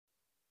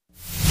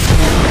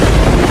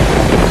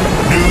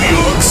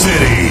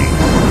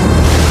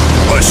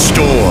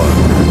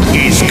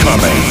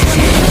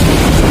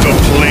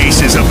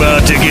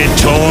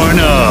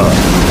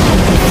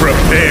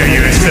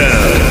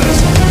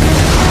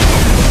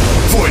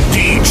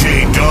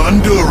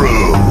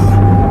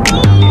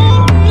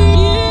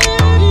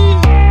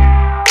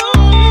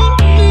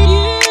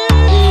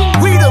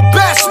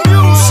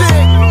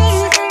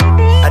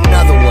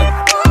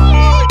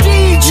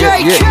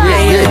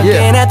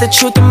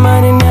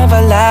money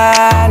never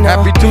lie. No.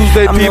 Happy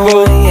Tuesday,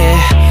 people.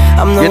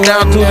 You're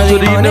now tuned into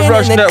the Evening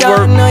Rush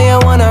Network. Know you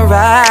wanna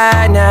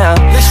ride now.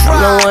 It's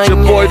your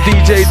boy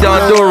DJ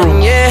Don Duru.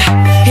 Hear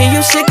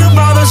you sick of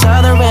all those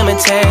other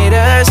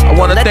imitators. I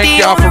want to thank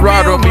y'all for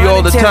riding with me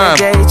all the time.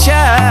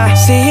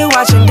 See you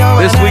watching,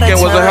 this weekend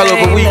was a hell of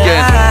a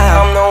weekend.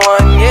 I'm the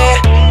one,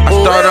 I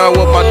started out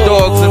with my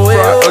dogs and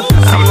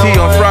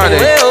CT on Friday.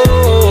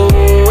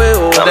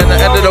 And then I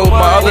ended up with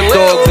my other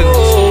dogs in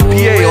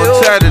PA on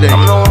Saturday.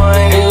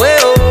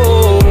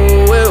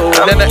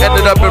 And then I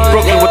ended up in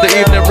Brooklyn with the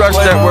Evening Rush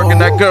Network and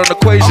that girl in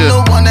Equation.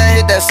 I'm the one that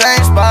hit that same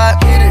spot.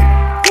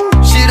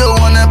 She the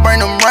one that bring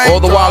them rain.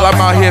 All the while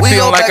I'm out here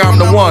feeling like I'm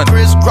the one.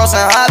 Again,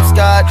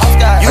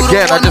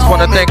 I just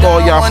want to thank all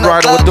y'all for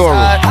riding with Doro.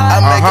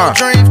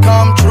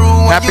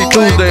 Happy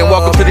Tuesday and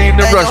welcome to the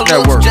Evening Rush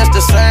Network.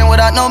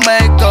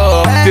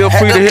 Feel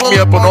free to hit me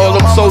up on all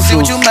them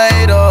socials.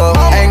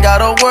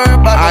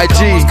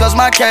 IG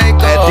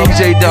at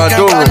DJ Don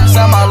Duru.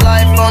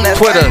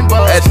 Twitter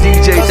at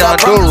DJ Don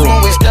Duru.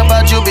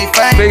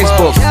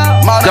 Facebook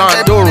Don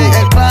Duru.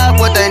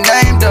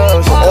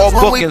 For all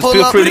bookings,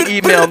 feel free to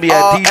email me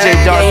at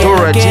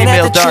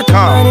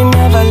djdonduru@gmail.com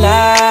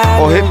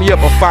or hit me up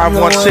at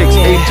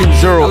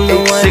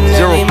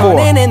 516-820-8604.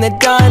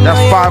 That's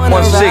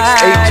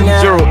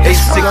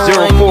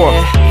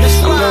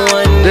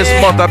 516-820-8604. This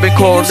month I've been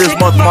calling this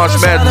month March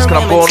Madness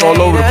because I'm going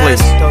all over the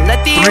place.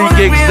 3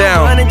 gigs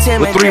down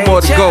with 3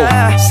 more to go.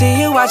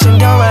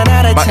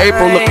 My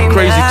April looking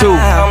crazy too.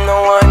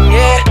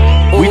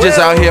 We just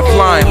out here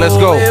flying. Let's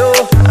go.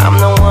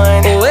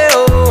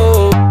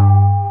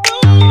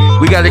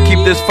 We got to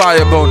keep this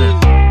fire burning.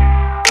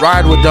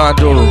 Ride with Don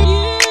Duru.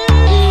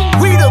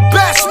 We the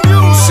best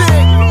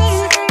music.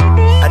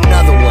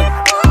 Another one.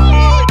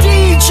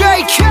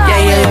 DJ Khaled. Yeah,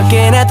 you're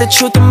looking at the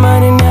truth, the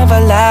money never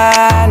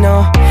lie.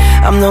 No,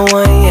 I'm the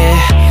one,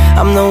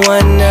 I'm the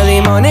one.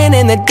 Early morning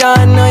in the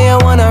dawn, know you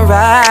wanna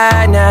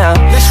ride now.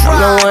 I'm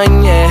the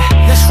one, I'm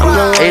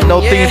the one. Ain't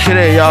no theme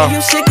today, y'all. I'm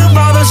just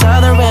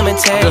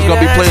gonna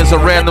be playing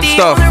some random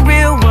stuff.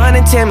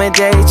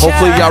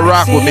 Hopefully y'all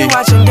rock with me.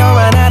 I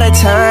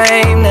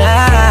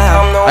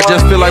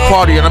just feel like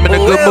partying. I'm in a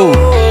good mood.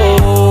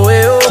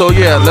 So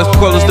yeah, let's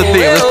call this the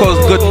theme. Let's call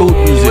this good mood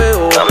music.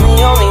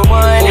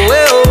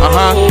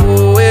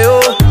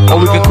 Or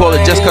we can call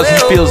it just cause he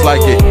feels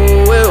like it.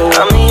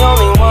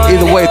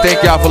 Either way,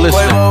 thank y'all for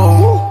listening.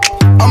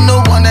 I'm the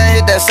one that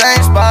hit that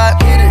same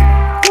spot.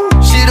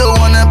 She the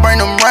one that bring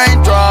them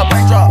raindrops.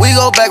 We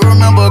go back,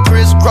 remember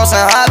crisscross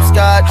and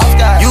hopscotch.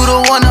 You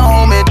the one that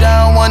hold me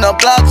down when the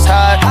block's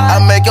hot. I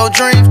make your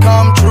dreams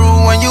come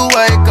true when you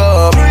wake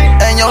up.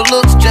 And your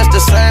looks just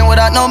the same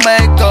without no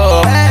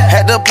makeup.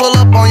 Had to pull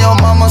up on your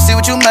mama, see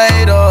what you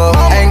made of.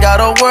 Ain't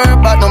gotta worry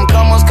about them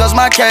comers cause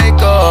my cake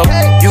up.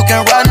 You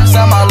can ride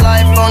inside my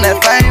life on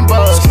that fame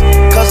bus.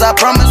 Cause I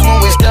promise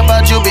when we step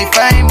out you'll be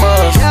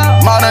famous.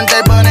 Modern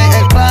day Bonnie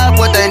and Clyde,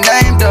 what they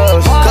named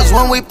us. Cause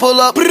when we pull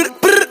up,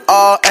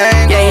 all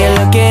angles. Yeah, you're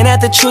looking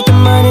at the truth, the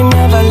money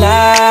never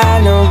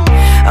lie. No,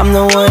 I'm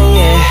the one,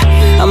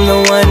 I'm the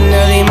one.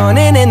 Early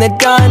morning in the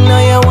dawn, know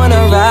you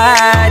wanna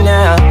ride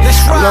now.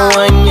 I'm the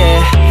one,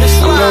 I'm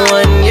the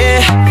one,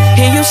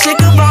 Hear you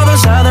sick of all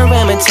those other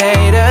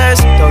imitators.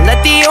 Don't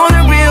let the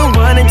only real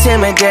one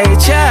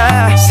intimidate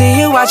ya. See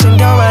you watching,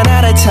 don't run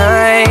out of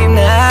time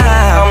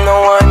now. I'm the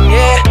one,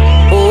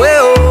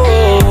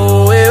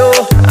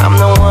 I'm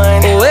the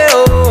one,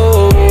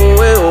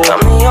 I'm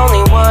the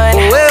only one.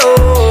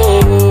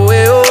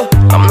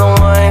 I'm the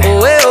one,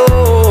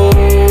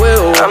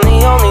 I'm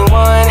the only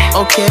one.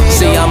 Okay.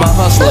 See, I'm a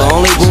hustler,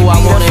 only boo I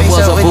wanted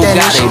was a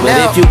Bugatti. But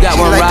if you got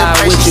one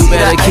ride with you,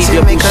 better keep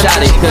your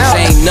Bugatti. Cause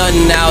ain't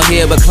nothing out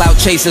here but clout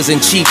chasers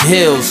and cheap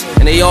hills.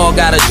 And they all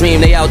got a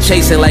dream, they out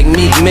chasing like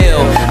Meek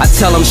Mill. I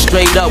tell them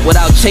straight up,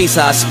 without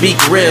chaser, I speak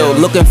real.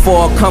 Looking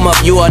for a come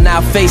up, you are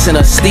now facing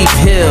a steep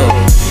hill.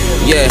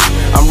 Yeah,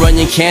 I'm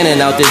running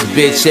cannon out this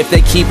bitch. If they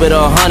keep it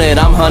 100,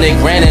 I'm 100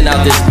 grand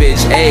out this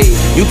bitch. Ayy,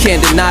 you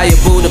can't deny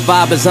it, boo. The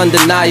vibe is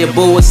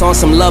undeniable. It's on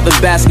some love and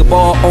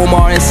basketball.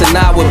 Omar and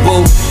Sanaa with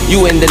boo.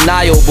 You in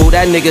denial, boo.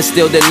 That nigga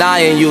still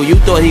denying you. You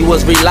thought he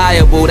was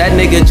reliable. That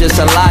nigga just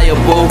a liar,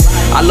 boo.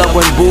 I love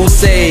when boo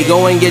say,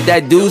 go and get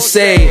that douce.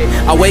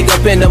 I wake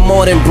up in the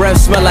morning,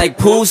 breath smell like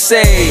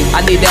pussy.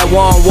 I need that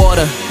warm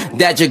water.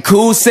 That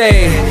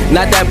jacuzzi,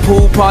 not that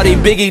pool party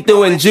Biggie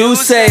threw in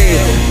Juicy.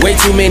 Way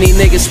too many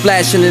niggas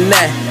splashing in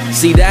that.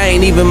 See, that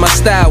ain't even my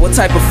style. What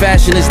type of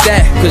fashion is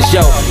that? Cause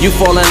yo, you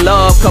fall in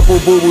love, couple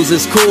boo-boos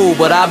is cool.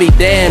 But I'll be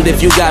damned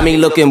if you got me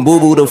looking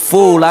boo-boo the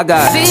fool. I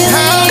got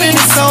how many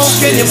songs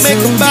can you make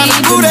about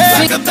a booty?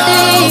 Like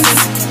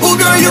 1,000. Ooh,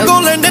 girl, you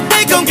gon' let that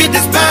thing gon' get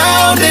this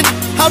pounding.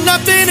 I'm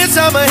not finished,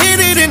 I'ma hit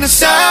it in the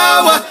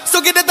shower.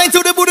 So get that thing to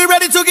the booty,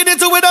 ready to get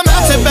into it. I'm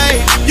out there, babe.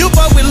 You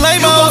fuck with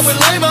lame-os.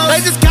 They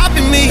just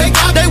copy me.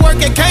 They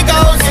work at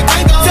Kanko's.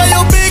 Tell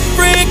your big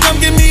friend, come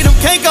give me them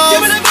Kanko's.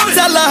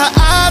 Tell her her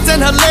eyes and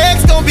her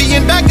legs gon' be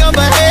in back of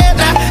her head.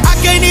 Now, I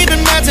can't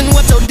even imagine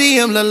what your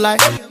DM look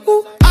like.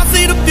 Ooh, I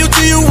see the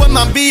future, you what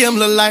my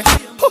BM look like.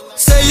 Ooh,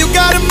 say you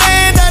got a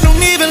man that don't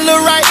even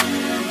look right.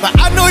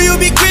 you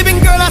be creeping,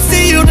 girl, I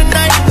see you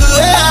tonight.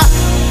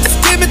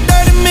 Just give me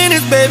 30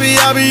 minutes, baby,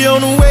 I'll be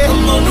on the way.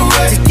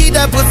 Just keep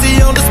that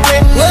pussy on display.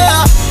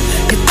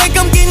 You think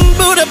I'm getting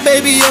booed up,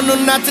 baby, oh no,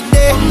 not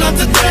today.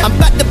 I'm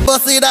about to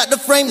bust it out the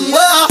frame.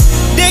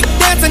 Dick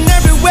dancing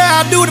everywhere,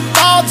 I do the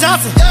ball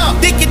Johnson.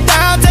 Dick it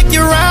down, take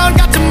you around,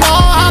 got your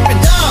mall hopping.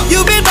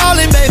 You been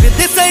ballin', baby,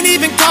 this ain't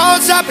even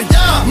called shopping.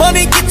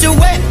 Money get you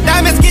wet,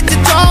 diamonds get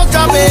your jaws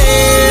dropping.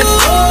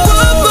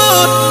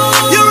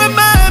 You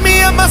remind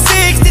me of my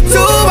 62,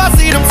 I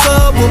see them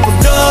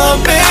subwoofers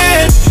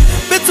jumping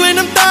between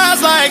them thighs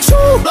like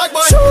shoo, black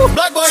boy, shoo,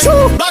 black boy,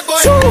 shoo, black boy,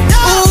 shoo.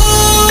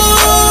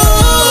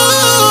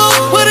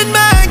 Wouldn't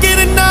mind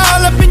getting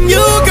all up in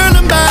you, girl,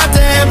 I'm about to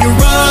have you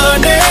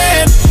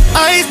running.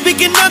 I ain't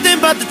speaking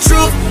nothing but the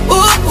truth. Ooh,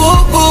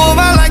 ooh, ooh,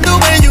 I like the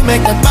way you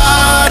make that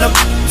bottom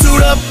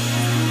toot up.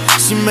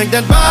 She make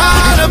that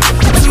bottom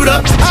toot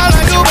up. I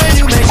like the way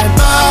you make that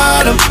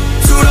bottom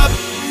toot up.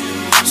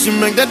 She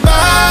make that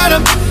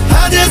bottom.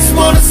 I just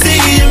wanna see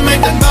you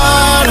make that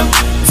bottom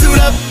toot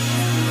up.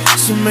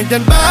 She make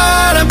that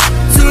bottom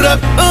toot up.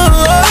 Oh,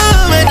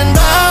 make that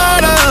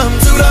bottom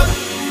toot up.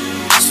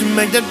 She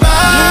make that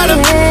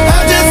bottom.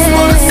 I just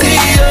wanna see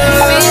you.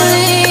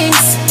 Feelings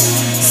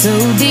so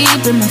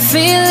deep in my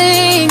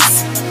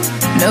feelings.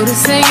 No,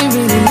 this ain't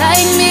really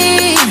like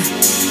me.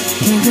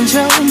 Can't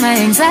control my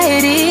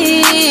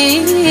anxiety.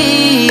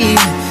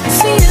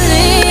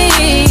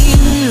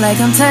 Feeling like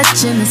I'm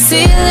touching the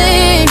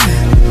ceiling.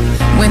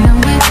 When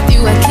I'm with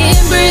you, I can't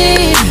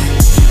breathe.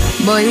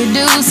 Boy, you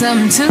do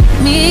something to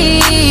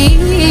me.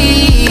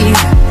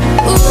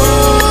 Ooh,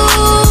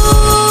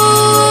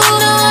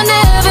 no, I'll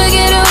never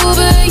get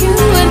over you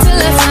until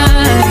I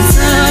find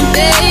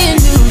something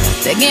new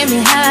that get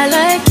me high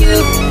like you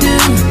do.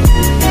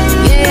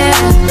 Yeah.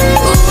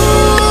 Ooh,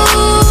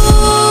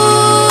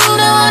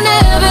 no, I'll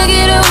never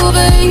get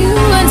over you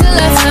until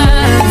I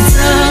find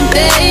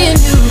something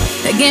new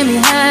that get me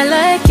high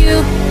like you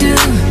do.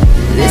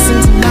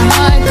 Listen to my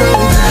heart go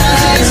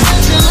high.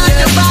 Like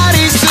your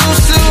body's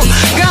so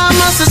God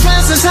must have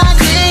spent some time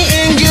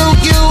creating you,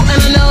 and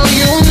I know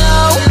you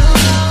know,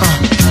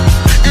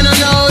 and I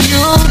know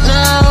you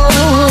know.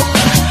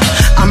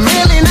 I'm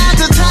really not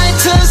the type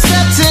to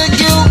step to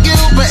you,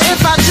 but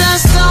if I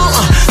just don't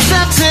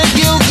step to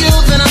you,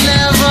 then I'll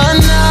never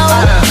know.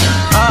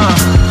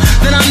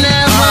 Then I'll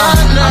never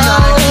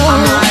know.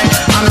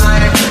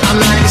 I'm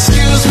like,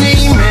 excuse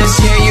me,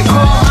 miss, yeah, you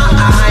caught my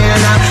eye,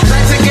 and I'd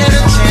like to get a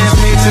chance,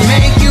 to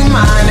make you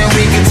mine, and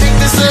we can take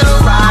this little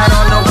ride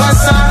on the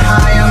west side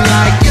high. I'm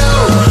like you,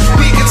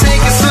 we can take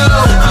it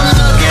slow. I'm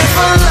looking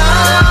for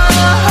love,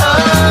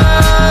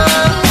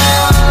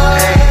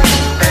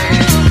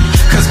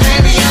 cause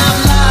baby I'm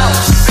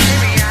lost.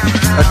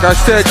 Like I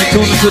said, you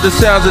tuned into the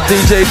sounds of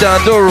DJ Don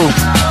Duru.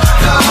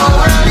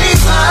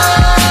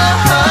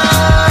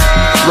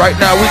 Right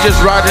now, we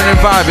just riding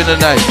and vibing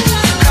tonight.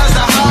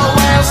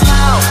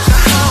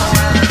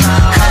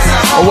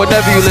 Or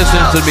whenever you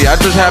listening to me, I'm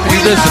just happy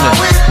you listening.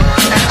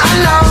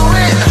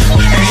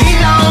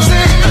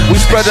 We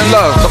spreading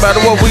love. No matter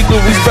what we do,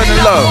 we spreading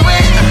love.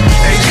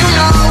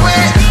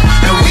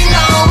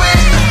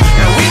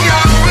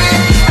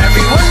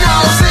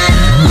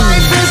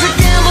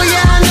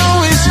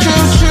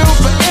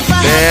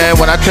 Man,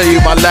 when I tell you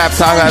my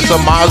laptop had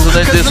some miles in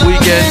it this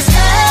weekend,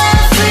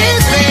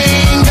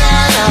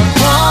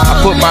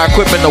 I put my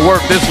equipment to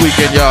work this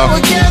weekend, y'all.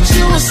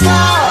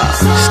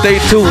 Stay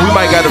tuned, we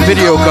might got a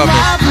video coming.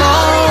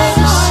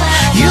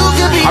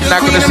 I'm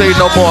not gonna say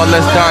no more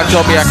unless Don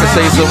told me I can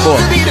say some more.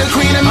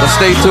 But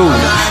stay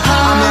tuned.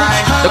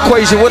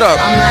 Equation, what up?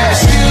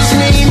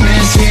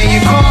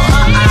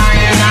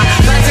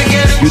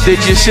 You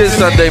did your shit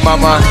Sunday,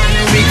 mama.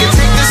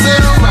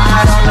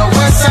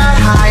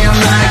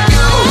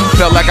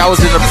 Felt like I was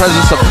in the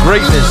presence of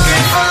greatness.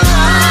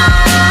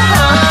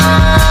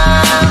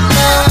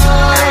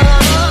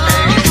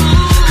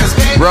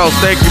 Bro,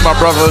 thank you, my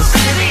brother.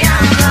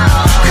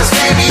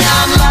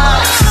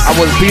 I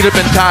was beat up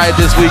and tired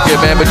this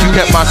weekend, man, but you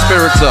kept my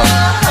spirits up.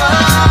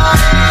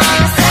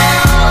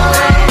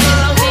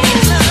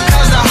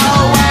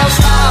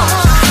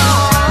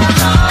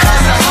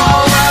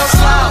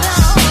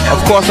 Of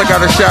course, I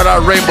gotta shout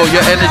out Rainbow.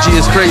 Your energy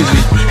is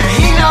crazy.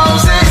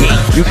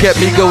 You kept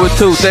me going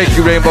too. Thank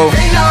you, Rainbow.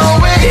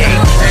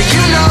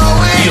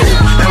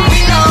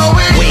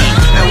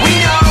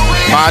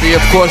 Marty,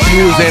 of course,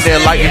 you was in there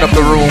lighting up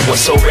the room.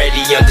 What's already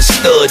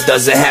understood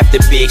doesn't have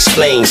to be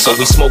explained, so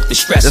we smoke the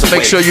stress away. Just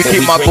make sure you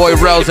keep my boy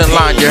Rels in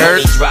line, you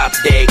heard? Drop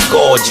dead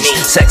gorgeous,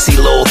 sexy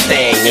little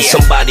thing, and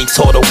somebody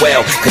taught her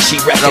well, cause she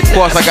recognized. And of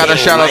course, I gotta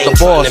shout out the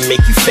boss. Trying to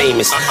make you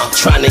famous,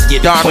 trying to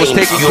get Don was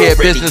taking care of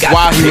business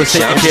while he was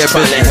taking care of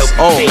business.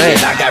 Oh man,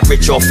 I got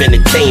rich off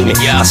entertainment.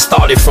 I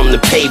started from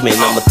the pavement.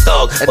 I'm a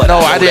thug, but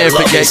no, I didn't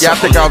forget. Y'all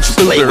think I'm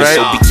stupid, right?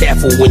 So be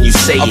careful when you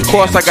say it. Of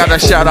course, I gotta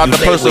shout out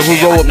the person who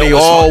rode with me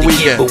all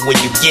weekend. But when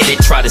you get it,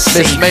 try to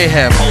save Miss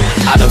Mayhem,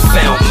 I done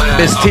found mine.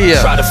 Miss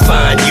Tia, try to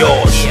find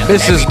yours.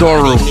 Mrs.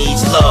 Doru.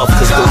 Needs love,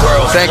 cause the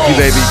world. Thank you,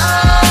 baby.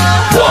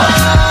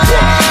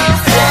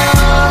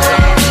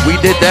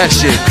 We did that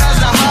shit.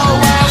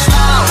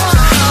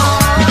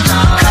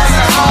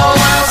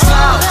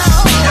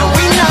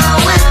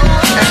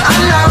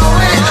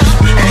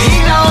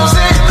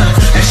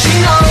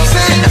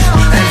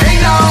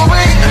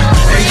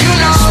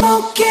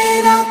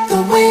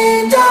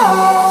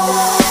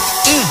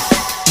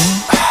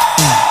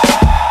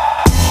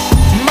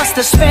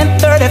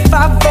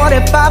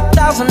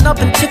 5,000 up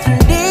in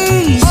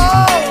Tiffany's.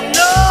 Oh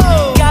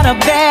no! Got a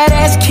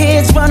badass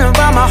kids running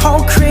around my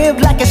whole crib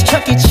like it's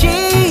Chuck E.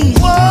 Cheese.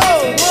 Whoa,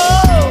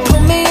 whoa!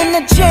 Put me in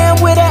the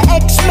jam with an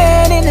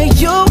X-Man in the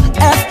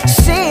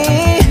UFC.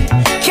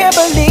 Can't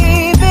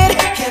believe it.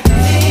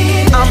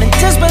 I'm in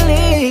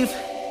disbelief.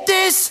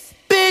 This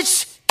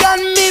bitch got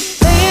me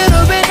paying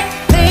her rent,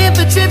 paying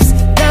for trips,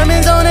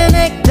 diamonds on her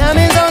neck,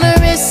 diamonds on her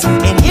wrist,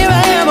 and here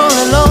I am all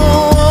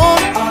alone.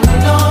 All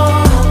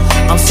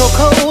alone. I'm so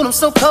cold, I'm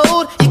so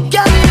cold. You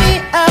got me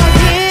out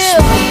here.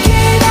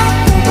 Smoking out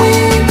the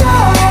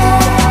window.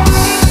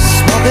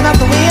 Smoking out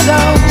the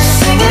window.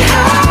 Singing,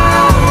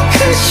 how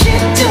could she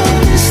do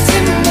this to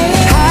me?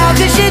 How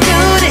could she do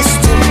this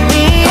to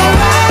me?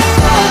 Alright,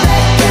 well,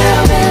 that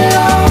girl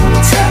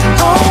belonged to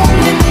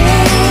only me.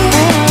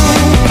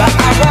 But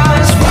I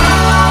was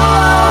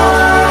wrong,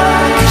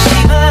 'cause she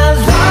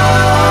belonged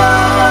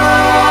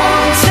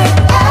to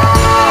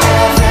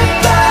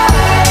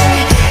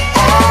everybody.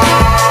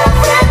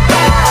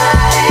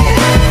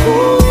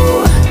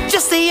 Ooh.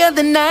 Just the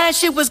other night,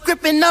 she was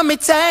gripping on me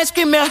tight,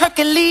 screaming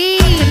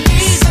Hercules.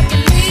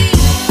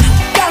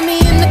 Got me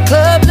in the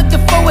club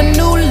looking for a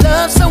new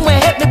love, someone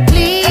help me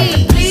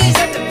please.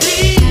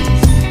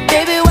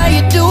 Baby, why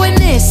you doing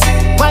this?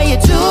 Why you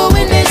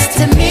doing this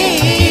to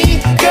me,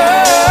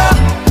 girl?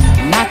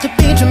 Not to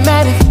be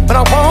dramatic, but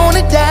I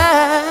wanna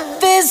die.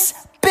 This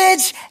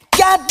bitch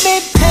got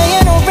me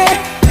paying her rent,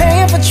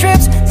 paying for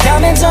trips,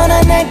 diamonds on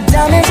her neck,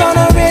 diamonds on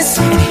her wrist.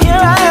 And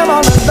here I am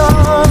all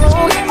alone,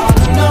 all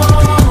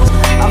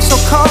alone. I'm so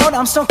cold,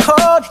 I'm so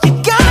cold. You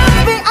got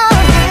me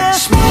out here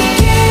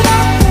smoking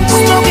out the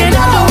window, Smoking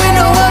out the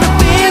window of the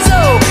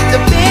Benzo, the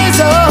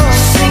Benzo.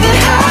 singing,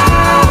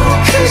 how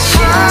could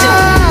she do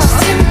this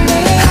to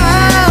me?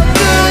 How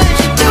could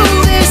you do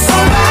this?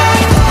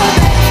 Alright, well,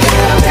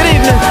 that Good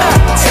evening.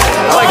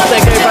 I'd like to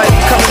thank everybody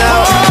for coming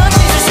out.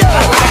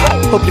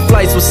 Hope your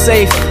flights were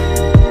safe.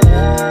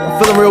 I'm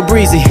feeling real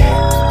breezy,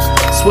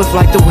 swift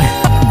like the wind.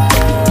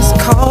 It's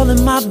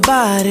calling my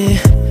body,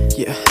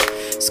 yeah.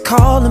 It's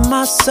calling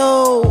my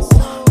soul.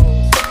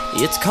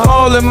 It's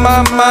All in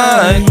my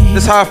mind.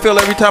 This is how I feel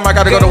every time I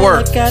gotta go to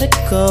work. I gotta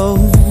go.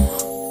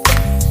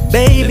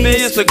 Baby,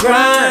 It's a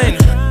grind.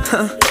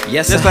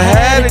 yes, Just I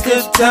had a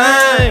good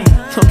time.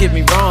 Don't get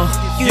me wrong.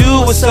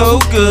 You were so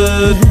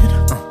good,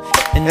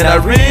 and I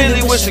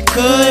really wish I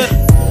could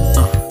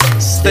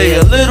stay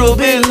a little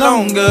bit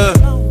longer,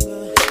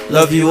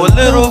 love you a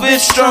little bit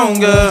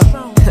stronger,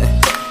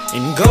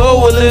 and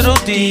go a little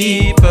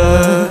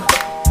deeper.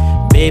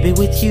 Baby,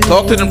 with you.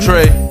 Talk to them,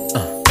 Trey.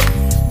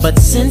 But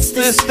since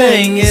This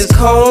thing is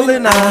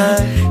calling, I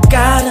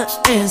gotta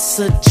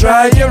answer,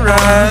 dry your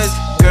eyes,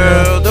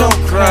 girl,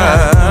 don't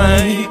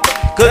cry,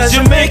 'cause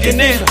you're making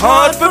it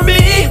hard for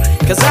me.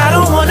 'cause I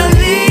don't wanna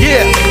leave.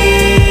 Yeah,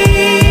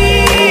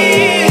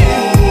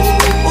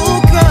 Ooh,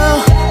 girl,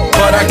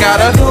 but I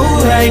gotta go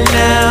right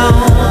now.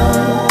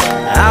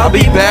 I'll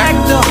be back.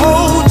 To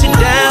hold you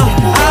down.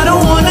 I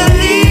don't wanna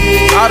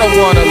leave. I don't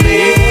wanna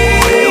leave,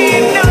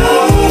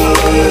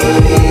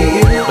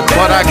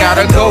 but I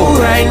gotta go.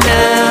 Right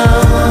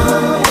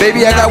now.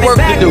 Baby, I got work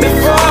to do.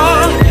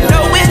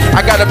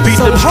 I gotta beat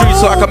them streets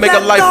so I can make a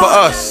life for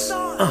us.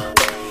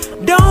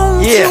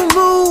 Don't Yeah. you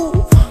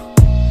move.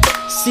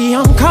 See,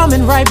 I'm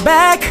coming right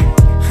back.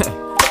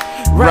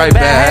 Right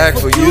back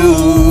for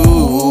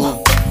you.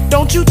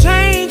 Don't you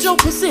change your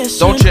position.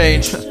 Don't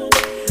change.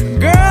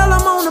 Girl,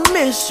 I'm on a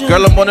mission.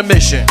 Girl, I'm on a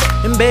mission.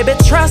 And baby,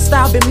 trust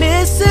I'll be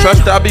missing.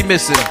 Trust I'll be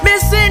missing.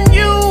 Missing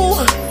you.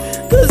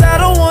 'Cause I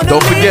don't wanna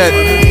Don't forget,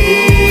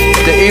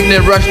 leave the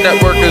Evening Rush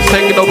Network is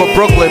taking over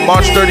Brooklyn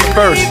March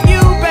 31st.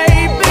 you,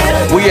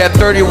 baby. We had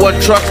 31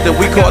 trucks that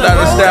we call that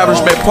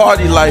establishment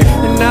Party Life.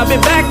 And I'll be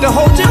back to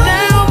hold you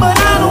down, but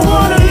I don't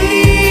wanna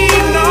leave.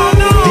 No,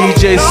 no.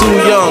 DJ Sue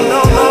Young,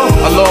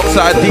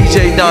 alongside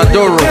DJ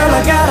Nandoro. Girl,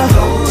 I gotta,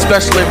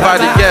 Special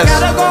invited guests.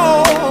 gotta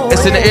go.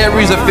 It's an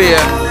Aries affair.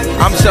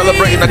 I'm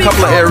celebrating a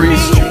couple of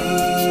Aries.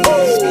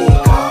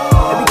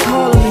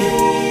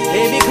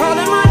 They be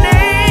calling my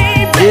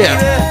name, baby. Yeah.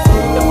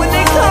 And when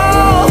they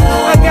call,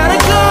 I gotta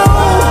go.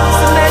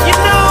 So let you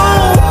know.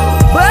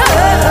 But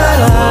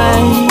I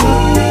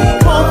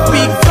won't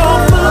be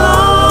gone for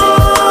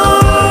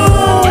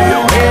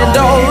long. And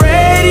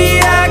already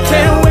I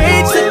can't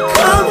wait to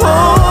come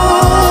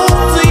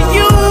home to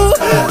you.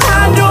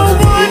 I don't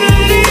wanna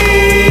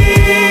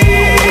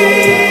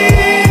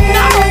leave.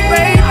 No,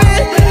 baby.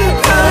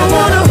 I don't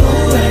wanna,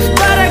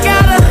 but I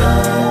gotta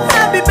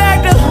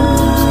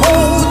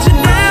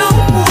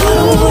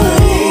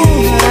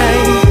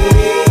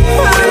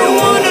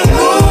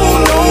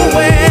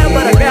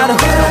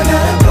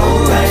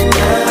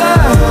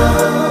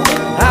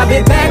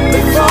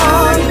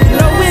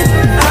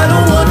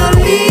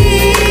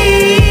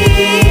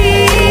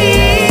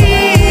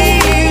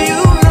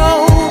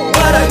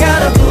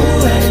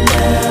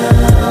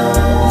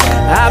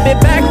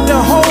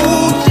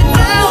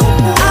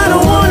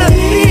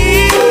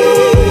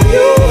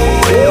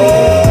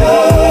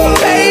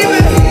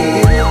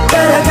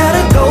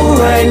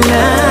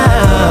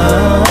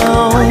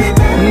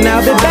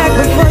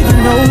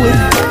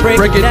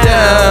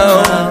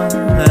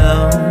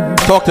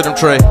Talk to them,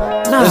 Trey.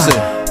 Nah, Listen.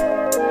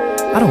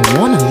 I don't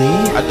wanna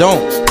leave. I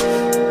don't.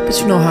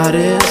 But you know how it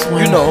is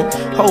when You know.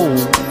 Oh,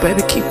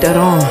 baby, keep that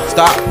on.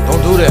 Stop.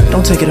 Don't do that.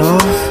 Don't take it off.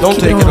 Don't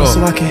Keep take it on off.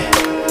 so I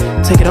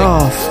can take it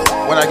off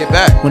When I get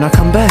back. when I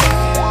come back.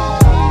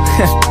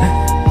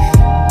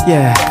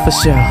 Yeah, for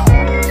sure.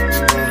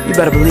 You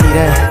better believe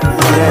that.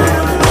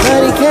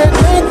 Money can't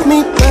make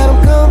me, but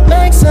I'm gon'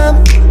 make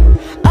some.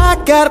 I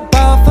got a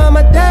ball for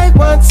my day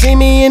one. See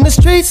me in the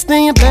streets,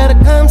 then you better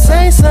come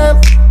say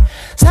something.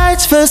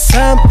 Search for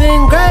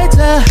something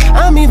greater.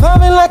 I'm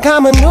evolving like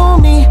I'm a new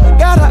me.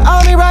 Got an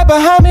army right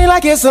behind me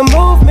like it's a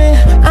movement.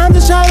 I'm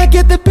just trying to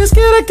get the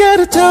biscuit, I get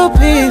a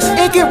two-piece.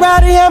 It get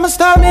rowdy, I'ma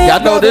start me.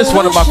 Y'all know this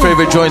one of my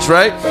favorite joints,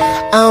 right?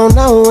 I don't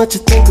know what you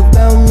think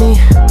about me.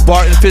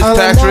 Barton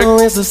Fitzpatrick, All I know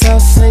is the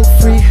South ain't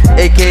free.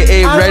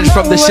 aka Reg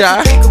from the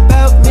Shy,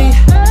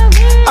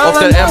 off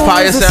the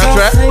Empire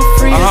soundtrack.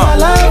 I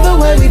love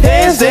the way we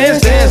dance,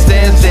 dance, dance,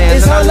 dance,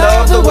 dance. And I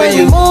love the way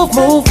you move,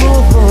 move,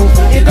 move, move.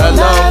 It don't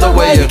matter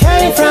where you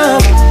came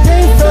from.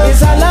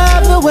 I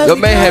love the way Yo,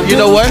 Mayhem, you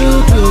know what?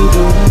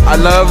 I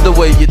love the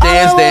way you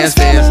dance, dance,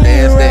 dance,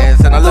 dance, dance.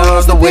 And I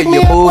love the way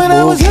you move,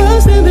 move.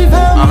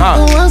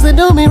 The ones that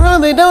do me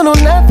wrong, they don't know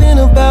nothing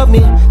about me.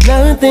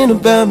 Nothing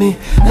about me,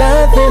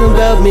 nothing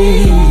about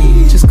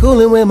me. Just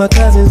coolin' with my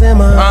cousins and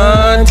my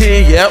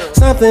auntie, yep.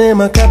 Something in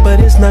my cup, but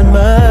it's not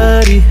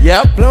muddy.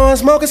 Yep. Blowing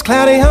smoke is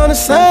cloudy on a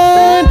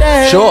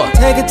Sunday. Sure.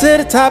 Take it to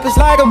the top, it's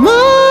like a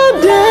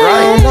Monday.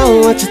 Right. I don't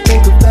know what you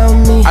think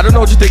about me. I don't know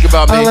what you think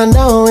about me. All I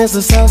know is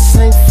the South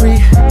ain't free.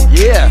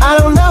 Yeah. I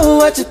don't know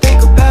what you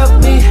think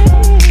about me.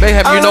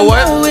 Mayhem, you know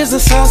what?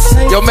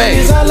 Yo,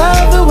 May. I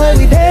love the way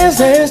we dance,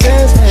 dance,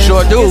 dance, dance.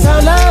 Sure do.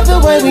 I love the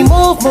way we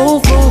move,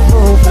 move, move,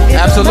 move. It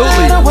Absolutely.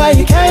 Don't matter where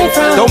you came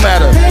from. Don't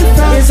matter.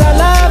 I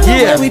love the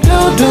way we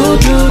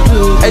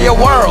do. Hey, your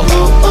world.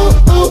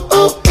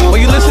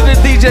 When you listen to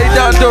DJ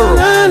Don Duro,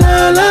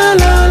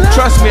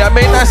 trust me, I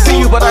may not see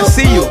you, but I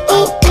see you.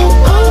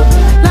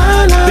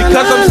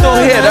 Because I'm still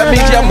here, that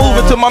means you're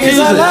moving to my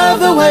music. I love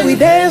the way we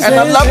dance, and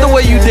I love the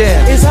way you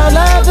dance. I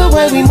love the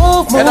way we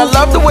move, and I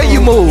love the way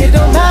you move. It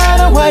don't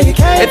matter where you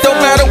came It don't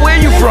matter where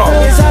you from.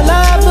 I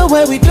love the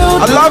way we do.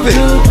 I love it.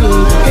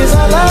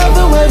 I love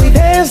the way we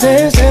dance,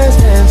 dance, dance,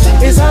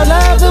 dance. I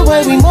love the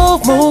way we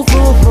move, move,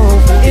 move,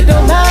 move. It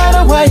don't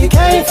matter where you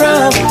came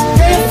from.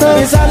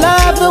 I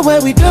love the way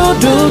we do.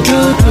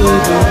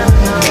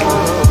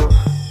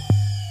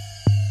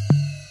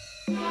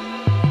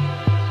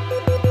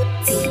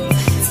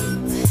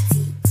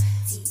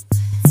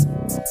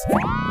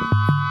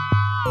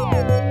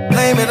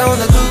 Blame it on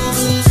the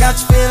goose, got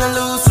you feeling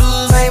loose.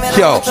 Blame it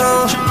Yo. on the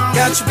tone,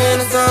 got you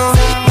feeling gone.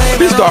 Let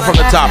me start from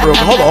the top real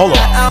quick. Hold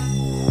on.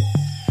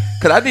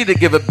 Cause I need to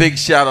give a big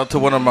shout out to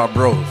one of my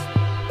bros.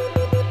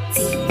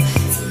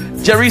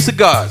 Jerry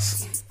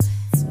Cigars.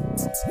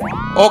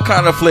 All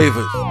kind of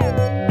flavors.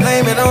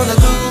 Blame it on the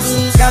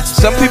goose, got you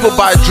Some people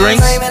buy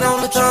drinks,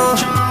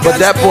 but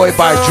that boy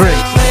buy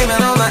drinks.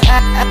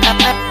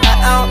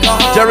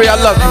 Jerry, I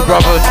love you,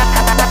 brother.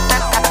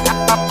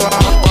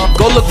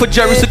 Go look for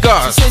Jerry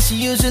Cigars, cause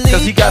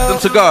he got them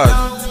cigars.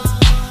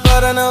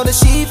 But I know that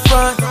she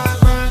front.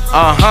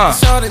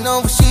 Shorty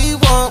know what she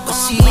want, but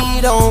she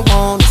don't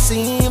want to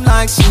seem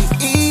like she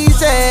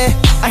easy.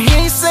 I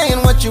hear you saying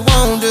what you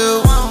won't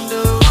do,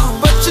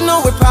 but you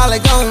know we probably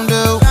gon'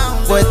 do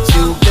what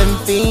you been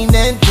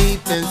feeling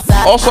deep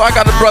inside. Also, I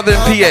got a brother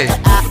in PA.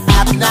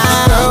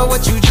 Girl,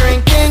 what you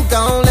drinking?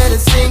 Gon' let it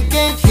sink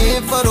in.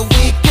 Here for the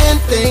weekend,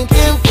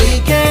 thinking we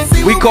can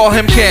see. We call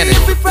him Cannon.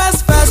 If we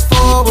press fast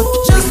forward,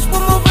 just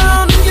one more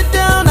round and you're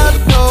down out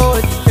the door.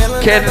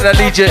 Cannon, I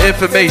need your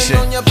information.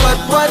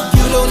 What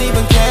you don't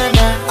even care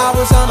now. I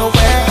was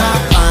unaware.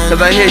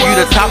 Cause I hear you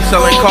the top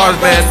selling cars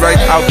man right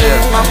out there.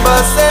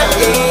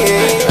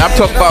 I'm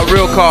talking about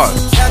real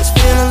cars.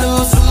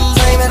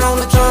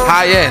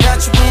 High end.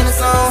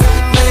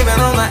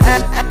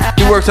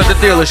 He works at the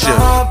dealership.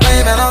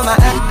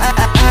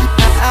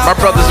 My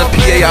brothers in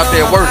PA out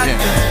there working.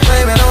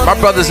 My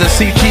brothers in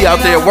CT out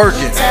there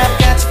working.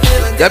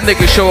 That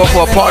nigga show up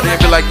for a party and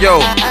be like, yo,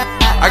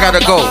 I gotta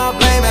go.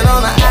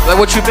 Like,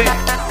 what you mean?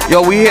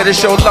 Yo, we here to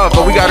show love,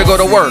 but we gotta go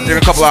to work in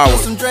a couple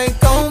hours.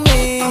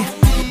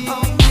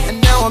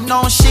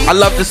 I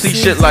love to see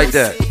shit like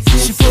that.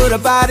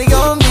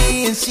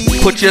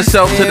 Put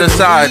yourself to the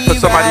side for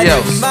somebody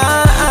else.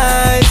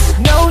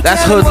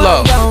 That's hood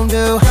love.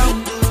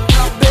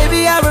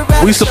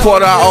 We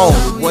support our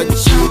own. What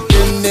you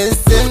been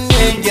missing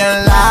in your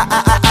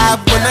life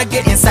when I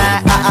get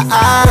inside?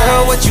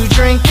 Girl, what you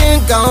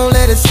drinking? Gon'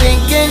 let it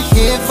sink in.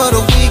 Here for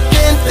the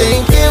weekend,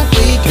 thinking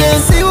we can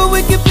see what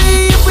we could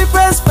be if we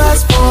press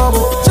fast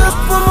forward. Just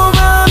one more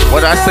round.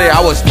 When I say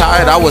I was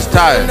tired, I was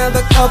tired.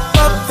 Another cup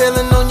up,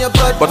 feeling on your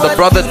butt. But the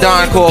brother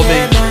Don called me.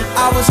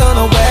 I was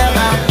unaware.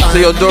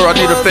 Say, yo, Dora, I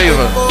need a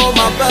favor.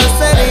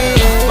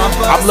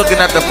 I'm looking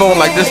at the phone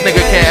like this nigga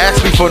can't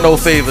ask me for no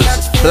favors.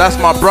 So that's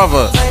my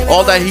brother.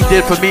 All that he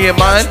did for me and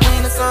mine,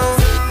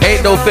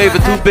 ain't no favor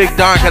too big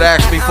Don could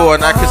ask me for,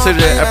 and I consider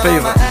it a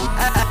favor.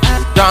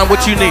 Don,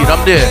 what you need?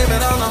 I'm there.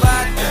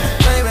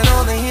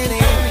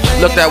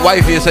 looked at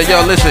wifey and said,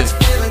 yo, listen,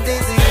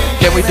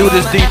 can we do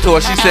this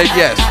detour? She said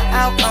yes.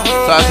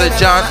 So I said,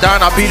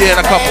 Don, I'll be there in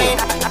a couple.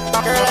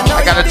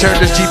 I gotta turn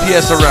this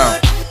GPS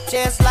around.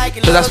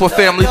 So that's what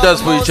family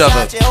does for each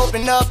other.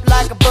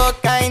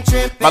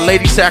 My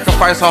lady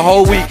sacrificed her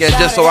whole weekend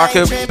just so I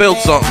could build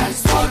something.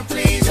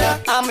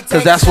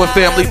 Cause that's what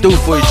family do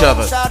for each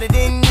other.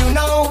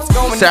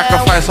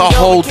 Sacrifice her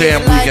whole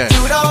damn weekend.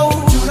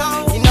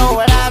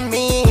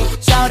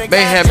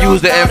 Mayhem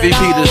used the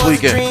MVP this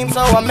weekend.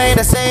 So I made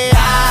her say,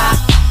 now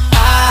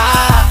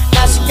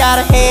she got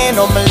her hand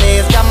on my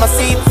legs, got my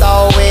seats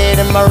all wet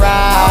in my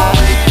ride,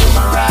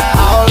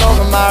 all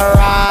over my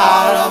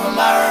ride.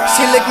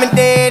 She looked me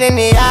dead in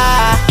the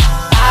eye.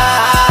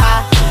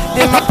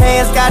 Then my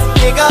pants got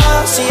bigger.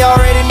 She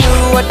already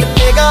knew what to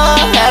figure.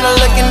 Had her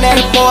looking at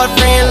her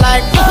boyfriend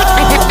like,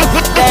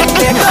 that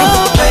nigga.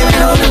 Baby,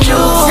 know the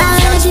truth.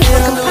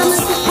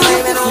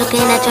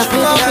 Looking at your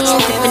people, seeing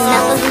different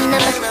numbers and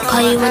numbers.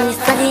 Call you when you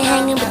study,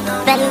 hanging with the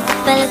fellas.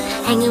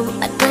 Hanging with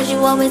my girls, you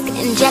always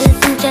getting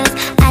jealous and jealous.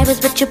 I was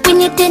with you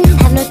when you didn't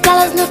have no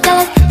dollars.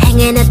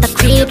 Hanging at the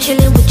crib,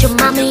 chilling with your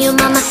mama.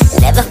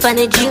 Never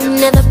funded you,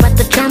 never brought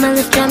the drama.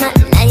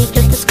 Now you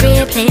flip the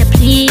script, player,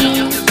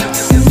 please.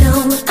 No,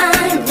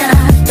 I'm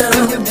not the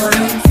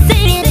one.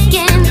 Say it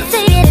again,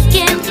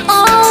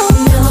 oh.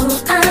 No,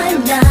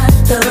 I'm not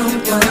the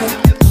one.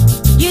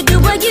 You do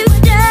what you do.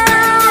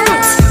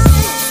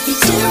 You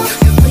do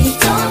what you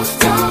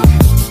don't.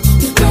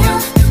 You will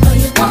or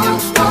you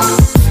won't.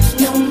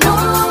 No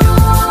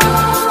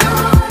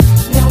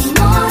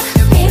more.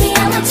 Baby,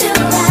 I'ma do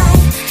right.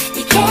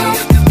 You can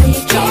or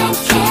you can't.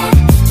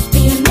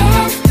 Be a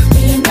man.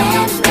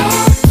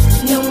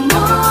 No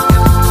more.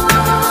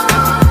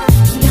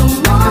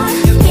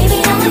 Baby,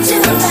 I'ma do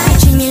right.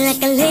 Treat me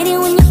like a lady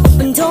when you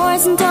open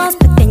doors and doors,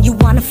 but then you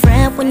wanna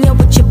front when you're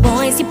with your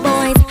boys.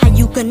 How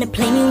you gonna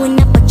play me when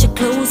I put your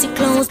clothes? The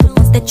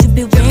ones that you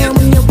be wearing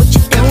when you're with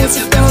your those.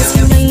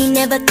 You know you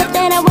never thought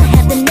that I would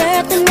have the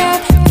nerve.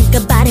 Think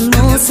about it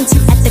more since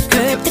you at the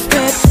curb.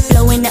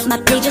 Blowing up my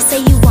page, you say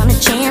you want a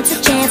chance.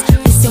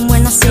 Listen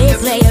when I say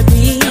play a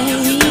beat.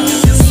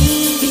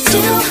 You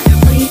do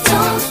or you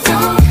don't.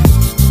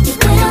 You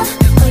will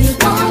or you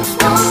won't.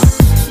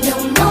 No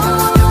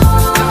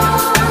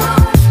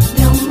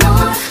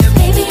more.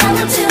 Baby,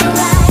 I'ma do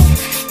right.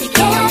 You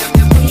can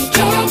or you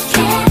can't.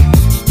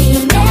 Be a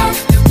man.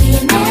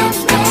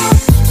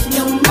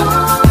 No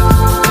more.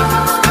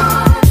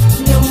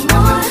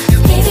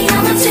 Baby,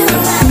 I'ma do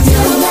right. No,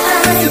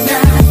 I'm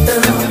not the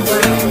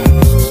one.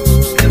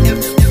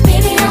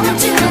 Baby, I'ma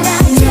do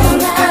right. No,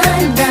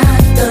 I'm not the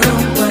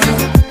one.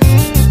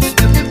 Baby, I'ma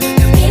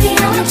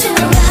do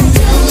right.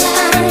 No,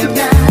 I'm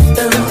not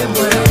the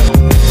one.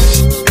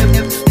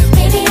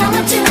 Baby,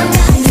 I'ma do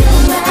right. No,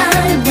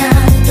 I'm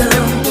not the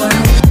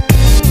one.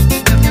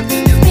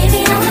 Baby,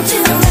 I'ma do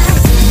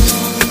right.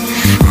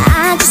 I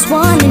just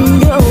wanna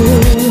know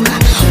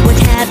what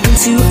happened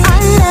to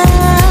our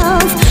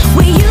love.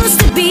 We used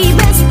to be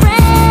best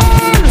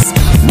friends.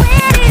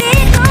 Where did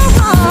it go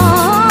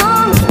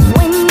wrong?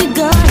 When you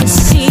gonna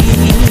see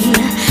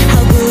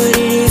how good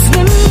it is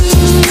with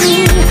me?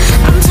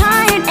 I'm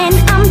tired and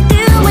I'm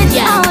through with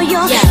all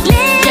your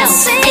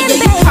listen, Hey, yo,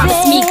 you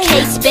promised me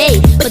case,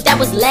 babe, but that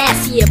was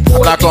last year, boy.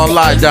 I'm not gonna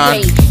lie, Don.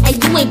 And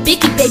you ain't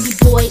Biggie, baby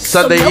boy.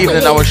 Sunday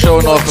evening, I was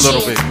showing off a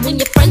little bit. When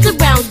your friends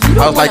around, you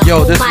I was like,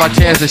 yo, this is my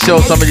chance to show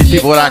some of these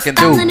people what I can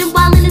do.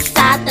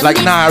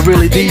 Like, nah, I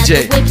really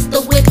DJ.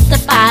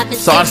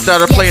 So I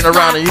started playing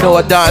around, and you know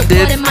what Don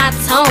did?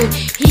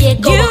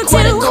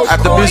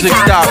 After music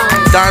stopped,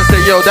 Don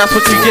said, yo, that's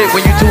what you get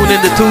when you tune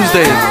into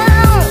Tuesdays.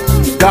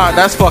 Don,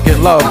 that's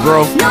fucking love,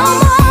 bro. No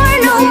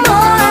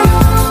more.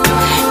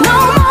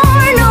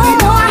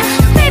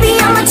 Baby,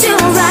 I'ma do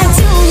right.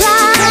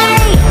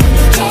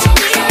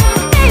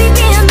 Baby,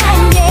 be a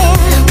man, yeah.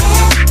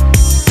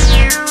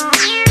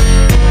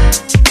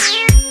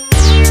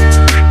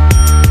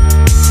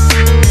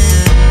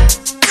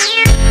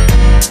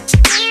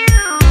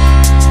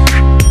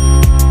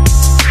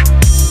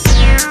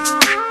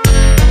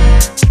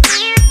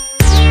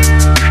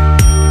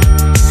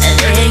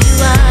 There you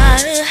are,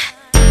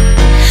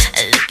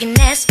 looking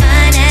as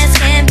fine as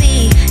can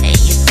be in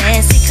your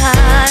fancy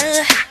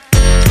car.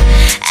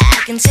 I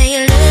can tell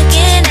you're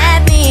looking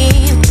at me,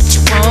 what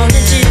you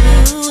wanna do?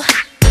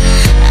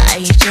 Are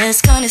you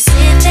just gonna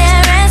sit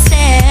there and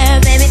stare?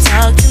 Baby,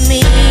 talk to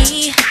me.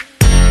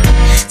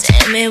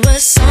 Tell me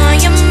what's on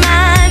your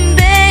mind,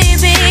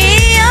 baby.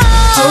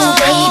 Oh,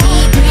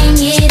 baby, bring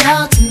it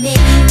all to me.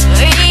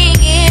 Bring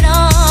it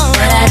on.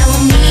 But I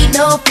don't need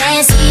no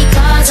fancy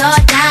cars or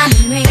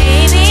diamond rings.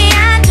 Baby,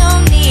 I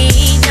don't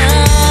need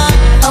none.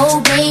 Oh,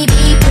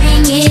 baby,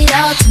 bring it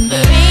all to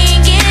me.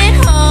 Bring it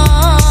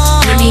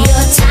home. Give me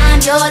your time,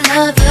 your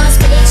love, your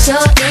space,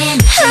 your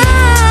energy.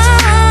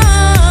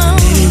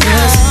 Baby,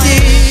 what's the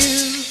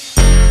deal?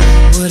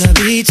 Would I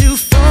be too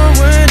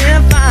forward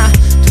if I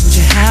told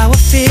you how I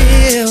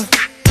feel?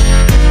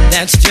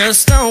 That's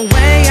just the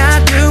way I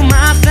do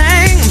my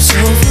thing. I'm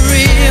so for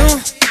real.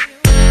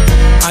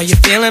 Are Are you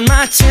feeling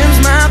my Timbs,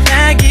 my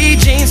baggy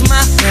jeans,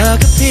 my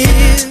thug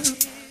appeal?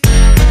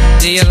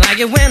 Do you like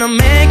it when a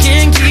man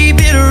can keep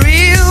it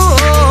real?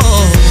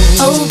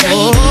 Oh,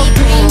 baby,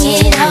 bring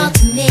it all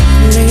to me.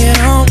 Bring it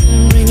on,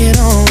 bring it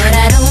on. But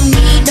I don't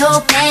need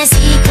no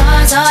fancy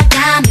cars or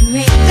diamond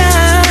rings.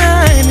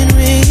 Diamond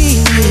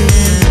ring.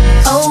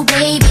 Oh,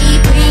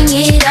 baby, bring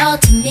it all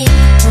to me.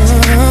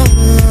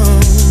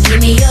 Give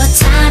me your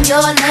time,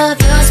 your love,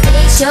 your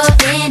space, your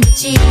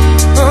energy.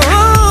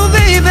 Oh,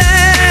 baby.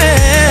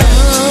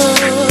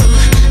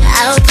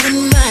 I'll put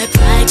my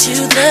pride to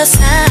the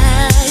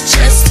side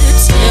just to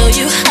tell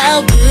you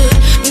how good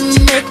you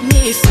make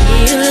me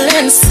feel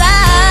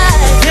inside.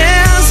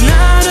 There's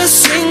not a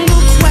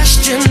single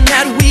question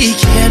that we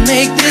can't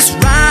make this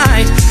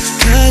right.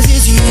 'Cause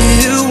it's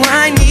you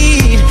I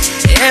need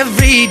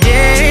every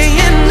day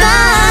and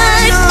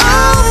night.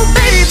 Oh,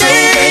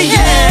 baby,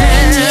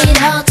 yeah. Bring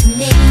it all to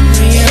me.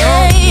 Bring it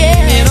on,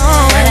 bring it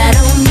on. But I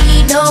don't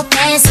need no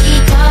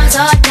fancy cars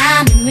or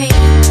diamond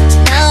rings.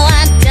 No,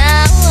 I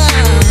don't.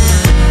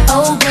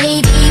 Oh,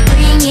 baby,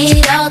 bring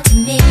it all to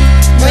me.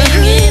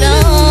 Bring it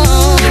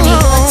on. Give me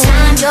your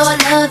time, your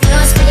love,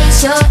 your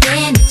space, your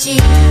energy.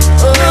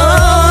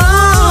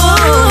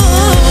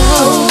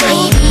 Oh,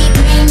 baby,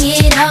 bring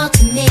it all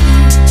to me.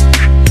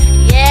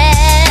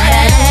 Yeah. But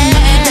I don't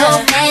need no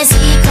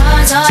fancy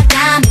cars or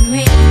diamond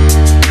rings.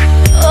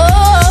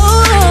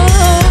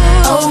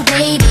 Oh,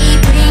 baby,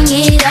 bring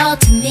it all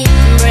to me.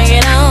 Bring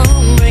it on,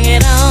 bring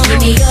it on. Give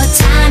me your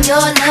time,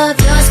 your love,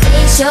 your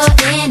space, your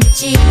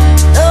energy.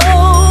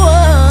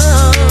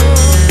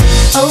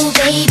 Oh,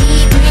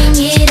 baby, bring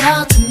it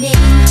all to me.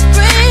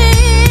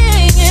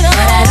 Bring it on.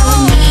 But I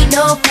don't need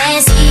no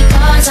fancy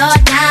cars or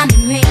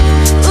diamond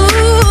rings.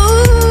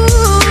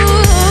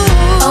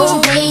 Oh,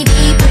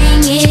 baby,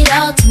 bring it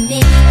all to me.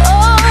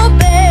 Oh,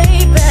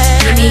 baby.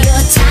 Give me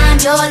your time,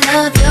 your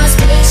love, your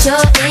space,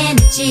 your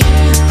energy.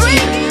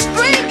 Bring it,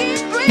 bring it,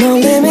 bring it. No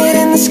limit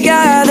in the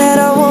sky that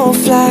I won't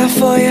fly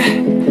for you.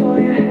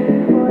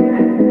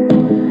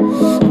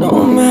 No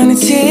amount of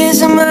tears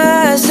in my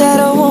eyes that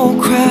I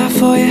won't cry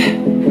for you.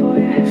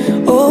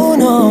 Oh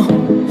no,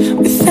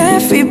 with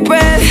every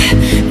breath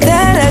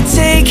that I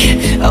take,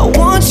 I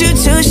want you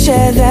to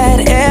share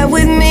that air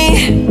with me.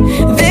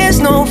 There's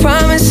no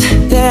promise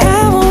that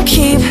I won't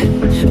keep.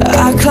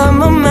 I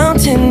climb a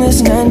mountain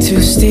that's none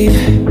too steep.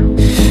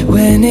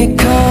 When it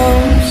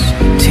comes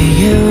to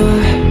you,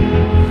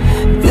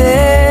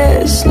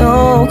 there's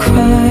no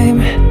crime.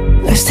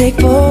 Let's take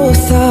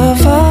both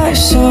of our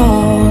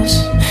souls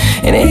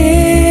and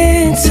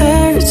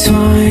intertwine.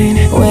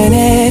 When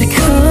it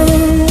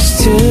comes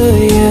to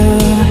you,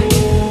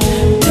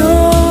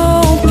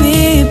 don't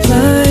be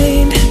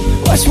blind.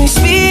 Watch me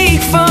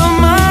speak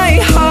from my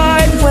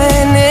heart.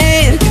 When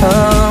it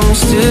comes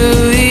to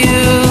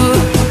you,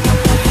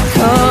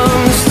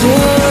 comes to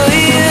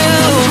you.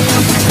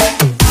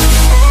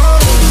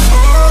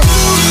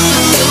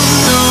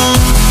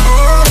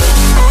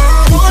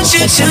 Want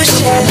you to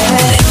share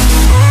that.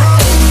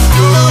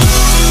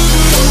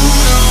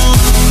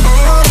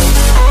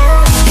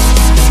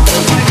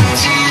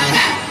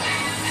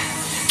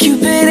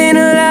 Cupid in a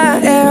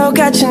light arrow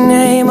got your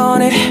name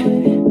on it.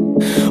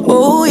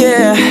 Oh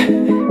yeah.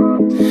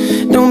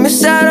 Don't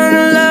miss out on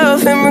the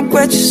love and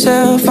regret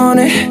yourself on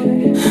it.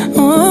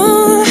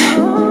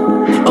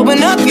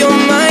 Open up your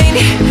mind,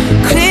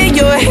 clear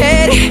your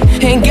head.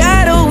 Ain't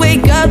gotta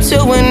wake up to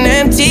an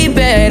empty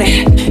bed.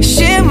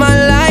 Share my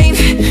life,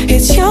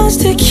 it's yours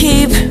to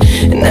keep.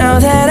 Now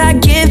that I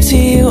give to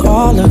you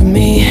all of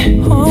me.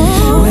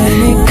 When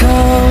it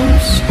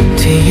comes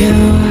to you,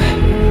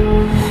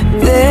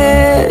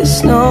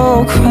 there's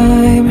no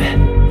crime.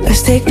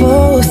 Let's take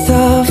both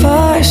of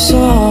our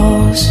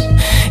souls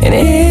and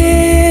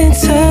intertwine.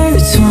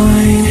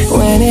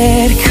 When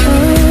it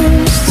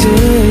comes to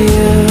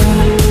you,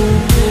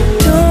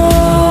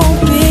 don't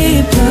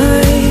be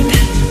blind.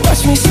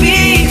 Watch me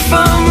speak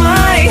from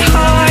my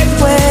heart.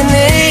 When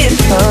it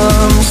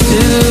comes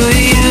to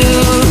you,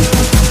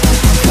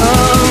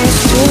 comes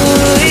to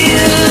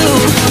you.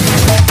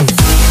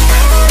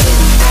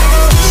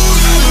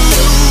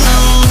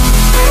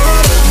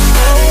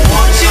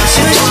 Want you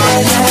to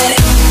share that.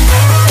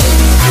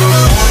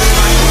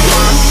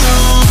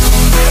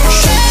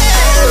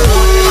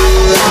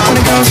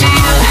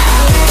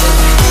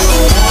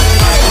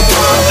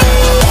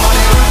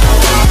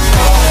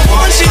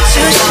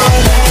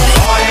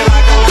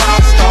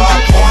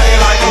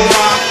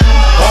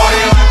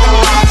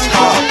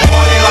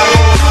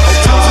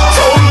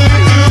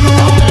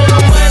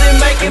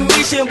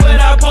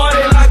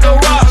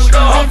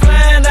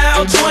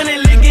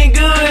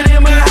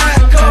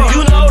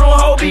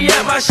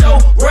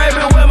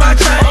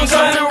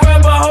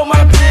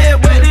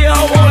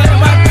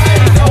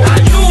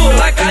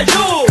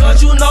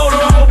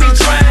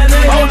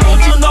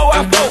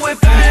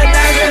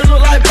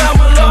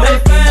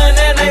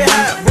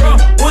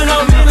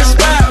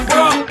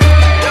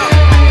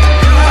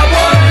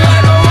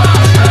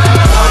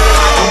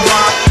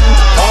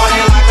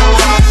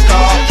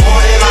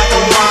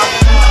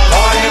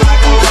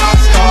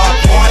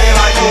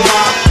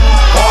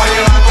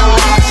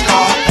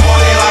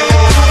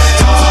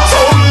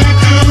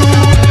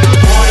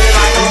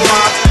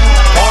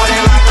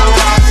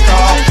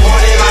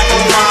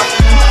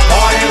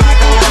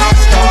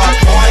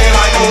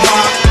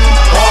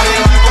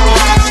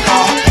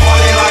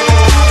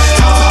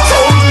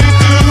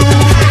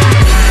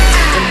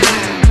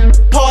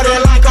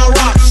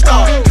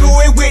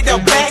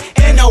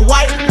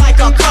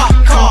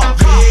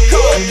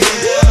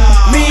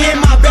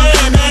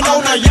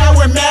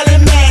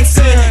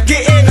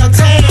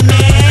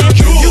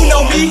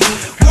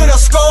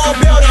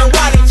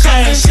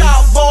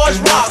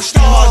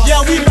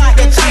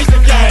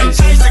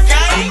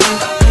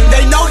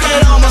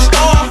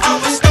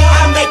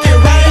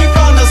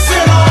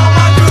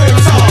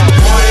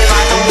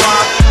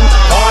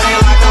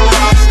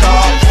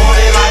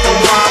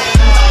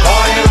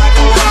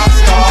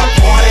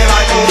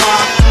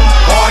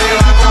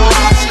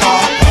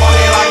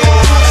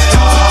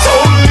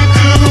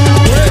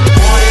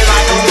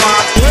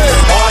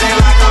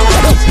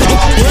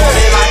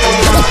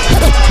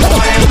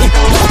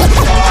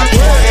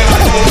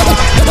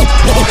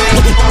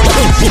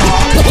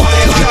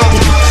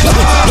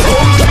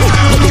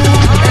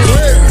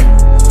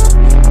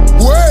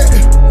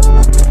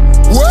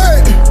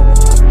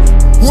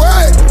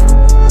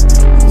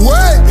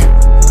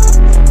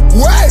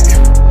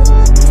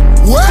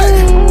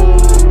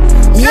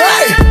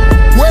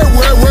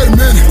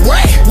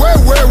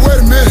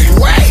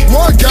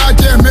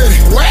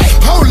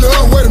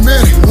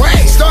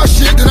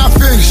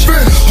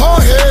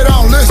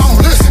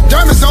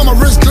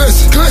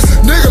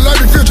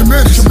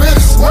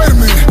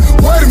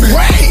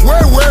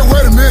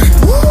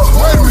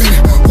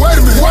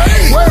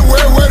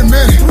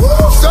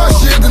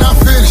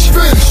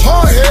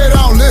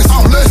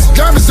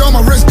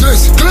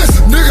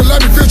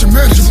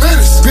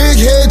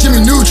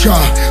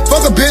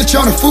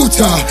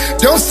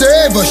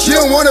 She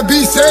don't wanna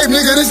be saved,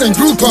 nigga, this ain't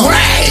Groupon.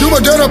 Do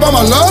my dirt up on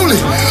my lonely.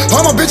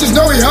 All my bitches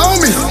know he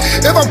homies.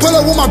 If I pull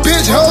up with my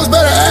bitch, hoes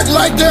better act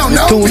like they don't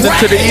know me. Tuned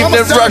into the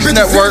Evening Rush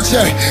Network.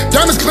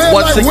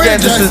 Once again,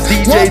 this is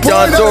DJ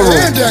Don Doro.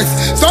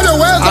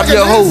 I'm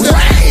your host.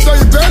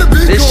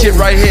 This shit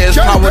right here is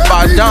powered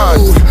by Don,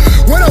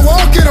 when I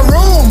walk in a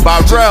room, by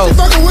Rel,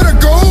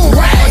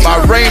 by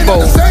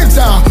Rainbow,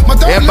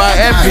 and by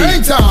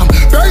Envy.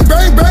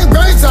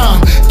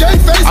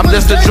 I'm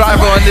just the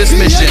driver on this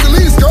mission.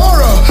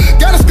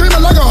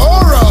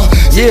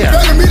 Yeah.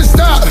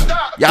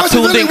 Y'all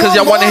tuned in because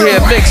y'all want to hear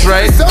a mix,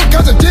 right?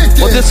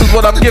 Well, this is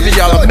what I'm giving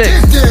y'all, a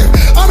mix.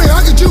 I mean, how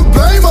could you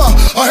blame her?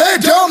 Her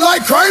head down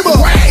like Kramer.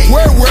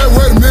 Wait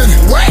a minute.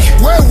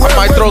 I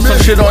might throw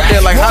some shit on there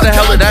like, how the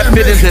hell did that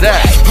fit into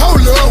that?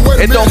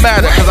 It don't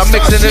matter because I'm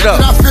mixing it up.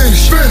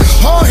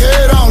 Hard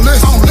head on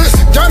listen.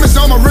 Diamonds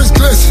on my wrist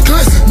glisten.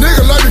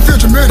 Nigga let me feel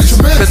tremendous.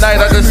 Tonight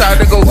I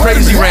decided to go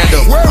crazy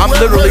random. I'm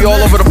literally all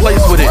over the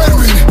place with it,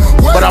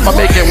 but I'ma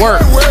make it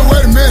work.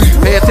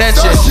 Pay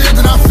attention.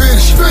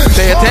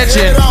 Pay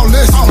attention.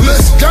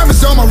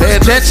 Pay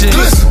attention.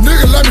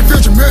 Nigga let me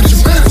feel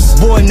tremendous.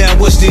 Boy, now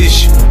what's the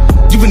issue?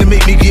 You finna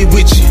make me get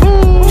with you.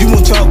 You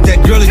won't talk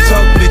that girly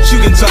talk, but you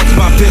can talk to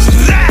my pistol.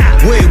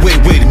 Wait a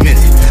minute.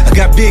 I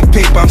got big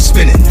paper, I'm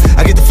spinning.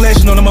 I get the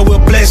flashing on them, I will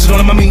blast it on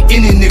them. I mean,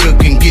 any nigga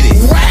can get it.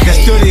 Got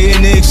 30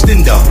 in the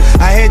extender.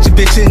 I had your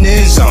bitch in the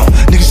end zone.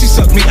 Nigga, she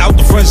sucked me out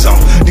the front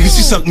zone. Nigga,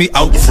 she sucked me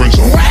out the front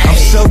zone. I'm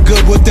so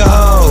good with the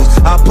hoes.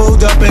 I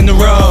pulled up in the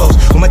rose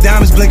with my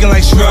diamonds blinking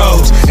like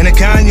strobes and a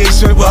Kanye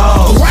shirt with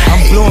hoes. I'm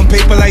blowing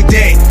paper like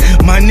that.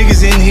 My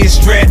niggas in here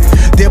strapped.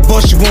 They'll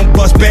bust, you won't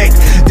bust back.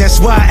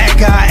 That's why I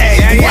act how I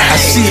act. I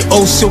see it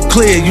oh so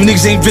clear. You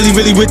niggas ain't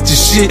really with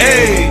this shit.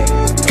 Hey.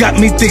 Got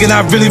me thinking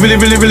I really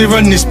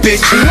run this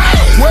bitch. Wait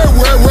a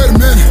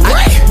minute.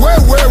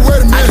 Wait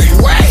a minute.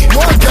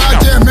 One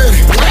goddamn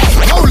minute.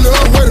 Hold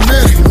up, wait a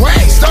minute.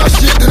 Start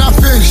shit, then I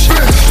finish.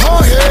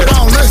 Hard head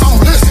on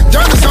listen.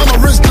 Diamonds on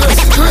my wrist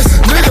glisten.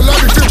 Nigga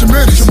let me feel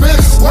tremendous.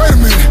 Wait a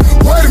minute.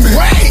 Wait a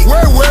minute.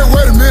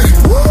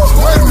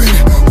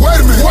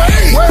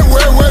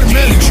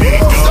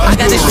 I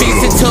got the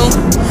streets in tune.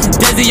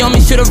 Desi on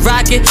me, shoot a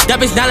rocket. That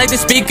bitch not like the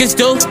speakers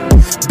do.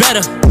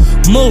 Better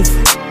move.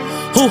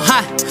 Who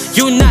hot?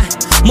 You not.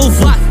 Move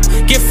what?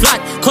 Get flat.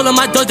 Callin'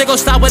 my doors, they gon'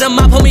 stop with a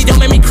mop. Homie, don't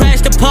make me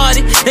crash the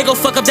party. They gon'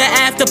 fuck up that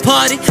after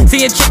party.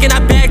 Seeing chicken, I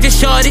bagged a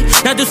shorty.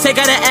 Now do say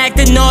gotta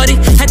actin' naughty.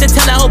 Had to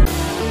tell that whole.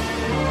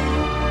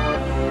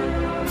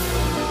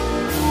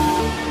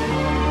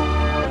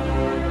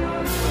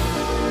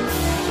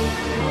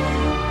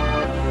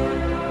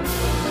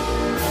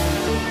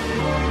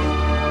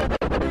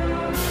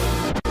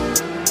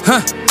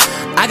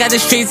 I got the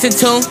streets in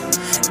tune.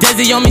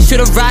 Desi on me, shoot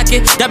a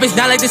rocket. That bitch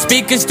not like the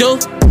speakers do.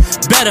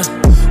 Better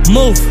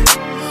move.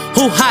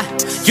 Who hot?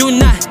 You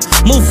not.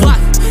 Move what?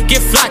 Get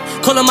flat.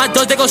 Callin' my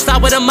doors, they gon'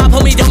 stop with a mop.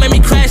 Homie, don't make me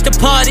crash the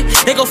party.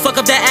 They gon' fuck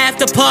up that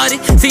after party.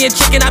 Seeing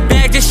chicken, I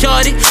bagged a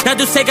shorty. Now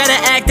do say gotta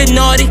actin'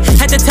 naughty.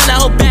 Had to tell that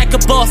whole back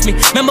up off me.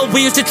 Remember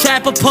we used to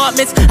trap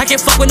apartments. I can't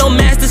fuck with no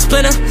master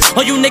splinter.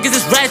 All you niggas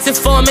is rats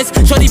informants.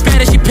 Shorty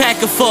bad and she pack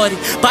a 40.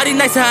 Body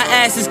nice and her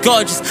ass is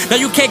gorgeous. Now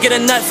you can't get a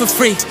nut for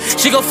free.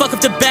 She gon' fuck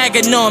up the bag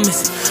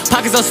enormous.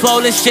 Pockets all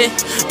swollen shit.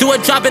 Do a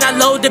drop and I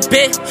load the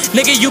bit.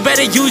 Nigga, you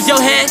better use your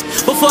head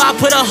before I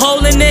put a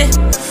hole in it.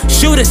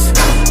 Shooters,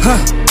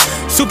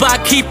 Super,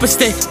 I keep a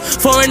stick.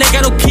 Foreign, they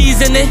got no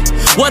keys in it.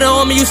 Water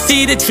on me, you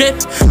see the drip.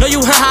 Know you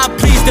heard how I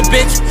please the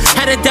bitch.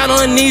 Had her down on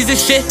her knees and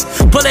shit.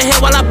 Pull her hair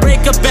while I break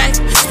her back.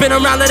 Spin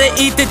around, let her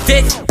eat the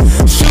dick.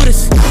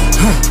 Shooters,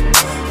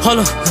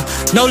 hold on,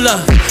 no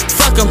love.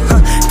 Fuck them,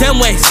 them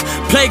ways.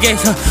 Play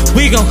games,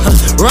 we gon'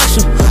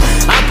 rush them.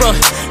 I brought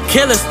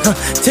killers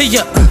to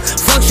your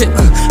function.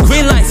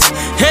 Green lights,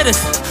 hitters,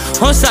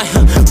 on site,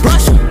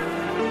 brush them.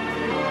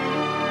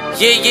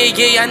 Yeah,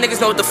 y'all niggas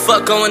know what the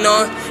fuck going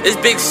on. It's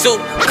Big Soup,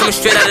 coming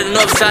straight out of the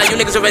north side. You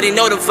niggas already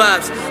know the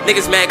vibes.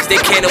 Niggas mad cause they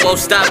can't and won't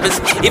stop us.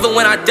 Even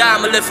when I die,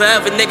 I'ma live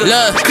forever, nigga.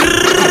 Look,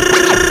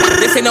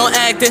 this ain't no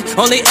acting,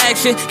 only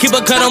action. Keep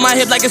a gun on my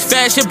hip like it's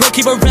fashion. Bro,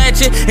 keep a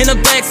ratchet in the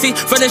backseat.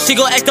 Front and she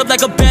gon' act up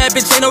like a bad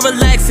bitch, ain't no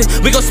relaxing.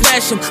 We gon'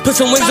 smash him, put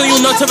some wings on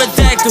you, no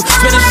pterodactyl.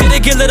 Spit the shit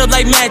and get lit up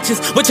like matches.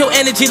 With your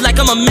energy like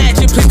I'm a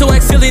magic. Please don't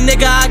act silly,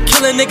 nigga, I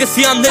kill a nigga.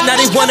 See, I'm lit, now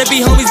they wanna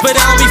be homies, but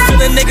I don't be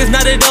feeling niggas,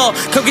 not at all.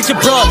 Come get your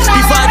broad.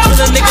 Before I kill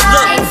a nigga,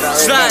 look,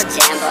 slide.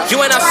 You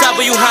ain't outside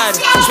where you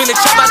hiding. Swing the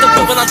chop out the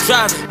whip while I'm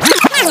driving.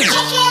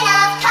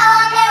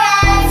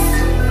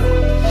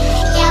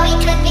 Yeah, we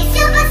could be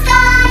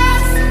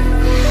superstars,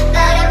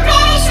 but I'm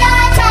pretty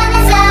sure time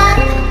is up.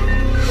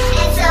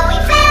 And so we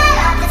fell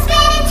off the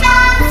spinning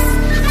tops.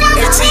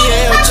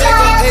 ATL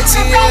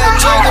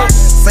Jacob.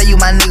 Say you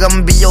my nigga,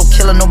 I'ma be your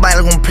killer, nobody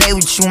gon' play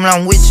with you when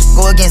I'm with you.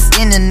 Go against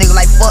any nigga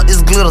like fuck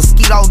this glitter.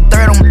 Skeet all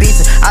dirt on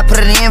bitches. I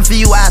put it in for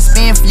you, I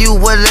spin for you.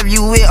 Whatever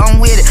you with, I'm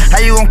with it. How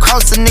you gon'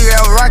 cost a nigga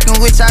out rockin'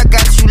 with you? I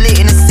got you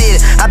lit in the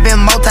city. I been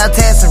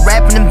multitasking,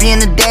 rapping and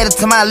being the daddy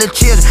to my little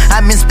children.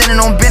 I been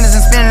spinning on business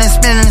and spinning and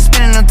spinning and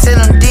spinning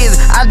until I'm dizzy.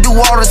 I do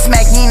all the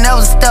smack, you ain't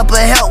never step or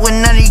help with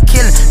none of you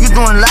killing. You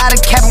doing a lot of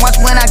capping, watch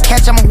when I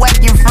catch, I'ma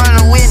whack you in front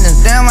of the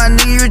witness. Damn, I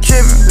knew you were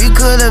tripping. We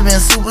could've been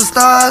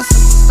superstars.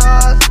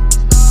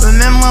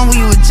 Remember when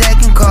we were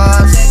jacking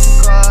cars?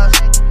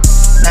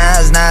 Now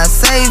it's not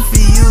safe for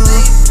you.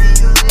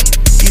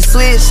 You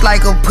switch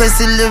like a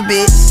pussy little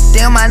bitch.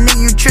 Damn, my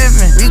nigga, you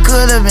trippin'. We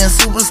could've been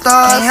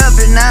superstars. Can't help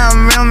it, now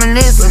I'm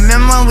reminiscing.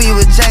 Remember when we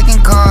were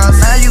jacking cars?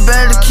 Now you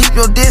better keep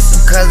your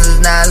distance, cause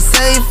it's not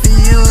safe for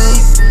you.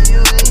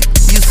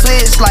 You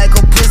switch like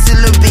a pussy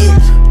little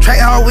bitch. Track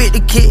hard with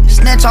the kick,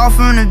 snatch off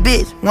from the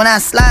bitch. When I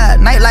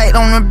slide, nightlight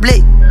on the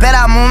blick. Bet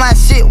I'm on my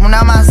shit when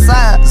I'm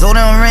outside. So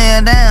them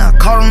ran down,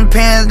 caught them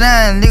pants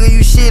down. Nigga,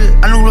 you shitted.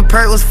 I knew the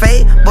perk was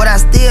fake, but I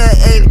still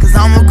ate it, cause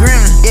I'm a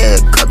gremlin.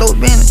 Yeah, cut those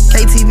business,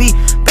 KTV,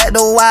 back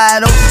door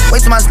wide open.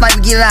 Wasting my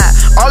sniper, get out.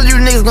 All you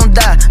niggas gon'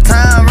 die.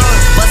 Time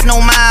rolling, bust no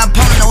mind,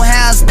 opponent, no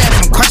hand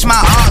stepping. Crush my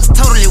arms,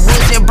 totally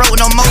wheelchair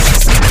broke, no motion.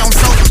 Sleeping on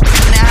sofas,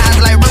 in that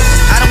house like roof.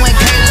 I done went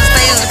crazy to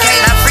stay as a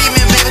cage. Now free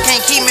me, baby,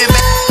 can't keep me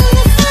back.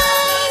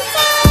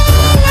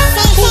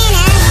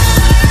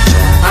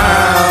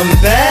 I'm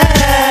back.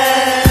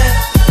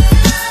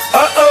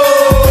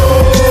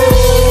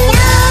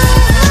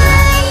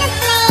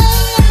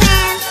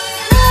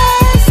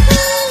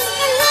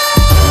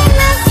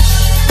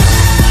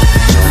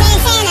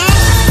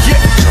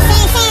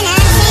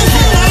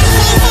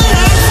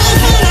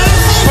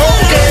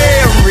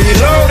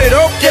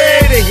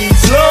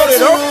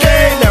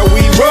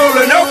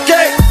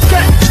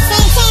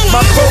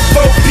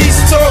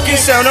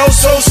 Sound oh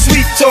so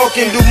sweet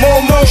talking, do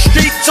more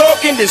street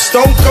talking than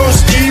Stone Cold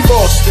Steve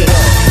Austin.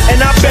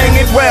 And I bang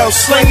it well,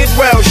 slang it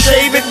well,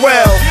 shave it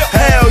well.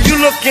 Hell, you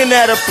looking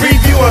at a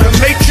preview of the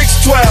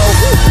Matrix 12.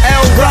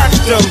 L rocked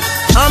them,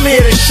 I'm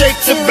here to shake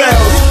the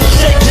bells.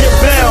 Shake your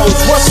bells,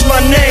 what's my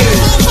name?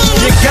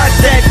 You got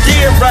that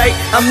deer right,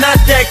 I'm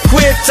not that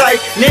queer type.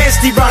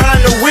 Nasty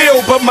behind the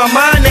wheel, but my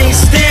mind ain't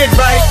steered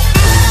right.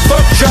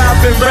 Fuck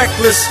driving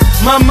reckless,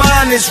 my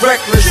mind is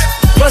reckless.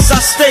 Plus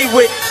I stay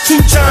with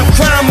two-time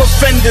crime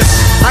offenders.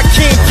 I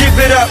can't give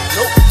it up,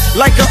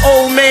 like an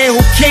old man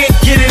who can't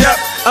get it up.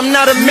 I'm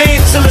not a man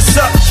till it's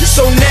up,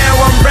 so now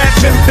I'm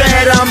rapping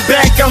bad. I'm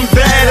back, I'm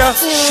badder.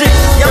 Shit,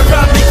 y'all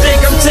probably think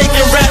I'm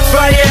taking rap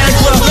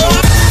Viagra.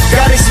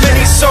 Got as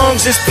many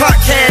songs as Pac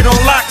had on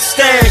lock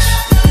stash.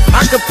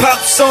 I could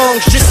pop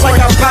songs just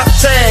like I pop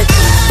tags.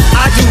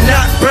 I do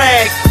not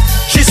brag,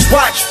 just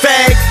watch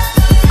fag.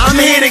 I'm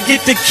here to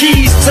get the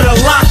keys to the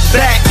lock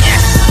back.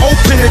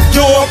 Open the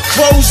door,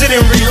 close it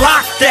and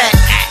relock that.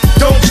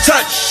 Don't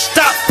touch,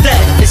 stop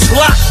that, it's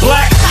locked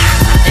black.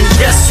 And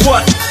guess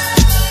what?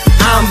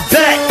 I'm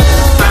back.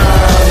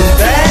 I'm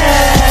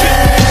back.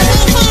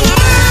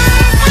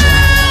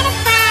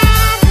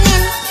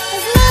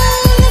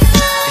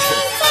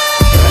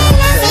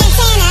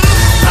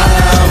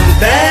 I'm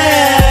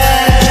back.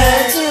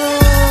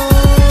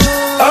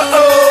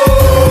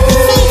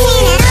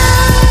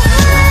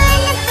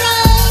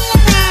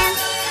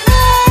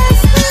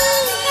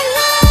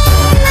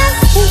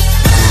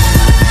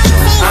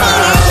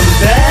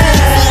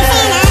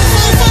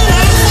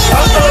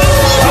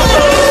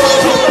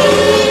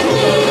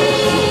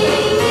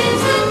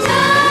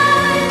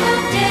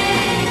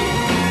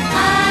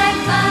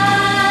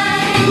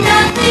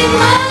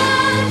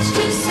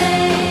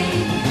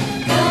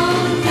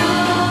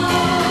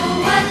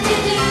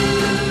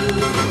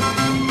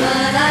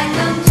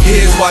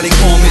 Why they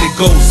call me the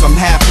ghost? I'm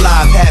half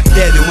live, half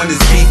dead, and when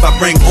it's beef, I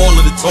bring all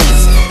of the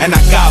toast. And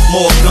I got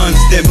more guns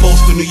than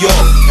most of New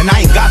York. And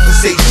I ain't got to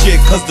say shit,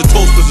 cause the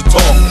toasters are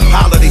talk.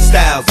 Holiday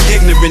styles,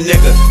 ignorant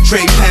nigga.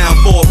 Trade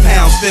pound for a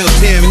pound, still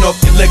tearing off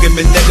your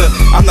ligament, nigga.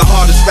 I'm the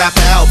hardest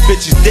rapper out,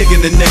 bitches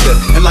digging the nigga.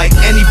 And like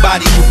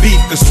anybody who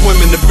beef could swim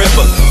in the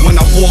river. When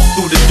I walk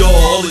through the door,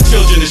 all the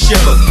children are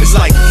shiver. It's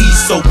like he's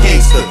so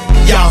gangster,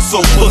 y'all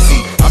so pussy.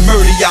 I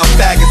murder y'all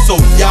faggots, so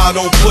y'all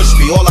don't push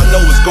me. All I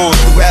know is going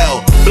through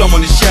hell,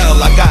 blowing the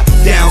shell. I got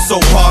down so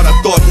hard I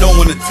thought no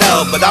one would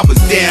tell, but I was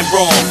damn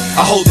wrong.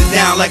 I hold it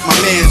down like my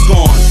man's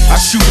gone.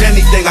 I shoot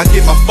anything I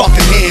get my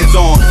fucking hands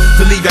on,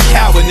 to leave your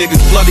coward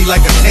niggas bloody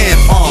like a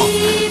tampon.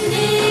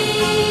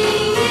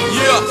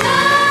 Yeah.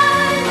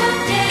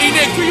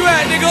 E-Nick, where you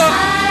at, nigga?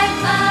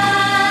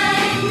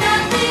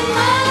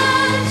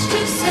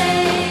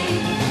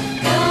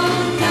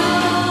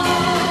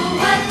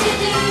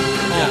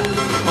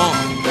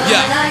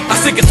 I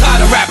sick and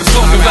tired of rappers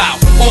talking about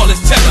all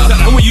this cheddar.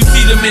 And when you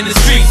see them in the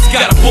streets,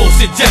 got a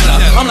bullshit Jetta.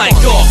 I'm like,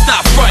 dog,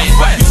 stop frontin'.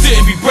 You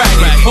shouldn't be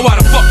bragging. And why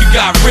the fuck you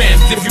got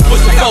rims if you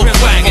push a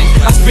Volkswagen?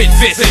 I spit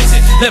visits,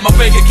 let my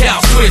bank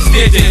account switch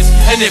digits.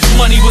 And if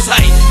money was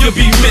hype, you'll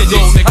be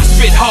midgets. I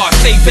spit hard,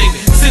 saving.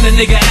 Send a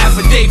nigga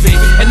affidavit,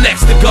 and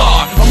next to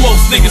God, I'm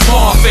most niggas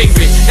more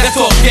favorite. That's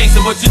all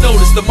gangster, but you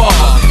notice the mob.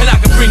 And I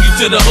can bring you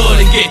to the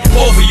hood and get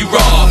over you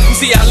raw. You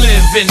see, I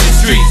live in the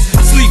streets,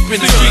 I sleep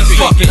in the streets.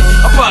 Fuck it,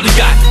 I probably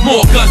got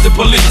more guns than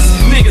police.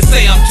 Niggas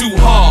say I'm too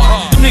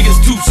hard, them niggas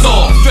too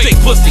soft. Straight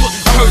pussy,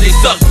 I heard they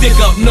suck dick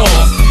up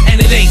north.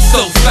 And it ain't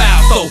so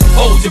foul, so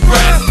hold your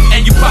breath.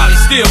 And you probably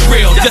still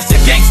real, just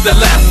a gangster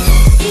left.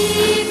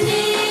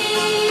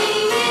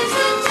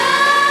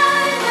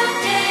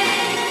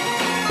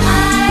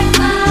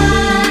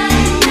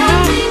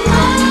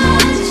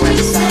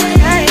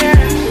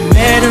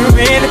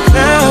 In the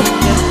club,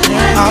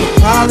 all the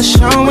ballers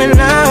showing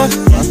love.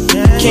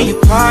 Can you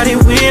party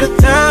with a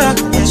thug?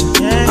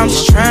 I'm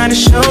just trying to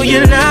show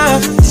you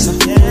love.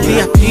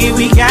 VIP,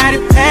 we got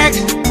it packed.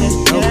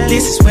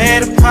 This is where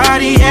the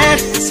party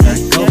at.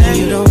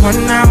 You the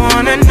one I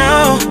wanna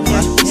know.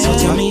 So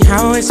tell me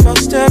how it's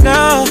supposed to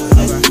go.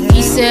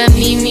 He said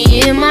meet me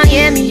in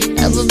Miami.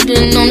 Ever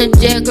been on a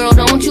jet, girl,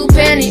 don't you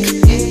panic.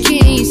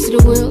 Keys to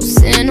the wheels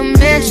and the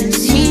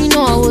mansions. He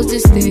know I was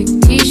this thick,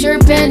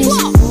 t-shirt panties.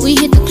 We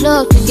hit the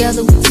club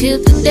together, we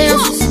tilt the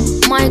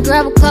dances. Might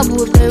grab a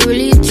couple if they're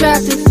really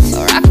attractive.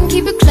 Or I can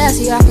keep it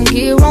classy, I can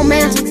get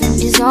romantic.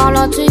 It's all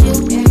up to you,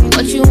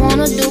 what you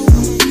wanna do.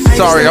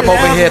 Sorry, I'm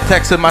over here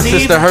texting my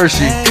sister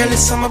Hershey.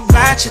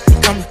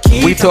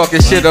 We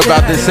talking shit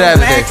about this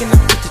Saturday.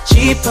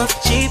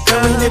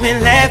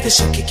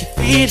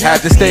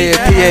 Had to stay in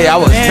PA, I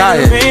was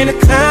tired.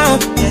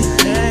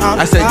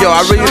 I said, yo,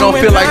 I really don't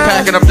feel like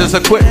packing up this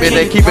equipment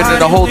and keeping it in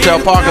the hotel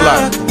parking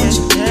lot.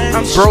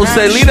 Bro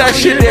said, leave that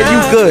shit there,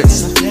 you good.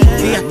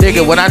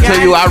 Nigga, when I tell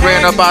you I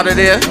ran up out of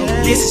there,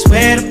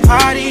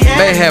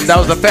 mayhem, that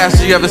was the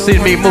fastest you ever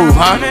seen me move,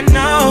 huh?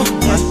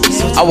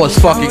 I was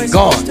fucking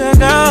gone.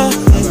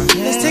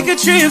 Let's take a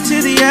trip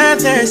to the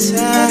other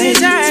side.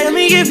 Tell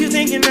me if you're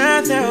thinking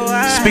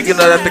otherwise. Speaking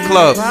of at the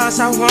club, I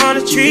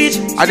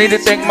need to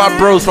thank my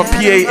bros from PA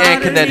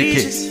and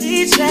Connecticut.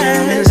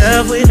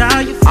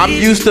 I'm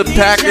used to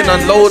packing,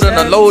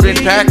 unloading,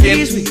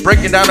 packing,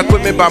 breaking down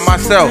equipment by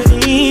myself.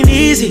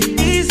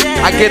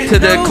 I get to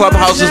the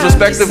clubhouses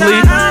respectively.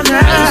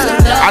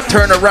 I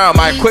turn around,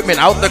 my equipment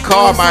out the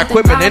car, my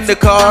equipment in the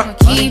car.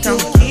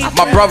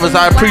 My brothers,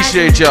 I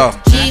appreciate y'all.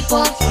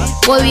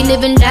 Boy, we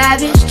living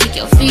lavish, kick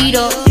your feet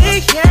up.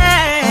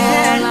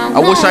 I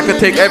wish I could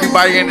take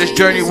everybody in this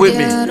journey with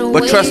me,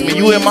 but trust me,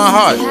 you in my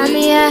heart.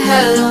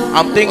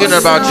 I'm thinking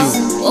about you.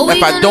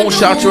 If I don't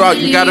shout you out,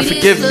 you gotta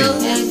forgive me.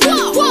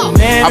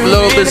 I'm a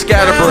little bit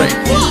scatterbrained,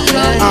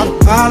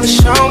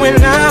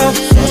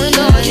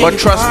 but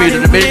trust me,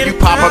 the minute you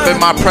pop up in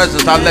my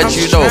presence, I'll let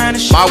you know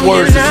my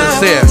words are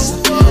sincere.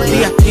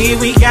 VIP,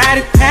 we got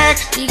it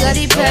packed.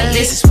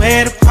 This is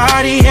where the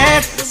party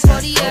at.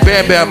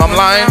 Bam Bam, I'm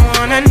lying.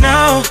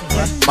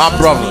 My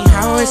brother.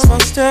 How it's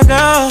supposed to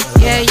go.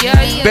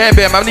 Bam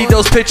Bam, I need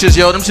those pictures,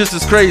 yo. Them just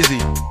is crazy.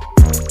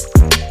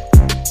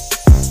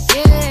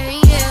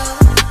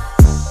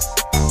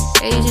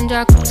 Agent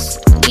Darkness,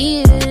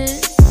 yeah.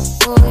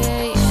 Oh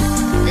yeah, yeah.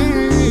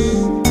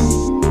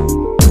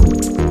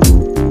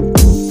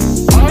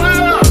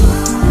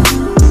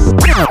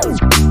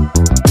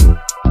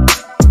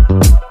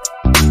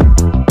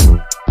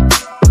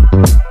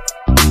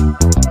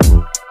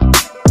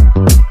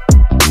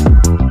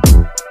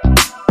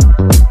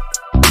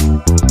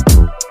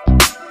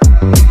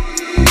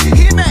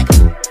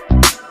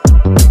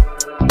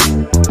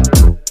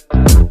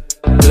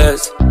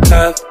 Let's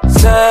have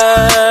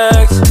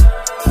sex,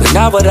 but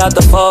not without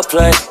the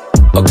foreplay.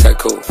 Okay,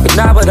 cool. But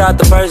not without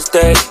the first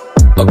date.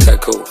 Okay,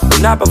 cool. But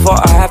not before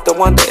I have to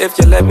wonder if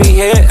you let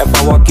me in. If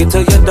I walk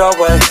into your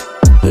doorway.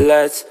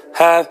 Let's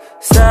have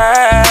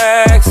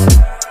sex,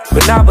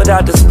 but not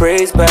without the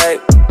sprees,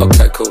 babe.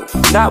 Okay, cool.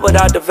 Not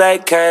without the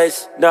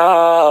vacays,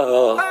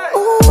 no.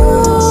 Ooh,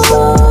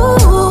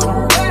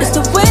 it's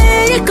the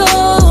way it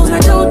goes. Now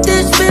don't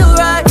this feel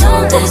right?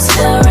 Don't this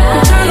feel right?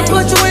 I'm trying to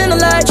put you in the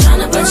light. Trying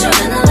to put you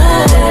in the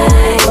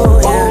light. Oh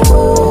yeah.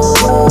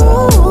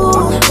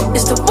 Ooh,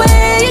 it's the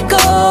way it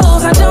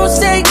goes. Now don't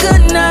say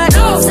goodnight.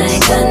 Don't say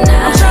goodnight.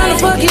 I'm trying to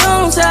fuck you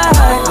on side.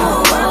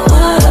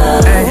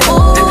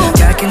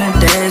 Back in the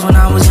days when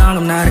I was young,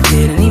 I'm not a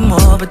kid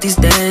anymore. But these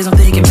days I'm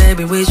thinking,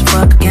 baby, we should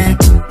fuck again.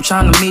 I'm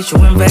trying to meet you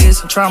in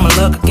Vegas and try my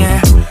luck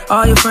again.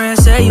 All your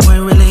friends say you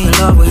ain't really in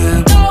love with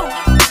him.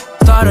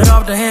 Started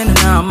off the hand and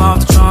now I'm off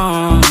the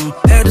throne.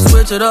 Had to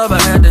switch it up, I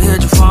had to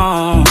hit your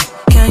phone.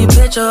 Can you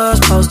picture us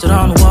posted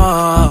on the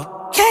wall?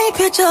 Can you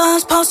picture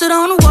us posted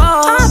on the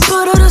wall? I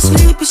put her to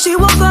sleep and she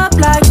woke up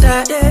like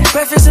that.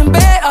 Breakfast in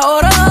bed, I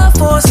order her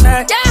for a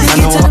snack. Then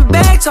get to the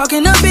bag,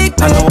 talking a big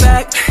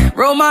back.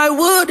 Roll my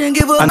wood and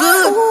give her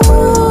good.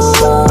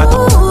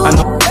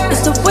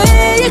 It's the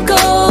way it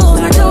goes.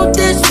 Now don't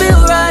this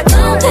feel right?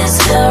 Don't this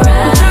feel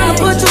right? I'm trying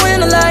to put you in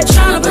the light.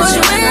 Trying to put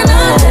you in the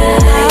light.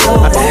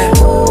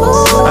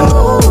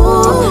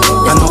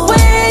 It's the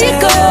way it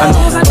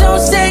goes. Now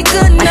don't say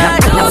goodnight.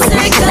 Don't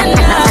say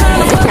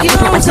goodnight. Fuck you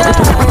on time.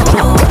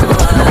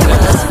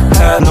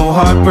 Had no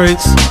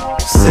heartbreaks,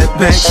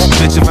 setbacks. facts.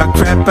 Bitch, if I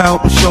crap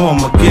out, I'm sure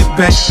I'ma get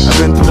back. I've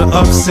been through the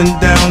ups and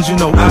downs, you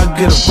know I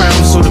get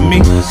around. So to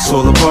me, it's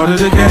all a part of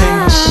the game.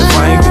 If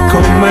I ain't the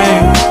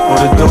co-main or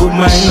the dope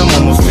man, I'm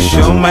almost for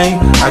sure, man.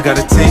 I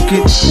gotta take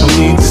it, no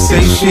need to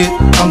say shit,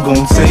 I'm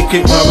gon' take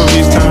it.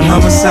 Robberies turn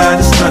homicide,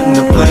 it's nothing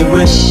to play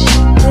with.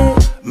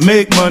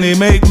 Make money,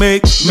 make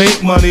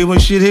money. When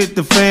shit hit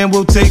the fan,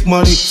 we'll take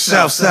money.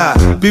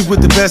 Southside, beef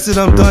with the best of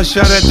them, done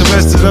shot at the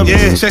rest of them.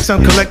 Yeah, checks I'm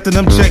collecting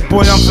them, check,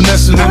 boy, I'm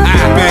finessing them.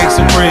 Big bags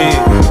of bread,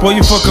 boy,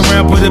 you fuck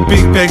around, put a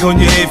big bag on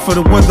your head for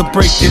the weather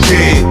break your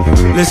dead.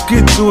 Let's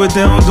get to it,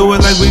 they don't do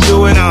it like we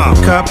do it.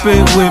 Cop it,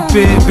 whip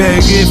it,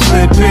 bag it,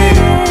 flip it.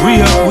 We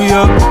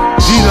up,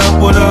 G'd up,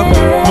 what up?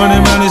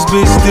 Running around this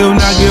bitch, still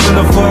not giving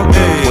a fuck.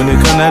 Hey, when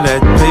it come to that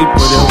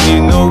paper, there'll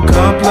be no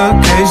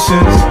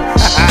complications.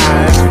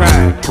 That's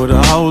right. Put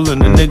a hole in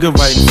the nigga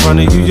right in front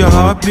of you, your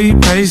heart be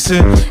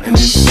pacing, and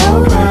it's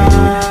so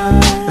right.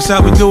 That's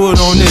how we do it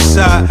on this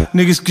side.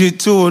 Niggas get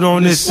to it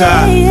on this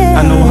side.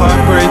 I know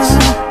heartbreaks,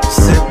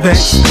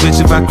 setbacks. Bitch,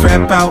 if I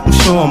crap out, I'm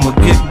sure I'ma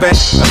get back.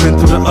 I've been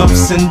through the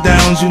ups and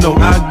downs, you know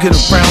I get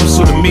around.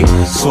 So to me,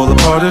 it's all a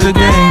part of the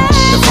game.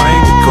 If I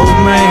ain't the cold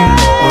man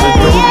or the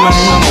dope man,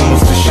 I'm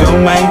almost the show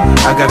man.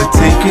 I gotta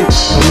take it,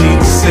 no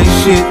need to say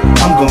shit,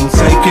 I'm gon'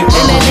 take it.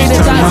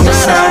 I'm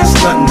homicide, it's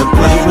nothing to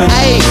play with.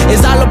 Hey,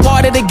 it's all a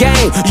part of the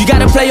game. You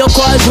gotta play your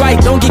cards right.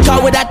 Don't get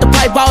caught without the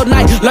pipe all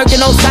night.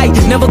 Lurking on sight,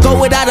 never go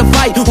without a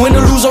fight. Win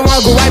or lose or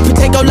wrong, go right,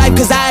 protect your life.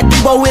 Cause I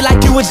debo it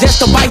like you was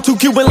just a bite. 2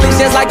 Cuban links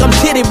just like I'm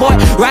titty boy.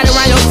 Right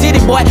around your city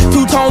boy.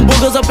 2-tone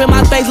boogers up in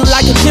my face look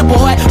like a chip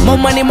boy. More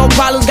money, more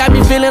problems, got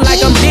me feeling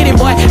like I'm Diddy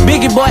boy.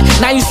 Biggie boy,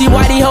 now you see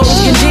why these hoes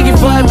get jiggy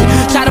for me.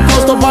 Try to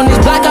post up on this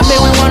block, I bet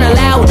we won't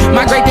allow it.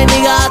 Migrate that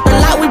nigga out the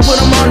lot, we put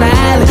him on the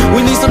island.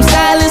 We need some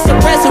silence,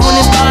 suppress it when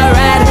it start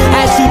riding.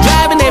 Ask you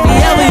driving if you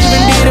ever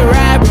even did a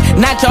robbery.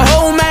 Not your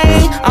whole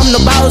man, I'm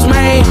the boss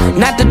man.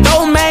 Not the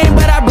domain,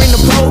 but I bring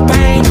the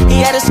propane.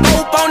 He had a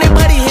scope on it,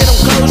 but he hit him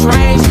close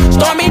range.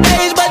 Stormy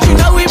days, but you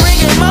know we bring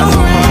it more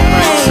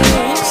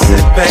rain.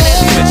 Sit back,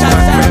 bitch, if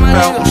I crap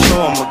out, I'm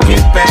sure I'ma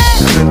get back.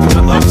 I've been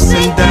through the ups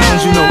and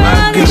downs, you know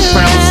I get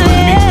around. So to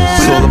me,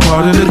 it's all a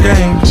part of the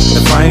game.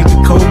 If I ain't the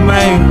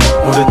co-main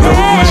or the dope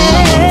man,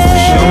 I'm almost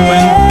for sure,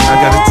 man. I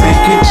gotta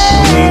take it,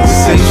 no need to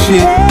say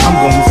shit, I'm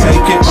gon'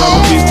 take it.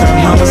 Robberies turn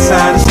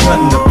homicide, it's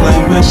nothing to play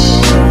with.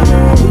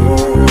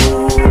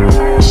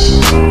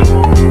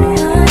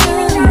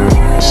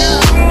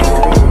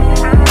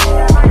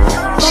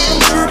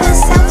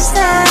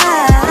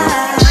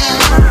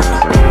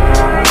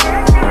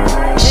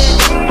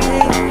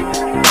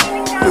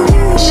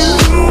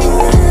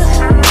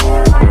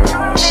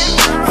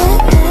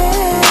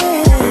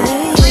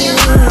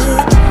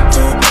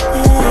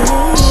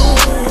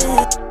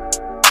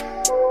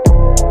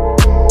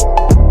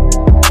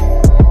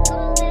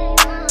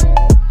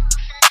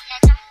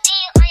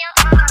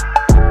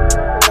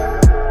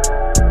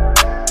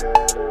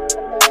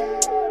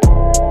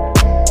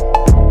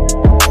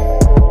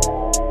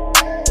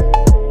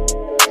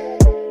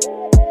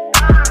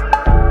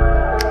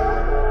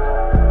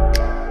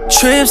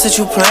 Trips that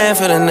you plan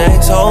for the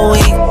next whole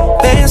week.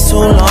 Bands too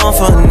long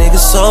for a nigga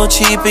so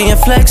cheap. And your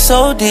flex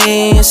OD,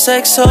 your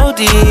sex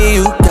OD.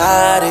 You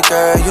got it,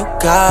 girl, you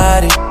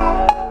got it.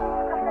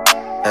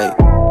 Hey,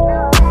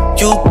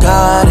 you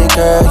got it,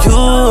 girl,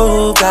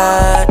 you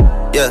got it.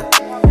 Yeah,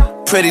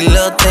 pretty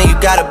little thing, you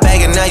got a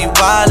bag and now you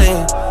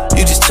wildin'.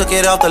 You just took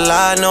it off the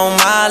line, no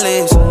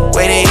mileage.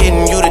 Way they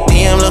hitting you, the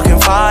DM looking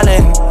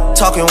violent.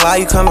 Talking while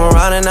you come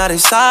around and now they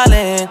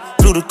silent.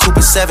 Blew the coupe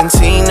at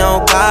 17,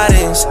 no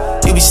guidance.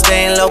 You be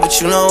staying low,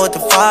 but you know what the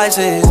price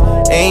is.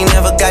 Ain't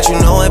never got you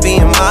know it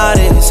being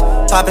modest.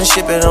 Poppin'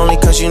 shit, but only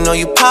cause you know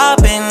you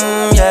poppin',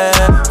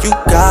 yeah. You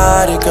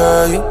got it,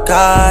 girl, you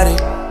got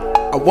it.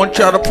 I want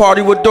y'all to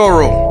party with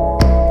Doro.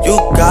 You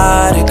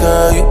got it,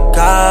 girl, you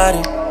got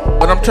it.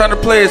 But I'm trying to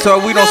play it so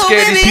we don't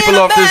scare these people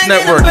off this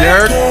network, you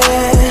heard?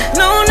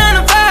 No 9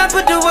 to 5,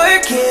 put the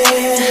work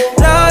in.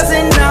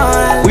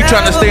 We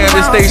trying to stay on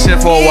this station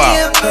for a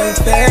while.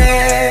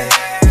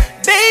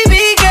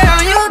 Baby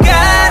girl, you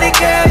got it,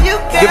 girl, you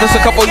got it. Give us a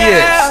couple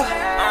years.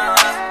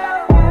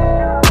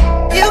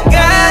 You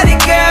got it,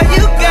 girl,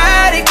 you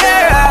got it,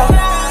 girl.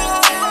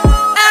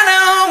 I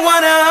don't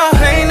wanna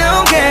play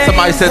no games.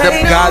 Somebody said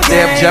them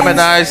goddamn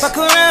Geminis.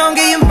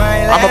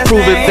 I'ma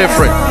prove it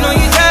different.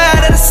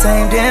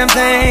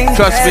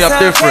 Trust me, I'm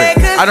different.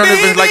 I don't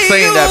even like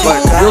saying that, but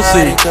you'll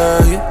see.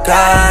 You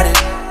got it.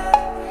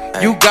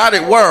 You got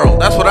it, world.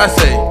 That's what I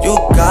say. You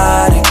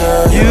got it,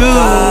 girl. You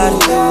got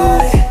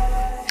it.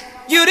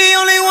 You the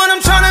only one I'm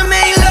trying to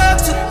make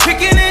love to,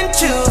 picking and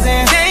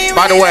choosing.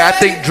 By the way, I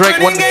think Drake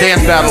won the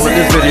dance battle in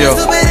this video.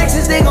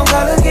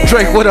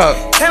 Drake, what up?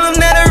 Tell them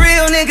that a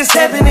real nigga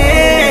stepping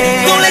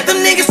in. Don't let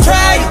them niggas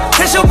try you.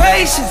 Test your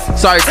patience.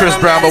 Sorry, Chris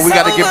Brown, but we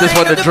gotta give this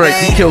one to Drake.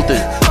 He killed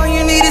it. All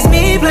you need is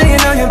me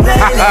playing on your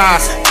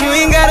playlist. You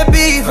ain't gotta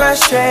be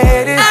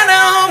frustrated. I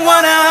don't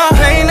wanna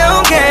play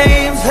no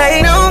games,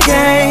 play no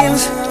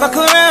games. Fuck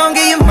around,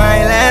 give you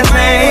my last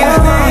name.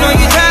 Know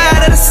you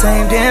tired of the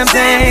same damn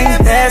thing.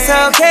 That's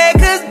okay,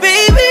 cause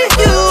baby,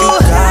 you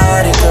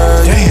got it.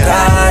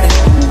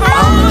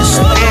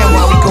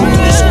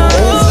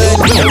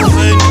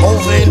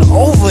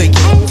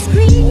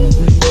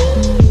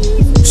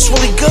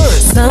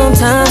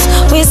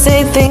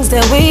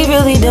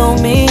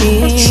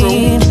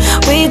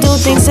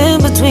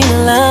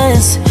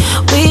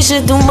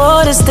 should do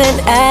more to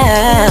stand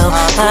out.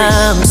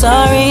 I'm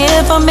sorry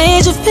if I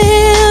made you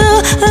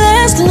feel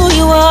less than who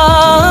you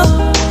are,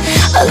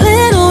 a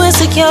little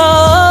insecure.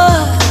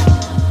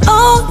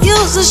 Oh,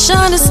 you's a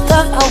shining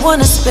star. I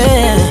wanna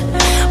spend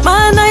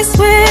my nights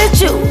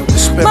with you,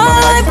 my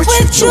life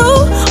with you.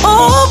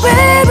 Oh,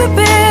 baby,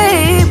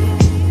 babe,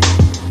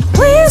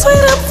 please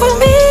wait up for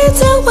me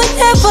till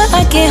whenever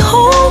I get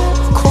home.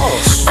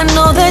 I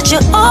know that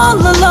you're all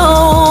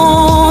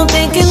alone,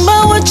 thinking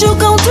about what you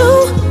gon'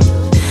 do.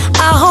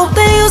 I hope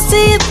that you'll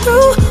see it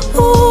through.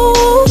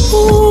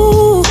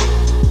 Ooh.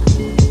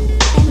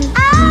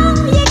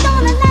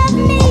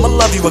 I'ma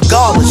love you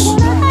regardless.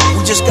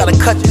 We just gotta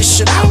cut this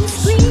shit out.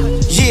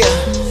 Yeah.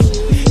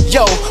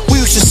 Yo, we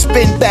used to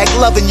spin back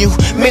loving you,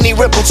 Minnie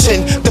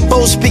Rippleton. The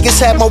Bose speakers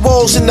had my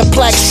walls and the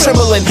plaques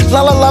trembling.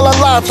 La la la la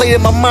la, played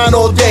in my mind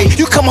all day.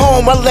 You come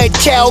home, I let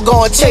Cal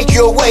go and take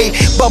you away.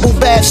 Bubble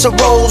baths of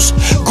rose,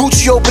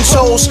 Gucci open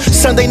toes.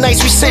 Sunday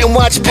nights we sit and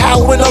watch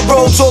Power in our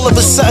roads. All of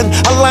a sudden,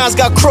 our lines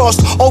got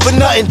crossed over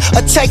nothing.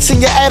 A text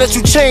and your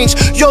attitude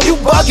changed. Yo, you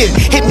bugging.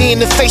 Hit me in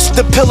the face with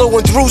the pillow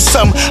and threw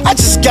something. I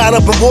just got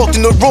up and walked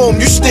in the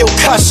room, you still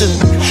cussing.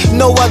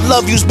 No, I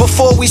love yous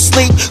before we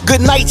sleep.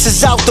 Good nights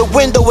is out the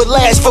window, it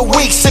lasts for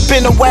weeks. It's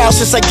been a while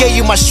since I gave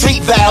you my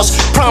street vows.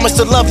 Promise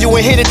to love you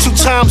and hit it 2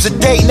 times a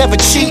day, never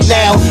cheat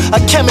now. Our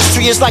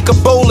chemistry is like a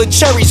bowl of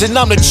cherries, and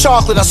I'm the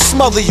chocolate, I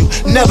smother you,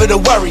 never to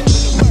worry.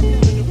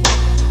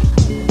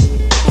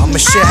 I'ma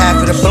share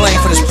half of the blame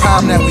for this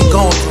problem that we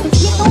going through.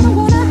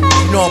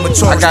 You know I'ma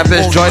talk. I got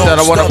this joint that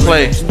I wanna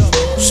play.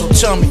 So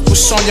tell me,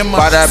 what's on your mind?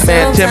 By that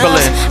man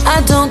Timberland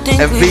I don't think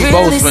and we V.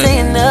 really Bozeman.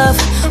 say enough.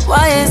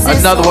 Why is it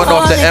Another so one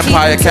off hard the to keep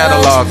Empire in touch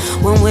catalog.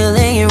 when we're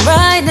laying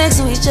right next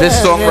to each This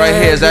song right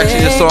here is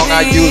actually the song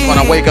I use when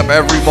I wake up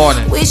every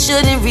morning. We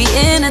shouldn't read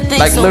anything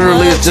Like so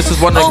literally, much. this is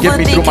one that get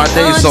me through my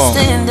day song.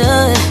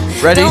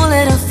 Ready?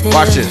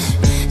 Watch this.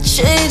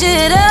 Change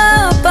it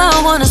up, I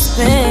wanna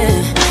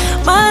spend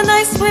my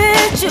nights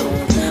with you,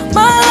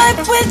 my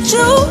life with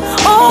you.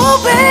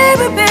 Oh,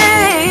 baby,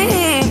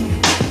 babe,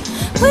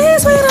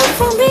 please wait up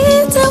for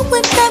me till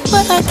whenever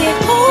I get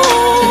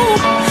home.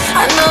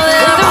 I know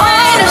that I'm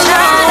right to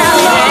shine out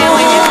there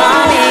when you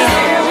call me.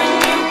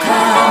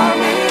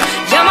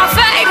 You're my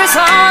favorite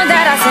song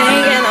that I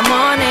sing in the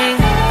morning.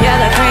 You're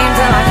the cream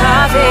to my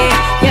coffee.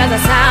 You're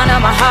the sound of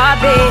my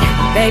heartbeat.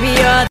 Baby,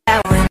 you're that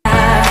one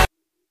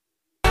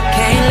I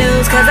can't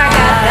lose, cause I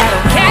got that.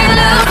 Can't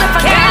lose if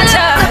I got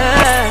you.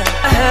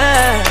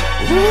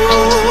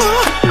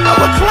 I'm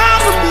a clown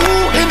the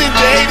moon any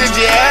day that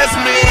you ask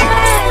me.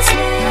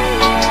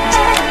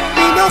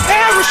 Need no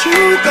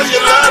parachute, cause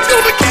your love's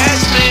gonna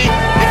catch me.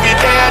 If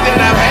you're down, then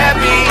I'm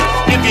happy.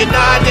 If you're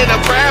not, then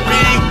I'm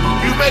crappy.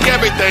 You make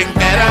everything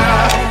better.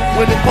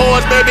 When it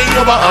pours, baby,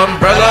 you're my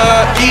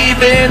umbrella.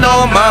 Even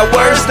on my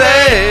worst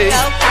day,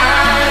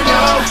 I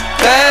know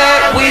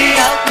that we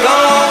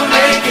gon'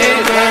 make it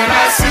when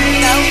I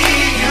see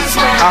you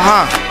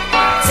smile.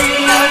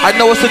 I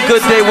know it's a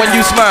good day when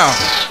you smile.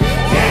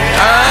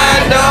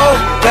 I know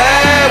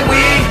that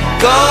we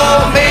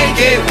gon' make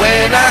it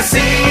when I see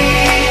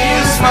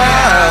you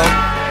smile.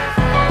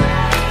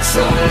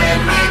 So let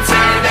me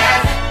turn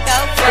that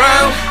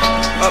frown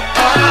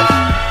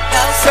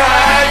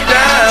upside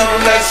down.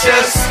 Let's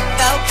just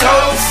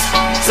toast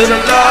to the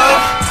love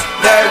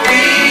that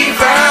we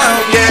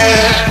found,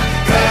 yeah.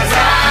 Cause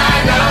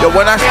I know. Yo,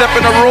 when I step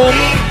in the room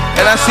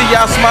and I see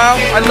y'all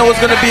smile, I know it's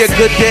gonna be a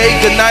good day,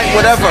 good night,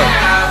 whatever.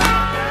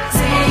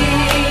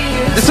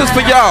 This is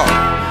for y'all.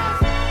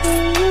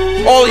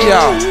 All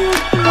y'all.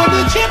 When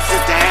the chips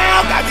is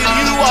down, I give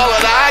you all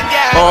that I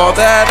got. All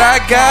that I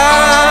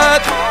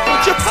got.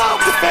 With your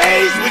poker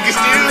face, we can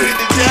still hit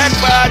the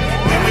jackpot.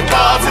 And we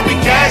ball till we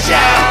cash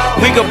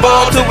out. We can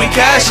ball till we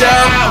cash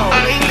out.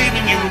 I ain't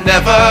leaving you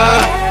never.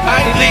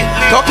 I ain't leaving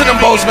you. Talk to them,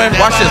 Bozeman.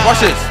 Watch this,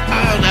 watch this.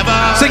 I'll never.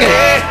 Sing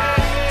it.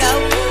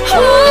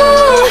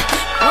 Ooh,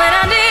 when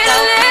I need a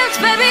lift,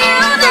 baby,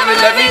 you'll never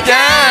let me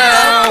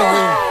down.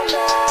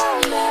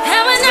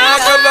 And when I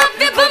come up,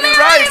 you put me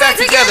right back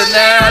together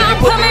now. You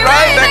put me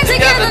right back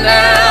together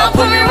now.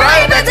 Put me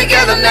right back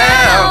together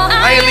now.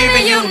 I ain't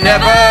leaving you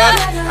never.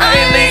 I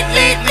ain't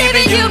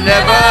leaving you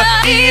never.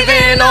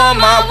 Even on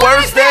my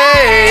worst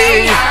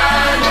day.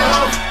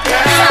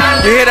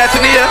 You hear that,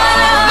 Tania?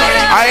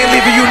 I ain't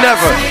leaving you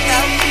never.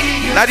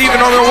 Not even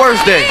on your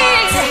worst day.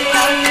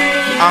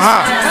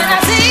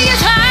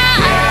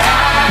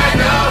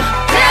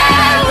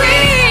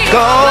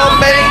 Gonna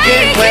make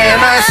it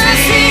when I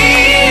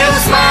see you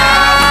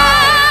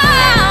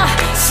smile.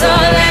 So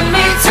let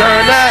me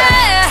turn that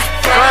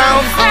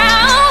frown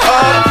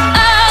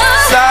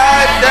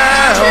upside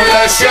down.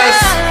 Let's just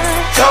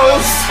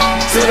toast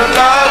to the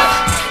love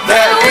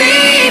that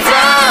we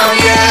found,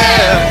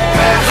 yeah.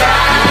 Cause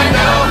I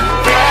know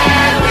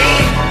that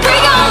we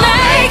gon'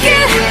 make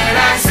it when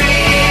I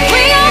see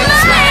you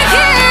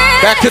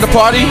smile. Back to the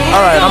party?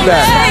 Alright, I'm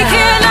back.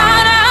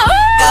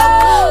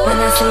 When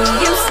I see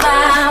you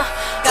smile,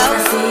 when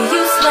I see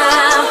you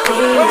smile,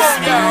 please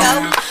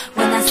smile.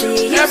 When I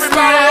see you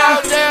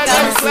smile,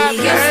 when I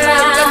see you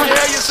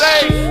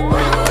smile.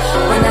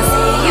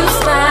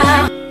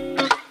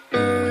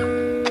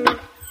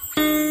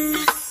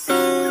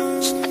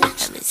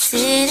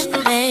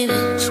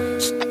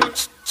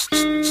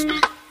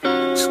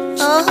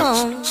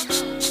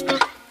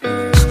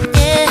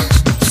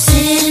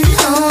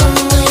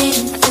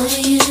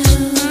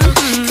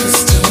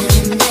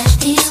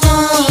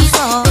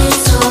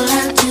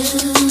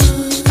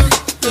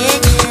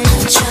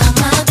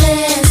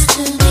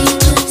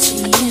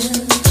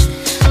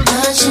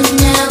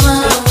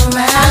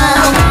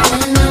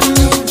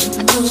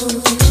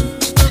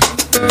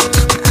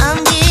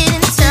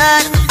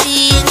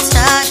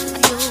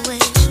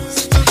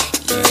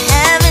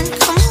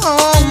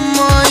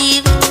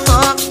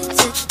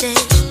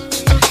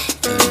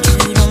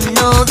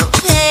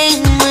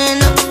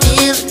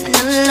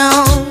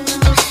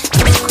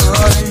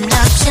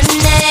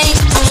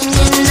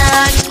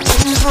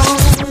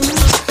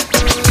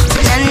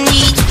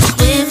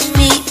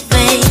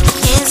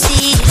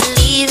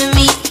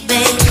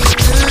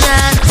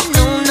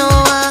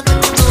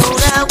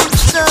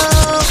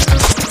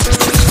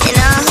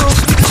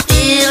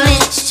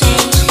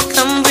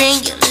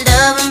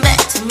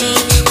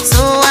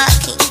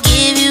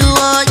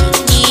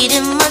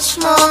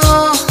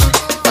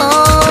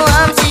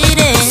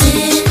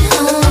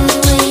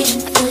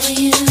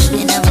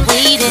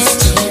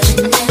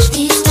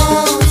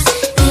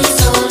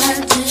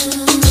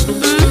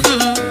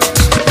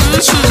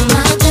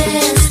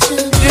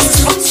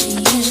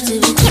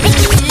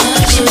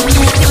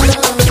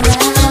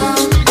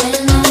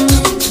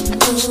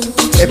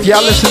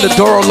 y'all listen to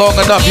Doro long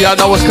enough, y'all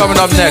know what's coming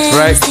up next,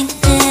 right?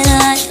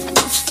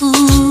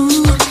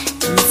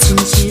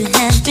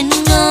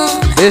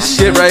 This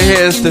shit right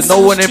here is to no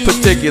one in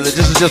particular.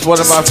 This is just one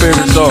of my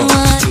favorite songs.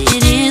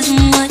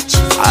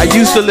 I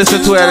used to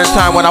listen to it at a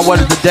time when I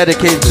wanted to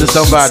dedicate it to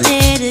somebody.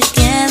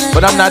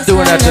 But I'm not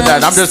doing that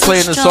tonight. I'm just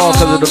playing the song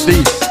because of the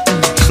beat.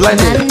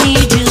 Splendid.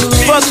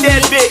 Fuck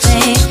that bitch.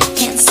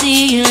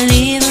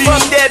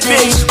 Fuck that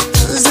bitch.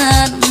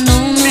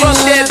 Fuck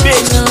that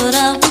bitch.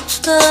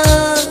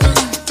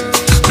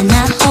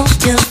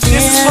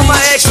 This is for my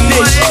ex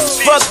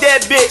bitch. Fuck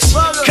that bitch.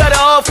 Cut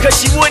her off cause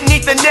she wouldn't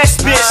eat the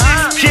next bitch.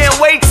 Can't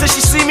wait till she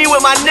see me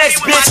with my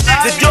next bitch.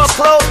 The door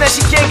closed, now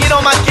she can't get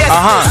on my guest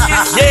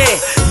list. Yeah,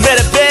 met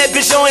a bad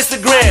bitch on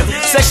Instagram.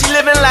 Said she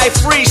living life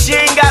free, she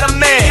ain't got a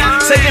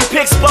man. Taking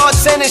pics,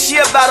 bartending, she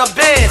about her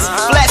bands.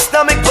 Flat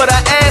stomach, but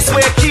her ass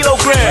weigh a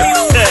kilogram.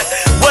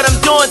 What I'm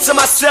doing to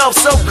myself,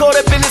 so caught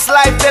up in this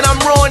life that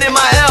I'm ruining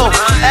my health.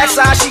 Ask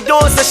her how she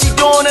doing, said she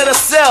doing it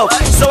herself.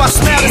 So I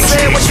smiled and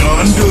said, what you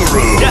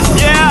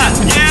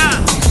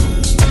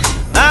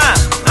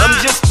I'm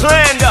just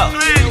playing though.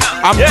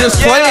 I'm just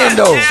playing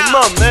though. Come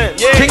on, man.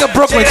 King of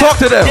Brooklyn, talk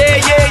to them.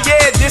 Yeah.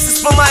 This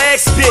is for my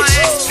ex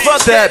bitch.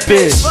 Fuck that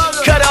bitch.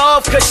 Cut her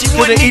off cause she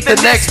wouldn't eat the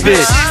next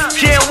bitch.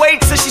 Can't wait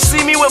till she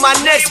see me with my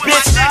next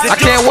bitch. I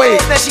can't wait.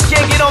 That she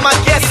can't get on my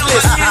guest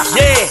list.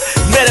 Yeah,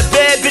 met a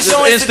bad bitch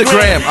on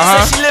Instagram.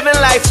 Said she living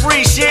life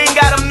free, she ain't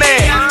got a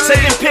man.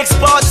 Taking pics,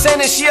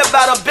 bartending, she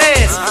about her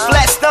bands.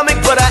 Flat stomach,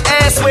 but her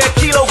ass weigh a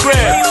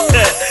kilogram.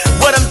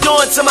 What I'm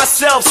doing to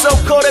myself, so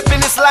caught up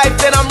in this life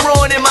that I'm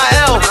ruining my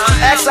health.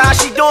 Ask her how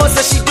she doing,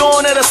 said she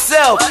doing it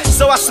herself.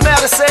 So I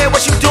smiled and said,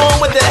 what you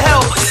doing with the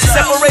help?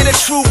 Separate a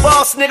true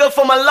boss nigga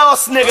from a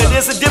lost nigga.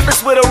 There's a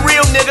difference with a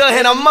real nigga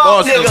and a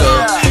mob nigga.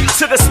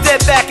 Took a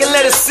step back and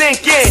let it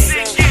sink in.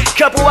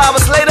 Couple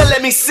hours later,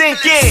 let me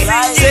sink in.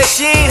 Said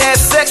she ain't had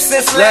sex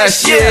since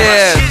last year.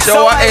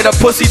 So I ate a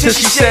pussy till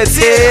she said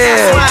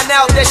yeah. Find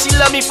out that she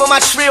love me for my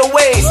trill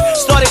ways.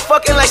 Started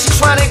fucking like she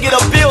trying to get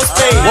her bills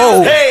paid.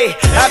 Whoa. Hey,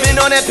 I've been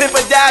on that pimp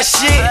or die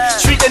shit.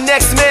 Treat the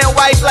next man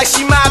wife like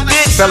she my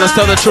bitch. Fellas,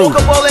 tell the truth.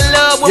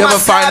 You ever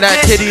find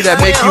that kitty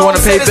that make you wanna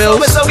pay bills?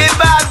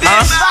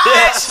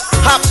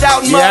 Hopped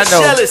out and I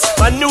know. jealous.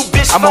 My new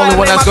bitch I'm only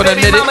one that's gonna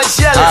admit it.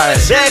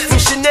 Bag from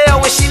Chanel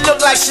when she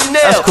look like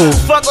Chanel. That's cool.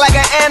 Fuck like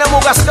an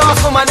animal, got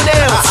scars on my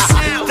nails.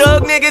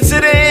 Thug nigga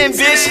to the end,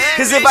 bitch.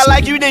 Cause if I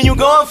like you, then you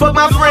go and fuck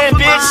my friend,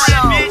 bitch.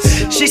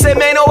 She said,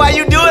 man, oh, why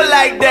you do it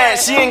like that?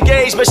 She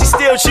engaged, but she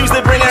still choose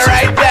to bring it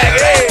right back.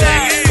 Hey.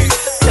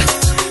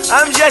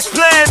 I'm just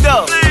playing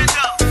though.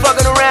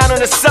 Fucking around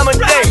on a summer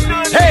day.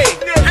 Hey.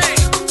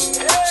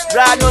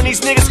 Riding on these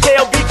niggas,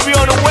 KLB 3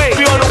 on the way.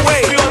 3 on the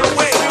way. 3 on the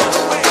way.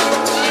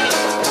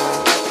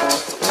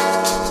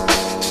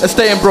 Let's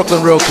stay in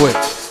Brooklyn real quick.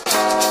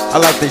 I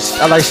like this.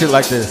 I like shit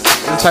like this.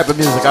 This type of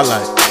music I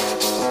like.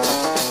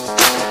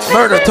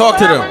 Murder, talk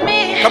to them.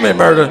 Come here,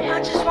 Murder.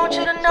 I just want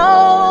you to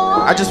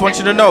know. I just want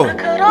you to know.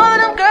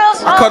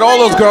 I cut all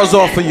those girls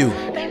off for you.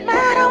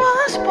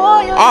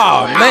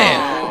 Oh man.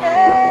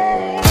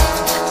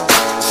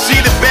 She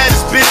the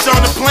baddest bitch on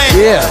the planet.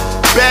 Yeah.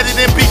 Better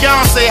than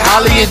Beyonce,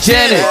 Holly and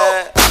Janet.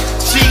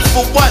 She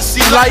for what?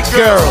 She like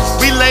girls.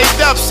 We laid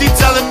up. She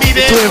telling me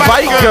to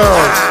invite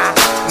girls.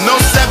 No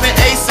 7,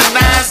 8s, and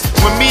 9s.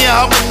 When me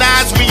and her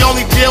nines, we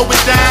only deal with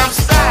dimes.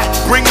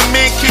 Bring them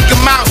in, kick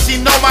them out. She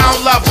know I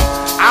don't love her.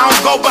 I don't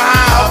go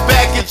behind her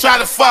back and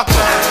try to fuck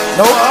her.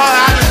 Nope. For her,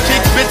 I done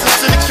kick bitches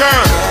to the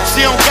curb.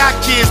 She don't got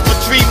kids, but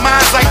treat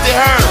mine like they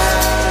hers.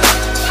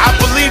 I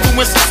believe her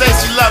when she says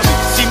she love me.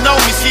 She know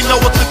me, she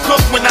know what to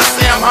cook when I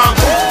say I'm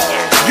hungry.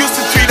 Used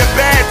to treat her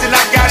bad, then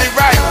I got it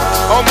right.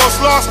 Almost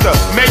lost her,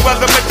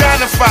 Mayweather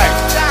Madonna fight.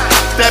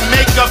 That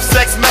makeup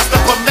sex messed up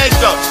her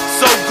makeup.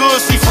 So good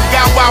she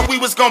forgot why we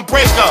was gonna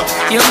break up.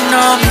 You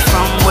know me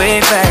from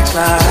way back,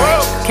 like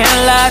can't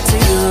lie to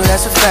you,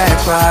 that's a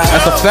fact, right?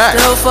 That's a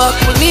fact. Still fuck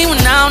with me when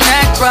I'm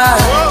that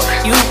right.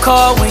 You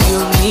call when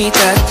you need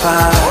that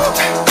pie.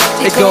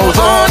 It goes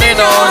on and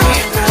on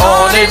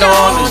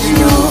with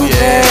you,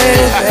 yeah.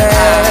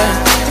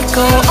 It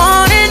go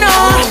on and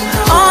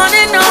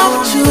on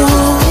with you,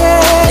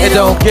 yeah. It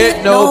don't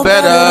get no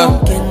better.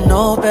 Get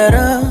no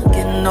better,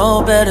 get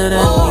no better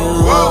than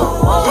you.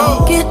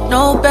 Don't get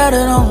no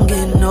better, don't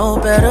get no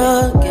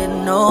better, get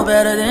no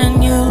better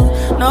than you.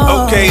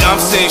 No. Okay,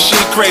 I'm saying she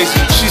crazy,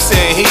 she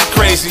saying he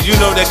crazy. You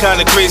know that kind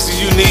of crazy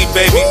you need,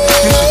 baby.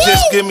 You should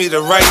just give me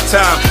the right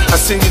time. I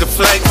send you the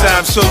flight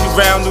time, show you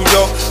around New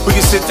York. We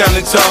can sit down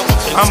and talk.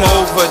 I'm an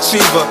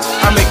overachiever.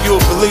 I make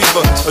you a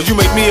believer, or you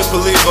make me a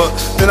believer.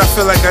 Then I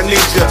feel like I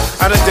need you.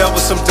 I done dealt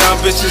with some dumb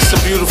bitches,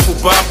 some beautiful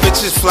bomb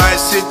bitches, fly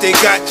shit they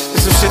got, and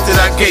some shit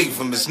that I gave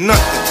them. It's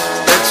nothing.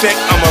 That check,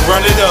 I'ma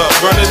run it up,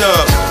 run it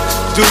up.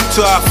 Do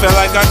till I feel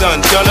like I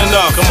done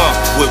enough. Come on,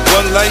 with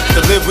one life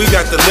to live, we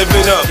got to live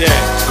it up. Yeah,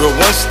 girl,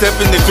 one step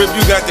in the grip,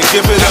 you got to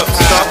give it up.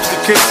 Start with the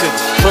kissing,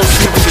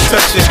 proceed with the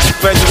touching,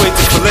 graduate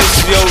to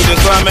fellatio, then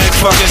climax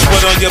fucking.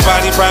 Sweat on your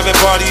body, private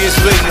party is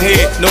lit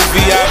in here. No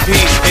VIP,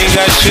 ain't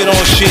got shit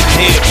on shit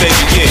in here,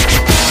 baby.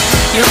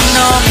 Yeah. You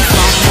know me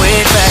from way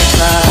back,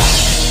 love.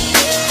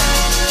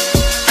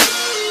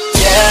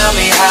 Tell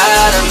me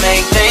how to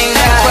make things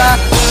right,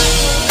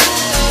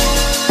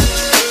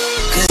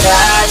 'cause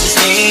I just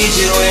need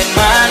you in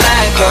my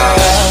life, girl.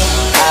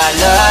 I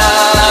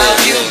love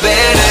you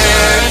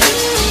better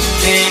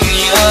than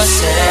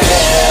yourself,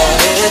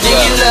 better than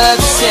you love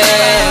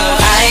yourself.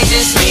 I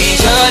just need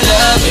your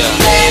love,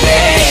 baby.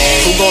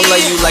 Who gon'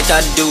 love you like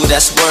I do?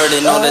 That's word.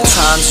 And all the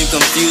times you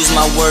confuse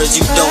my words,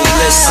 you don't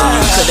listen.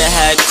 You coulda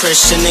had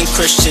Christian and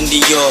Christian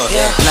Dior.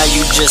 Now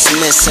you just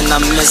missing,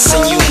 I'm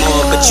missing you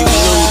more. But you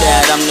knew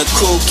that I'm the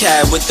cool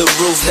cat with the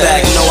roof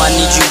back. No, I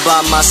need you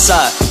by my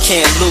side,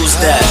 can't lose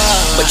that.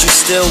 But you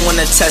still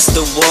wanna test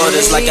the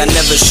waters, like I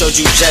never showed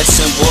you jets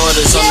and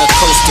waters on the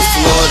coast of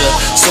Florida.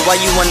 So why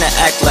you wanna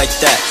act like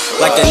that?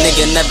 Like a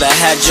nigga never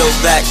had your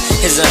back,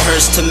 his and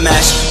hers to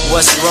match.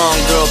 What's wrong,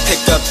 girl? Pick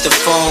up the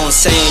phone,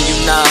 saying you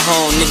not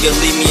home, nigga,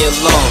 leave me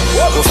alone.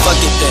 Well, fuck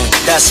it then,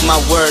 that's my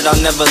word,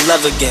 I'll never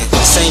love again.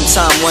 Same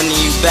time wanting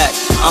you back,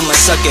 I'ma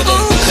suck it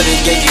in.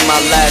 Could've gave you my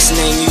last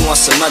name, you want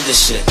some other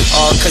shit.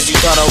 All 'cause you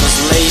thought I was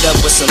laid up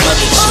with some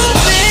other shit.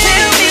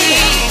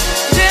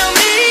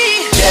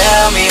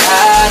 Tell me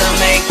how to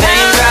make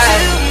things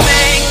right,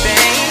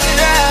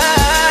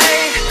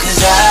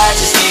 'cause I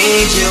just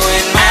need you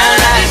in my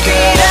life,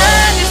 girl.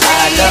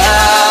 I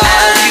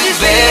love you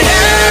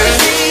better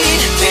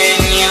than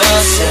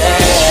yourself,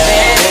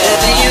 better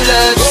than you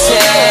love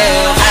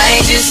yourself.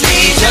 I just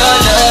need your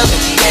love,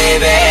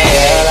 baby.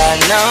 Girl, I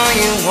know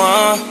you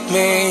want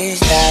me.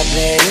 Stop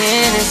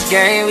playing this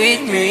game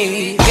with me.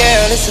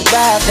 Girl, it's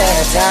about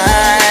that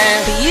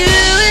time for you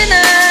and I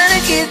to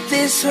get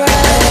this right.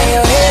 Lay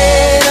your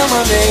head on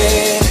my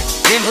bed,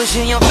 then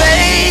pushing your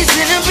face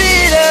in the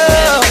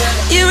pillow.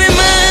 You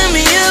remind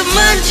me of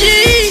my G,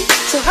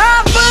 so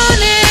hop on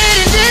it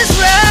and just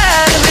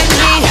ride with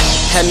me.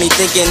 Had me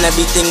thinking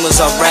everything was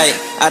alright.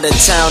 Out of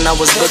town, I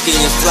was booking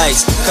your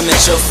flights, coming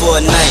chill for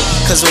a night.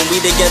 'Cause when we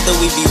together,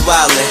 we be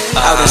wildin',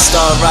 out in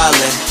Star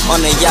Island,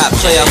 on a yacht,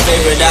 play our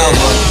favorite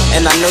album.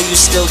 And I know you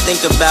still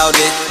think about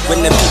it.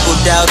 When the people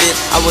doubt it,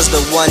 I was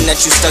the one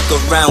that you stuck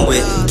around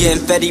with.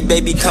 Getting Fetty,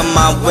 baby, come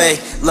my way.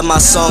 Love my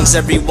songs,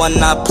 every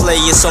one I play,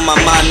 it's on my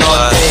mind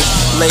all day.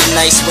 Late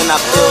nights when I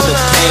feel the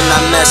pain, I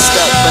messed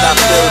up, but I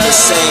feel the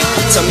same.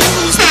 Tell me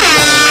who's to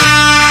blame.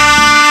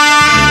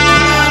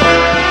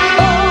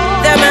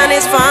 That man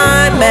is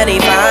fine, man, he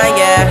fine,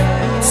 yeah.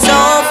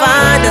 So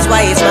fine, that's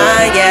why he's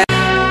mine, yeah.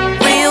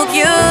 Real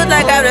cute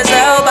like Idris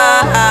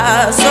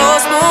Elba, so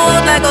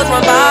smooth like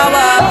Osman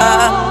Power.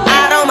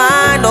 I don't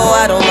mind, no,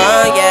 I don't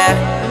mind, yeah.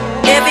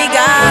 If he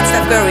got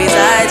Steph Curry's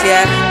eyes,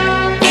 yeah.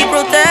 He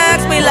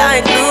protects me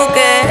like Luke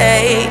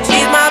Cage.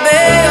 He's my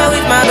baby, oh,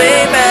 he's my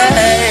baby.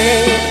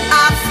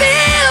 I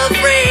feel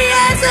free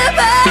as a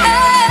bird,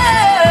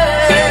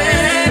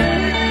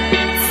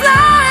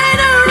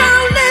 flying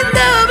around in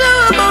the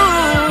blue.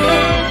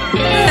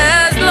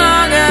 As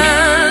long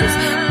as,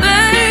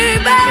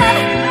 baby,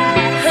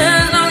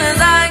 as long as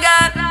I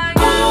got,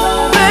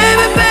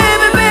 baby,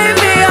 baby,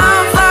 baby,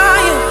 I'm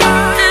flying.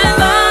 As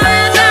long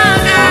as I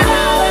got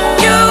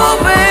you,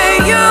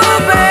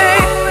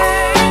 babe,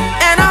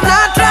 and I'm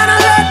not trying to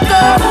let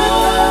go.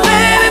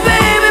 Baby,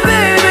 baby,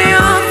 baby,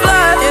 I'm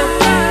flying.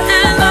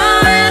 As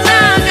long as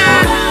I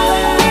got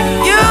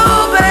you,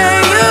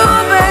 baby.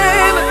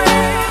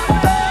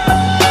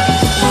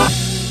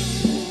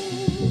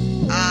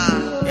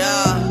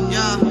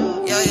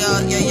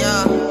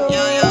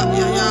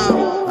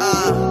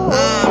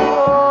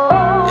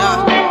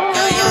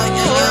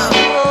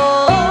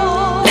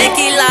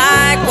 Nikki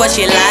like what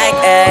she like,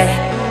 eh?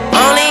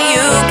 Only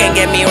you can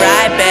get me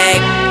right back.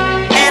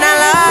 And I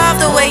love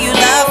the way you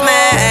love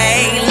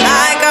me,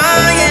 like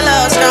Kanye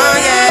loves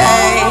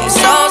Kanye.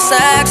 So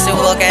sexy,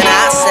 what can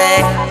I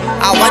say?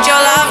 I want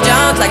your love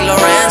junk like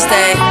Lorenz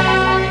Day.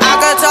 I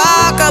could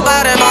talk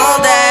about him all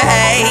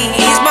day.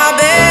 He's my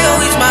baby, oh,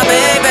 he's my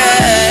baby.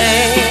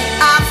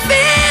 I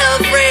feel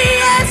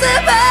free as a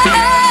bird,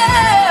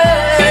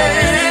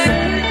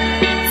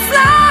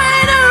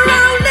 flying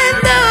around in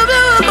the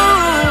blue.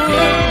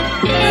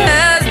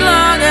 As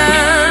long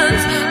as,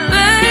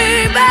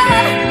 baby,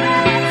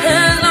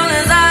 as long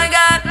as I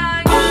got,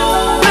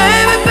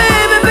 baby,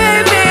 baby,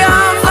 baby,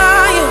 I'm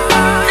flying.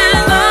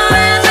 As long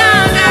as I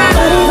got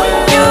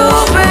you,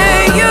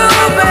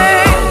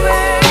 babe,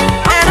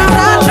 and I'm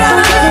not trying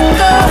to let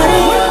go.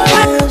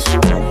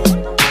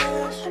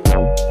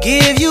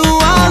 Give you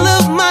all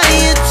of my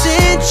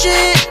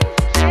attention.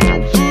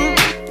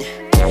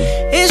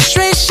 It's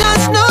straight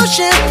shots, no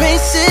champagne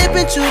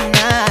sipping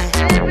tonight.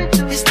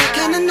 It's that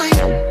kind of night.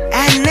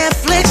 At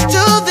Netflix,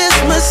 do this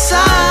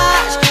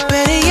massage.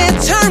 Better yet,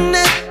 turn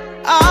it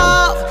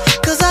off.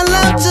 'Cause I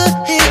love to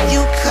hear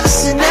you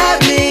cussing at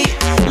me.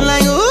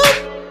 Like, ooh,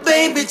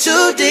 baby,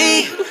 too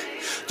deep.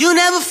 You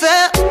never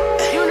felt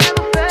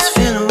this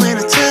feeling when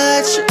I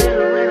touch you.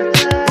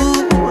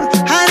 Ooh,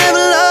 I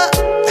never loved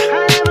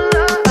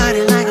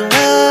body like I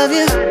love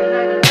you.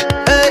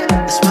 Hey,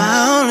 that's why I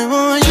only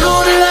want you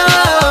to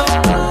love.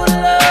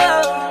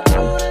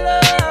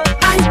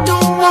 I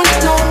don't want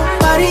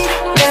nobody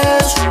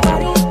else.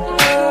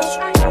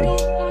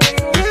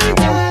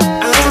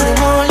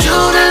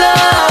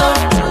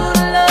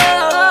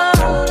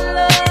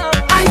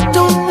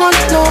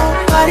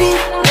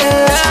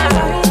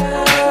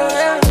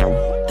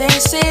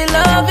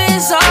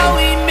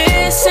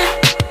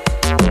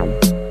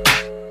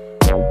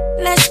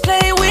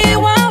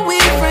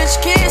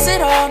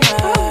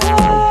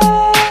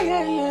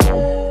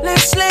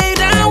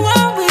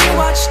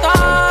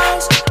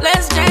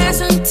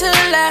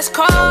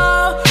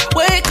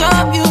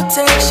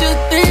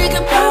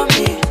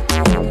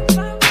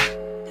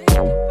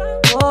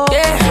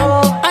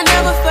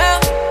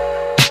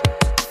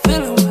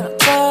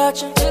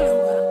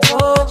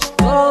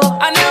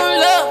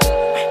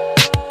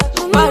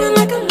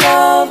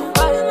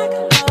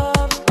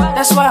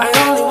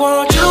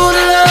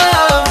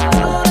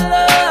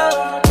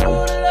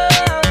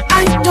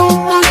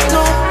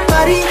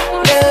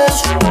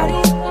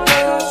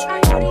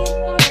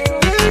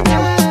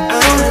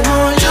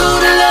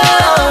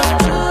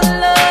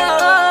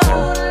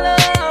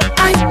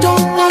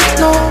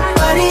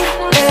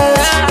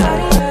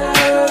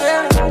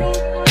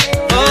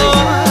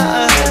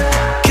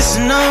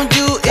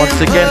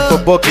 Once again, for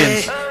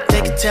bookings,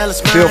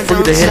 feel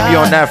free to hit me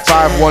on that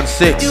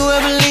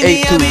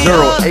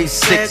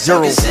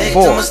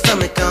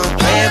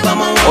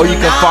 516-820-8604. Or you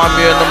can find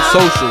me on them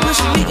socials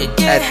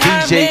at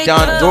DJ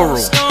Don Doro.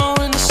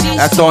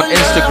 That's on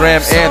Instagram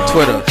and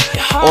Twitter.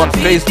 On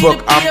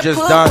Facebook, I'm just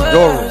Don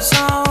Doro.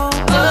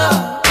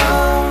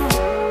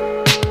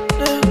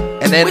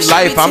 And in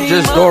life, I'm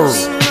just Doro.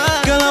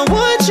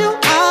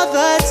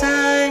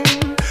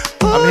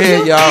 I'm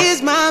here, y'all.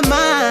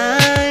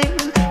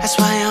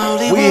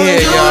 We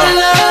here, y'all.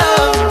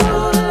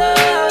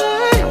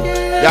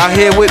 Y'all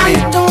here with me,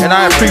 and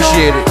I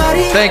appreciate it.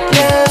 Thank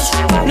you.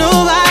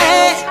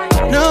 Nobody.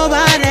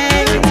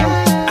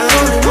 I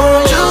only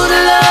want you to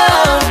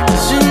love.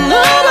 So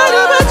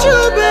nobody but you,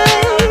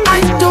 babe. I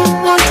don't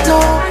want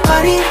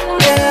nobody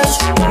else.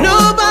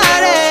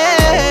 Nobody.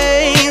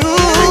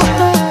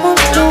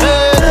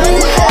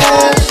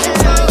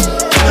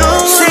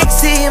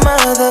 Sexy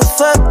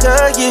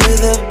motherfucker, you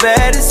the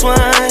baddest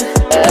one.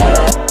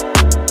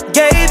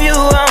 Gave you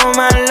all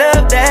my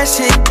love, that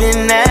shit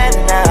been that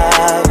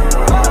now.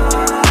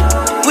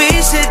 We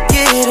should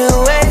get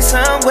away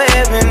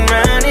somewhere and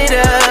run it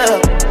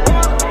up.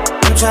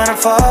 I'm tryna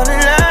fall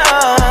in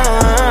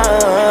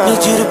love.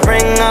 Need you to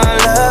bring all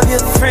of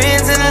your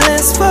friends and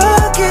let's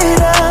fuck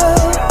it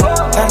up.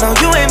 I know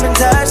you ain't been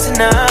touched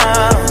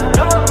enough.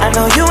 I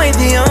know you ain't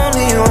the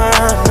only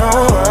one, no.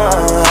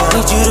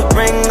 Need you to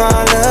bring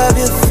all of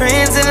your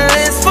friends and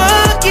let's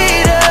fuck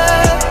it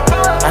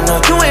up. I know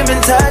you ain't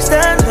been touched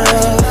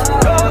enough.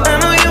 I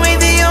know you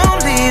ain't the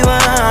only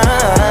one.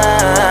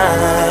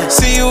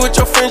 See you with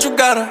your friends, you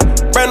got her.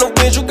 Brand new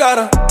bitch, you got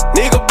her.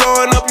 Nigga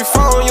blowing up your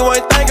phone, you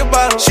ain't thinking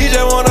about her. She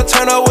just wanna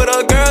turn up with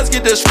her girls,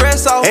 get the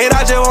stress off. And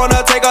I just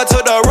wanna take her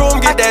to the room,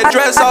 get that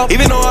dress off.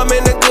 Even though I'm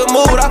in a good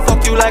mood, I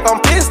fuck you like I'm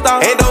pissed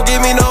off. And don't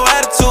give me no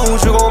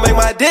attitude, you gon' make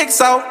my dick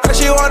soft. Her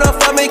she wanna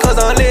fuck me cause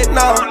I'm lit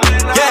now.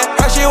 Yeah,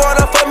 her she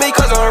wanna fuck me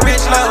cause I'm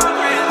rich now.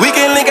 We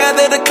can link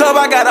after the club,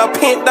 I got her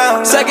pinned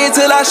down. Second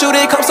till I shoot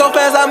it, come so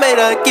fast, I made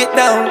her get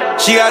down.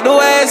 She got new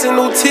ass and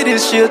new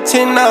titties, she a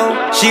 10 now.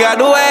 She got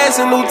new ass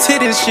and new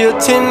titties, she a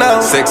 10 now.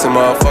 Sexy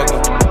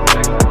motherfucker.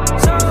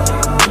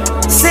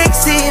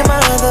 Sexy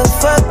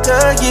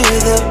motherfucker, you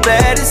the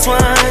baddest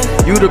one.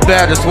 You the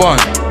baddest one.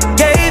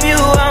 Gave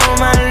you all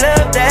my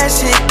love, that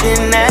shit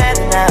been that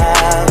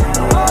now.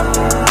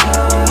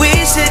 We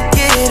should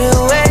get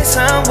away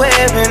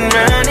somewhere and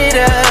run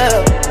it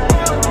up.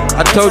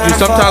 I told you,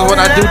 sometimes when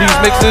I do these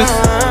mixes,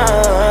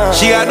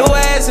 she got no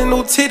ass and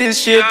no titties,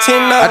 she a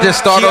 10 now. I just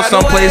start off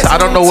someplace, I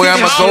don't know where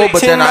I'ma go,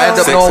 but then I end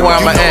up knowing where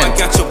I'ma end.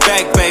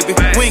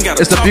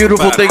 It's a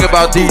beautiful thing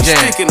about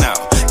DJing.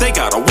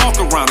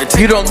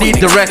 You don't need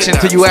direction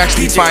till you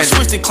actually find it.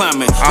 Let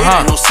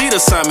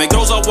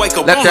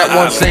that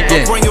one sink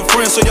in.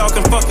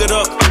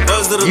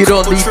 You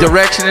don't need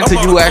direction until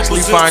you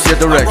actually find your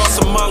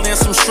direction.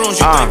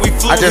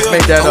 I just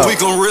made that up. I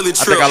think I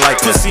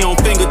like that. Pussy on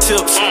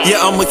fingertips,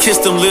 yeah, I'ma kiss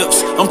them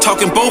lips. I'm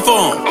talking both of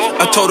them.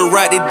 I told her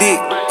ride the dick,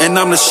 and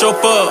I'm the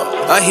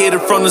chauffeur. I hit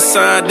it from the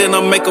side, then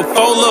I make a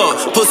fold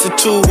up. Pussy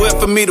too wet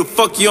for me to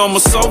fuck you on my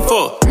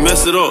sofa.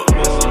 Mess it up.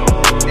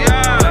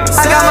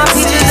 I got my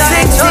peaches out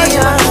in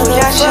Georgia,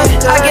 yeah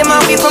shit. I get my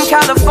weed from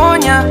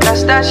California,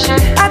 that's that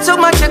shit. I took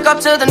my chick up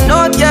to the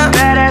north, yeah,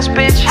 badass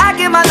bitch. I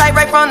get my light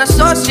right from the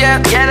source, yeah,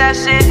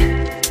 that's it.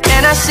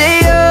 And I see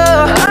you,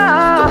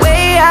 the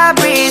way I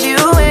breathe you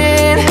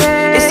in,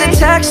 it's the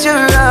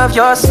texture of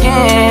your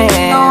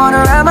skin. I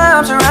wanna wrap my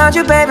arms around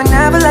you, baby,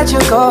 never let you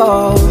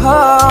go.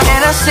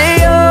 And I see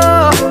you,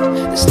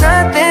 there's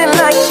nothing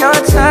like your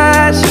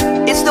touch.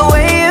 It's the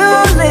way you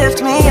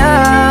lift me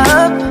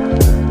up.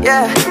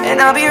 Yeah,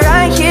 and I'll be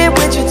right here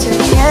with you till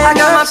the end. I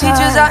got my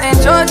peaches out in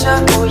Georgia,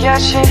 oh yeah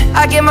shit.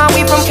 I get my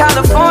weed from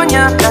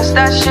California, that's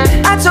that shit.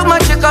 I took my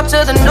chick up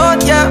to the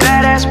north, yeah,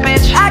 badass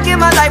bitch. I get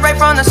my light right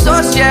from the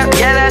source, yeah,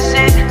 that's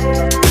it.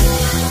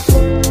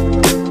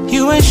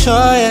 You ain't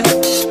sure yet,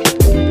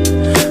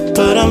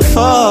 but I'm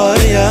for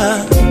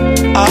ya.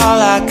 All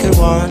I could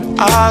want,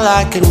 all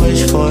I could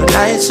wish for.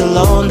 Nights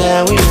alone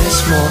that we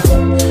miss more,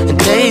 and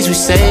days we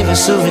save as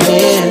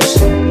souvenirs.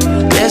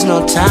 There's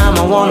no time,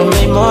 I wanna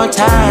make more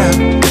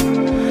time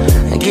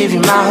and give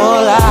you my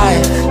whole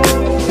life.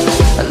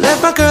 I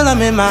left my girl,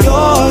 I'm in my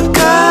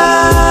Yorker.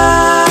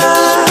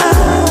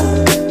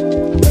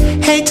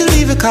 Hate to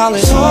leave it, call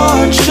it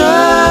torture.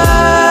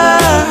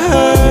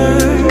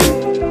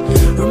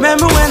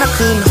 Remember when I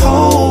couldn't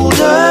hold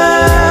her?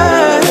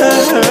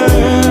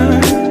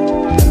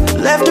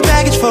 Left the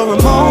baggage for a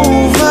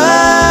mover.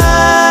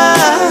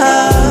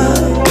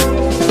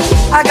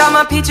 I got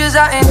my peaches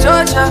out in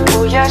Georgia,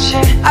 oh yeah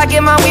shit. I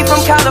get my weed from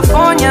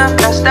California,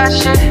 that's that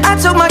shit. I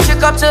took my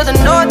chick up to the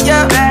north,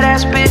 yeah,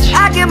 badass bitch.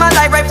 I get my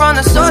light right from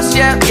the source,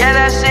 yeah,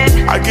 that's it.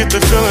 I get the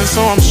feeling,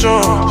 so I'm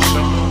sure.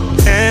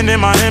 And in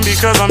my hand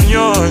because I'm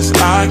yours.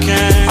 I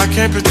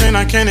can't pretend,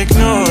 I can't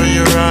ignore.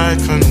 You're right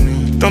for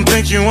me. Don't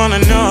think you wanna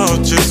know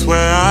just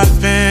where I've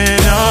been.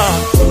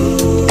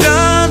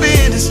 Done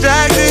being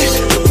distracted.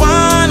 The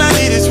one I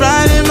need is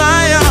right in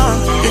my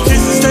arms. Your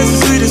kisses taste the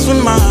sweetest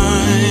with mine.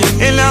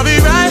 And I'll be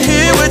right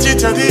here with you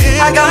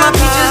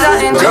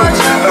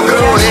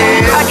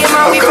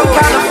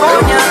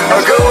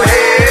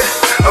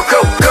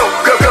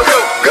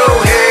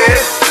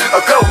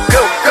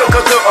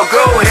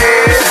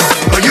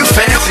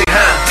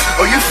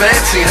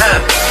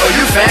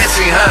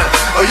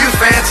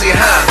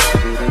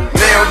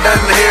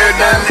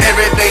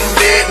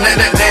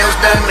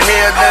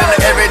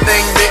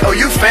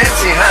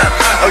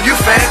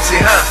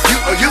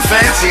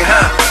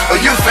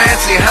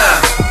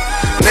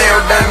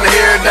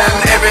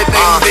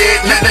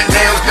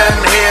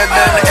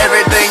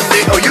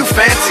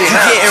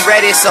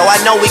this, so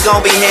I know we gon'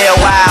 be here a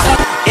while.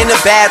 In the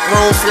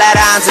bathroom, flat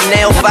irons and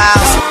nail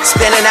files.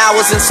 Spending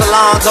hours in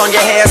salons on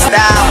your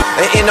hairstyle.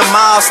 And in the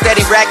mall,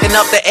 steady racking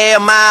up the air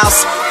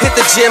miles. Hit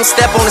the gym,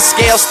 step on the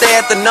scale, stare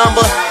at the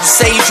number. You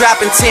say you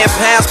dropping 10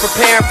 pounds,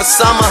 preparing for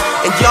summer.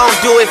 And you don't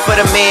do it for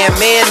the men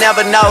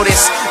never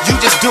notice. You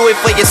just do it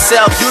for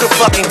yourself, you the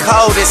fucking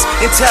coldest.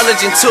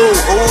 Intelligent too,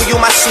 ooh, you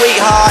my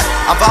sweetheart.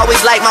 I've always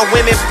liked my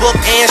women book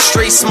and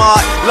street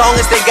smart. Long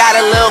as they got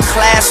a little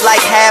class like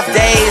half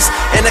days.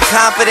 And the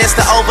confidence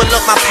to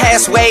overlook my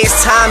past ways.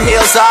 Time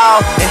heals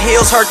all, and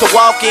heels hurt to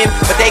walk in.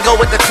 But they go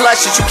with the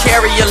clutch that you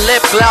carry your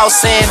lip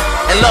gloss in.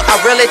 And look, I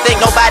really think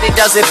nobody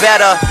does it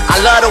better. I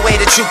love the way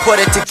that you put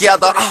it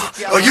together.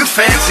 Oh, you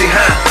fancy,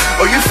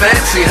 huh? Oh, you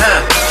fancy,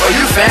 huh? Oh,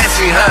 you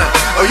fancy, huh?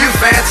 Oh, you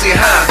fancy,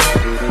 huh?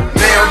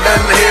 Nail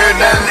done, hair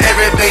done,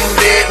 everything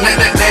did.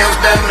 Nails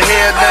done,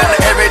 hair done,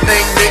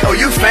 everything did. Oh,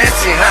 you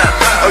fancy,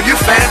 huh? Oh, you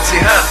fancy,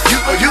 huh?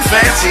 Oh, you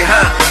fancy,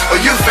 huh? Oh,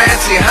 you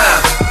fancy,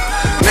 huh?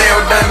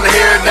 Nail done,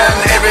 hair done,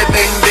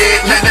 everything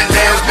did.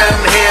 Nails done,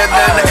 hair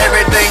done,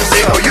 everything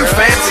did. Oh, you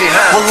fancy,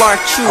 huh? Well,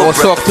 aren't you I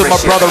was talking to my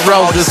brother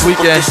Rels this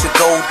weekend.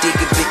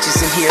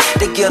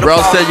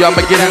 Rels said, yo,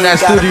 I'ma get in that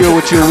studio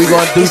with you. We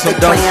gonna do some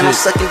dumb shit.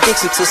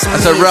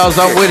 I said, Rels,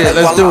 I'm with it.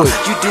 Let's do it.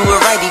 You do it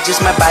right, he just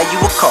might buy you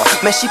a car.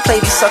 Man, she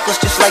play these suckers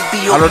just like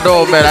B.O. I don't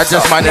know, man. I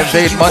just might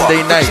invade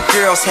Monday night.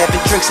 Girls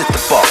having drinks at the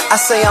bar. I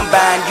say I'm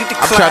buying, you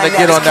decline. I'm trying to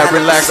get on that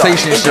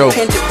relaxation show.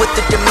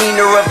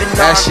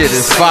 That shit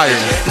is fire.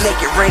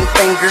 Naked ring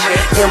finger,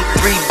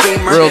 M3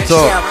 Beamer, real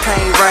talk.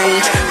 Champagne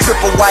range,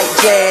 triple white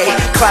jag,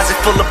 closet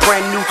full of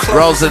brand new clothes.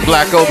 Rose and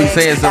Black Obi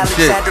saying some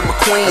shit,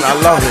 and I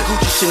love it.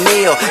 Gucci,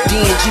 Chanel,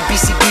 D&G,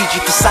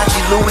 BCBG, Versace,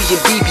 Louis,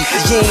 and BB.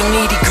 You ain't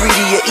needy,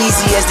 greedy, or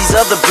easy as these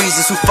other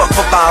breezes who fuck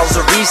for bottles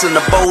of reason. The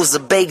bowls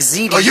of baked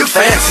ziti. Oh, you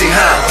fancy,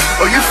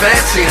 huh? Oh, you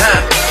fancy,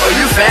 huh? Oh,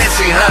 you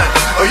fancy,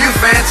 huh? Oh, you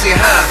fancy,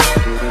 huh?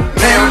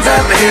 Nails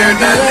done, hair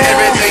done,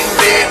 everything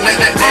did.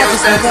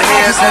 Nails done,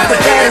 hair done,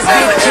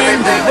 everything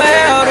did.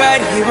 World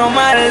right here on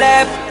my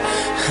left.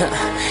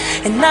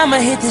 And I'ma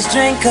hit this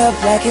drink up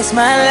like it's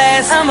my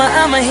last.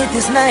 I'ma hit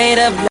this night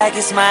up like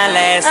it's my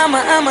last.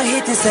 I'ma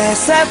hit this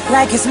ass up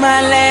like it's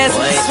my last.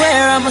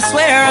 I'ma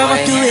swear I'ma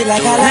do it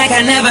like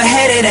I never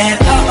had it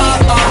at.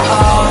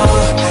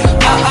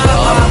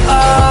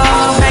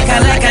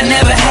 Like I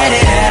never had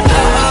it at.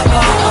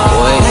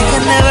 Like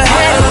I never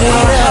had it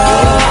at.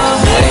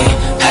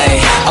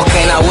 Hey,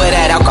 okay, now with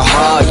that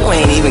alcohol, you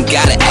ain't even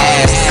gotta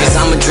ask. Cause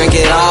I'ma drink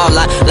it all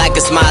like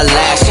it's my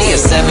last. She a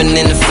 7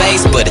 in the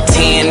face, but a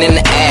 10 in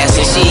the ass.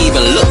 And she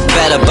even look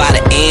better by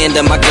the end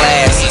of my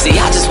glass. See,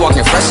 I just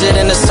walking fresher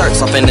than the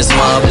shirts off in this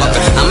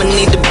motherfucker. I'ma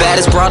need the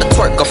baddest broad to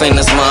twerk off in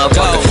this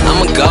motherfucker.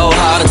 I'ma go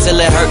hard until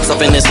it hurts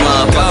off in this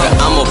motherfucker.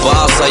 I'm a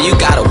boss, so you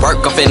gotta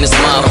work off in this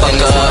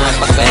motherfucker.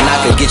 And I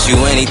could get you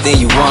anything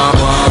you want.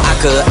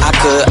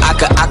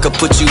 I could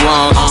put you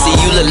on. See,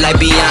 you look like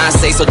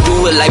Beyonce, so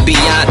do it like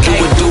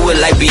Beyonce. Do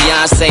it like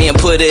Beyonce and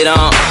put it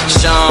on.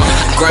 Sean,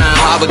 grind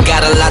hard, but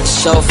got a lot to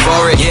show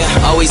for it.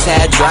 Always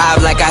had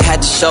drive like I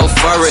had to show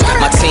for it.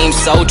 My team's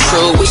so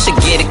true, we should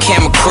get a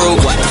camera crew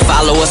to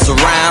follow us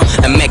around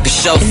and make a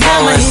show for us.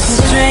 I'ma hit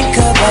this drink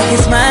up like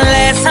it's my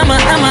last. I'ma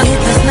hit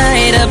this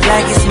night up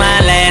like it's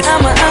my last.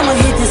 I'ma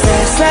hit this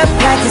ass up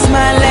like it's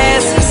my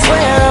last. I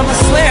swear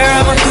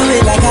I'ma do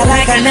it like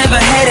I never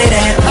had it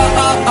at.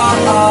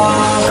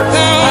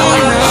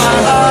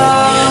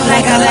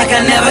 Like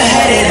I never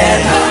had it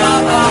at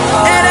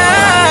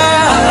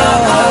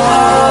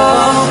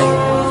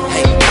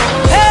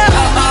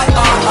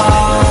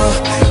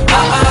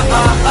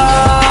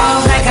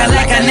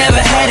Like I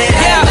never had it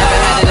at.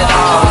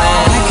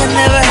 Like I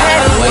never had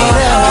it at.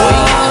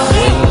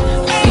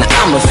 Now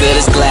I'ma fill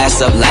this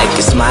glass up like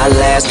it's my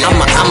last.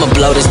 I'ma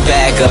blow this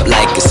bag up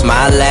like it's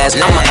my last.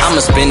 I'ma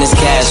spend this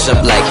cash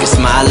up like it's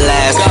my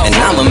last. And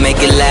I'ma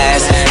make it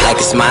last like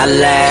it's my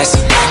last.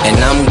 And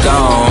I'm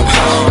gone.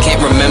 Can't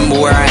remember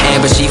where I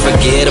am, but she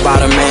forget about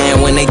her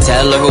man when they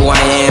tell her who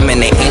I am. And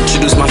they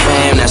introduce my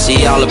fam, now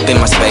she all up in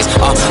my space,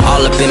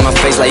 all up in my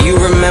face. Like you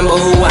remember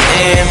who I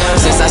am.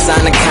 Since I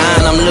signed the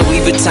con, I'm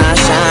Louis Vuitton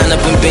shine up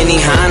in Benny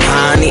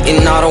Hine,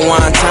 eating all the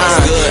wine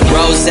time.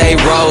 Rose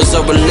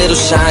over little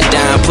shine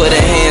down. Put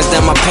her hands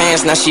down my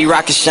pants, now she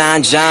rockin'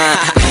 Shine John.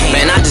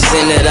 Man, I just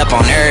ended up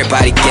on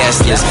everybody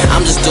guest list.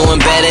 I'm just doing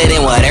better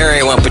than what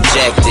everyone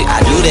projected.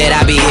 I knew that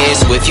I'd be here,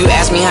 so if you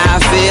ask me how I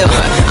feel,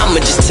 I'ma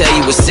just tell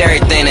you it's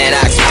everything that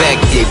I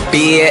expected,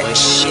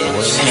 bitch.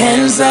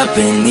 Hands up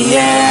in the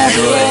air.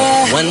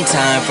 One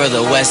time for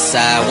the west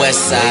side,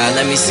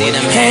 let me see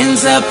them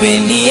hands up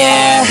in the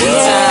air.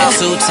 And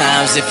 2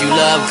 times if you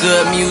love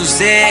good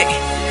music.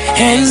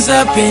 Hands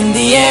up in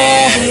the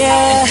air.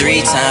 And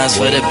 3 times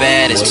for the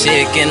baddest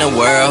chick in the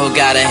world who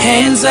got her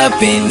hands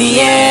up in the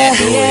air.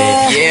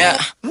 Yeah.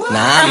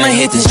 Now I'ma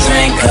hit this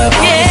drink up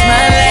like it's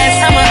my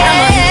last. I'ma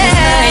hit this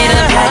night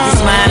up like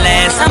it's my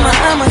last.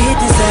 I'ma hit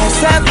this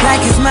ass up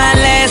like it's my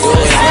last. I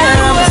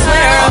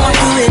swear I'ma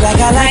do it like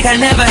I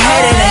never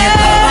had it at.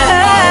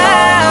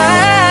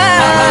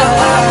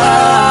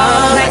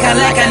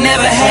 Like I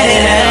never had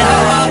it at.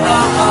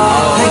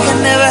 Like I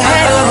never had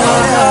it at.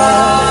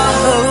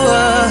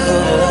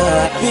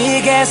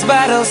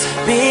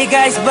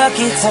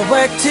 buckets. I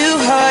work too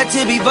hard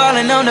to be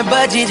ballin' on a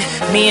budget.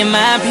 Me and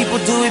my people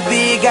do it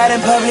big out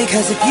in public.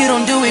 Cause if you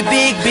don't do it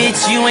big,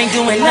 bitch, you ain't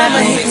doing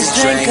nothing. I'ma hit this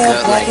drink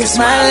up like it's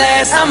my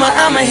last.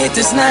 I'ma hit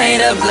this night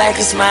up like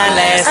it's my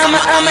last.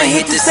 I'ma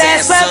hit this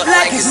ass up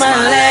like it's my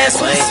last.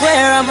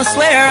 I'ma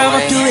swear,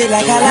 I'ma do it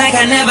like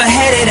I never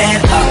had it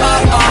at.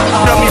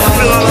 Got me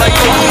feeling like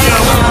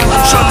OEM.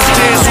 Trying to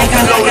dance on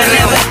the low.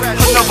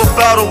 Another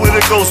battle when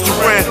it goes to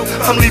rent.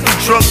 I'm leaving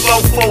drunk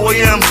about 4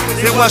 a.m.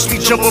 They watch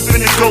me jump up in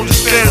the golden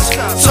stands.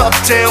 Top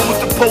down with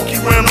the pokey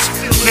rims.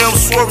 Now I'm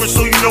swerving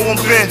so you know I'm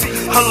bent.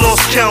 I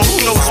lost count,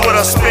 who knows what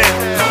I spent.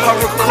 I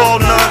recall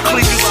 9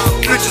 clickers,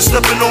 bitches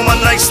stepping on my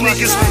nice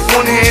sneakers.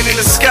 One hand in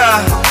the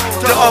sky,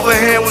 the other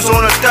hand was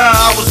on a thigh.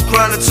 I was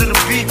grinding to the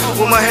beat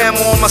with my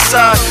hammer on my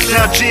side.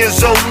 Now G and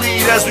Zoe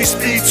lead as we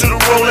speed to the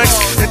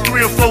Rolex. And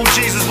 3 or 4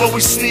 G's is what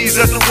we sneeze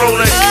at the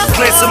Rolex.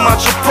 Glancing my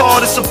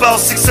Chapard, it's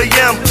about 6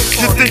 a.m.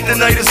 You think the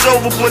night is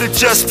over, but it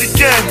just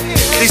began.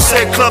 They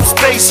said club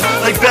space,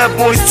 like Bad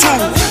Boys 2.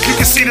 You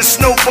can see the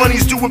snow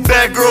bunnies do what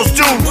bad girls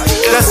do.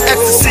 That's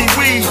ecstasy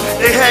weed,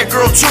 they had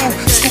girl too.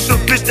 Scooped a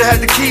bitch that had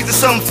the keys to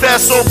something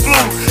fast or blue.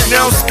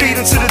 Now I'm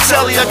speeding to the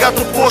telly, I got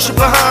the Porsche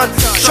behind.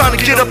 Trying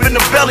to get up in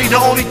the belly, the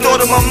only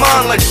thought in my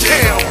mind, like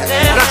damn.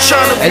 Not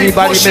trying to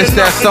Anybody missed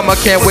that summer?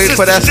 Can't wait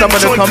for that summer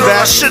to come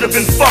back.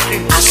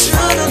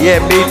 Yeah,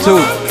 me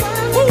too.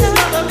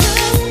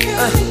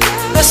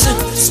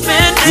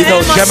 You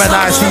know,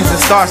 Gemini season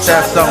starts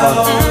that summer,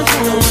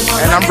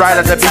 and I'm right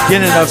at the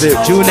beginning of it,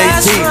 June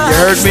 18th. You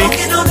heard me?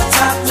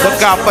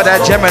 Look out for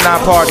that Gemini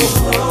party.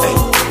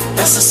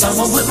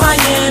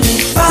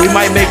 We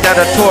might make that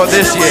a tour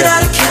this year.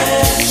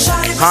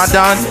 Huh,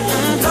 Don?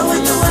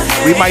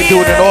 We might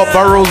do it in all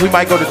boroughs. We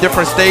might go to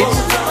different states.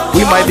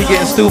 We might be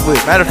getting stupid.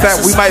 Matter of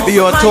fact, we might be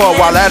on tour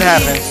while that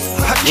happens.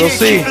 We'll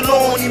see.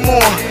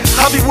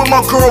 I be with my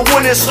girl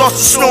when it starts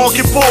to snow and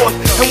get bored.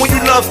 And when you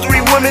love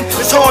 3 women,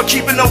 it's hard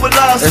keeping up with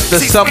lies. It's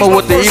the summer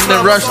with the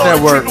Evening Rush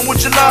Network.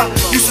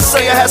 Used to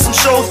say I had some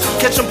shows,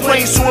 catching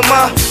planes to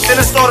my. Then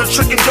I started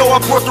tricking dough,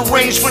 I brought the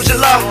range for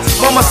July.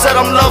 Mama said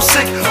I'm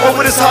lovesick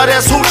over this hot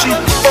ass hoochie.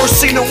 First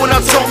seen her when I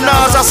told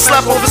Nas I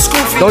slap over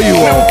Scoofy. No, you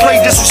won't.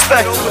 Play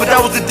disrespect, but that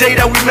was the day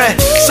that we met.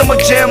 Summer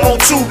Jam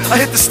 02, I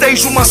hit the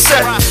stage with my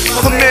set.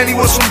 Her man, he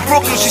was from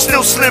Brooklyn, she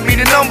still slid me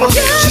the number.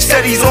 She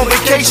said he's on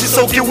vacation,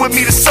 so get with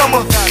me this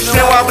summer.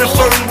 Now I've been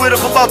flirting with her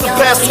for about the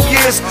past 2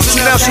 years. So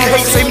now she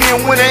hates, say me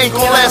and winter ain't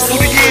gon' last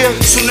through the year.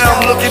 So now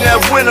I'm looking at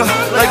winter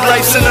like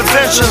life's an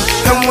adventure.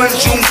 And when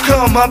June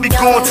come, I'll be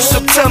going to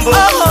September.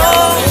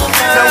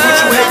 Now would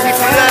you hate me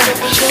for that?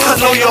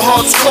 I know your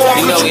heart's cold,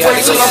 you know could we you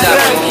wait till I'm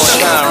back?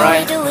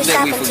 Right? I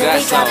think we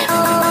forgot something.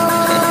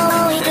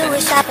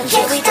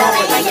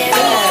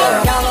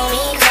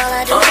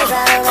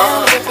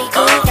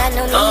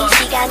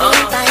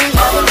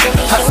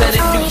 I said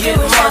if you get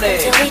money,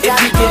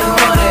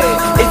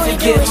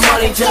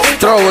 just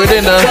throw it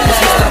in there.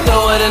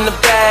 Throw it in the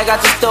bag, I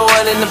just throw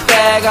it in the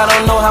bag. I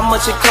don't know how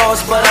much it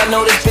costs, but I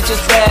know this bitch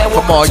is bad.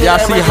 Come on, y'all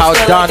see how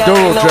Don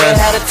Duro dressed.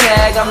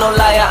 I'm no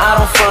liar, I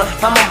don't front.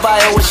 I'ma buy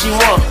her what she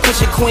want.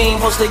 Push your queen,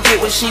 supposed to get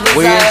what she desire.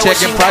 We ain't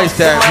checking price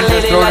tag, we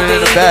just throwing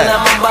it in the bag.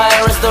 I'ma buy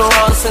her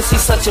restaurant since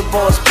she's such a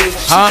boss bitch.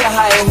 She can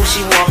hire who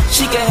she want.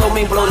 She can help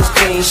me blow this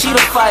clean. She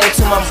the fire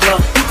to my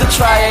blunt. You can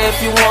try her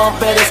if you want,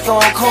 bet it's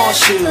gon'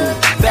 cost you.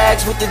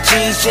 Bags with the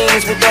G's,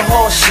 jeans with the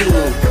horseshoe.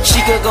 She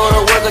could go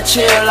to work or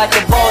chill like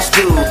a boss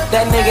do.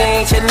 That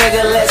nigga ain't your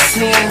nigga, let's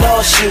see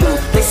endorse you.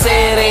 They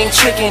say it ain't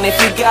trickin' if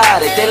you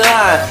got it, they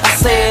lying. I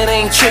say it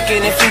ain't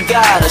trickin' if you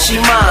got her, she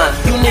mine.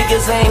 You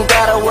niggas ain't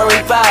gotta worry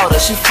about her,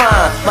 she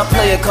fine. My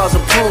player calls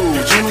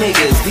approved, you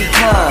niggas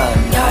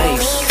decline.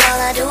 Nice. All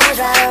I do is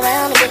ride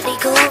around and get me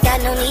cool.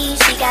 Got no need,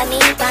 she got me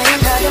buying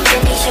her them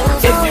Fendi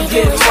shoes. If you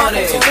get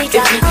money,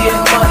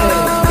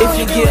 if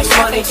you get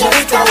money,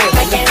 just throw it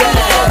in the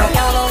bag.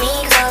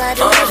 All I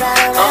do is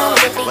ride around and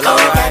get me cool.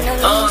 Got no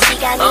need, she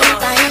got me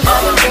buying her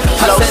them Fendi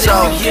shoes. I said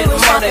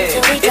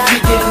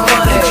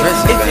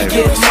if you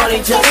get money,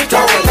 just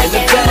throw it in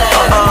the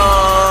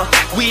bag.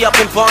 We up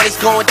in Barney's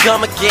going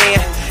dumb again.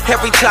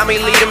 Every time he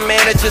leave the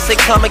manager say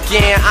come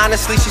again.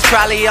 Honestly, she's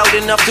probably old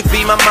enough to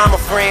be my mama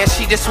friend.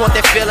 She just want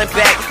that feeling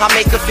back, I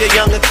make her feel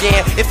young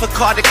again. If a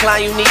car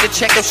decline, you need to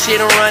check your shit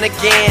and run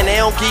again. They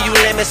don't give you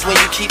limits when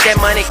you keep that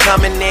money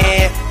coming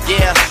in.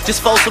 Yeah,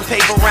 just fold some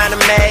paper around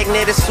the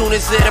magnet. As soon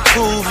as it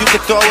approves, you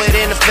can throw it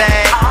in the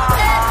bag.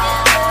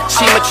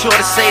 She mature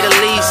to say the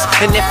least.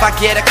 And if I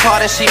get a car,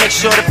 then she make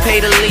sure to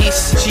pay the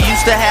lease. She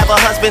used to have a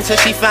husband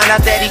till she found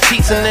out that he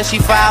cheats. And then she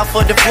filed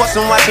for divorce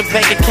and watch her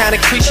bank account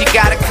increase. She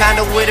got a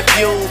condo with a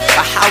view,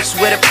 a house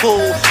with a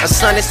pool. Her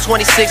son is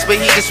 26,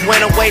 but he just went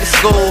away to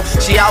school.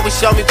 She always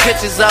show me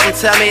pictures of him,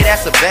 tell me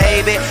that's a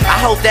baby. I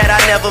hope that I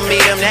never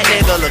meet him, that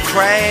nigga look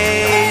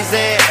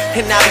crazy.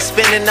 And I be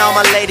spending all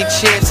my lady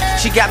chips.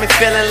 She got me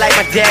feeling like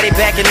my daddy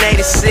back in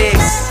 86.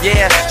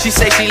 Yeah, she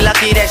say she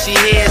lucky that she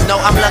is. No,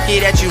 I'm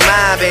lucky that you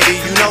mine, baby.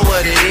 You know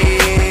what it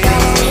is.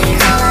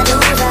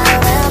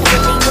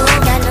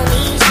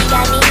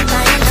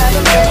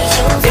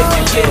 If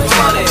you get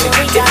money,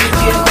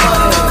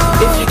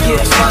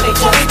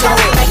 just throw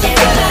it in the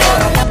bag.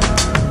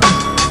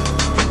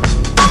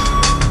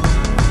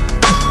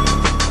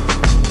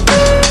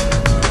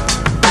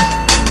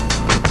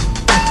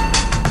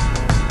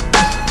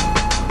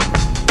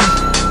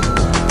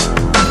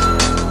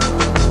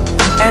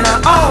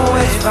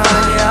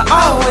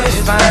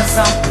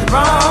 find something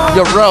wrong.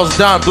 Yo, Rel's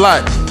Don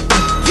Black.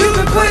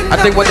 I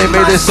think when they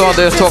made this song,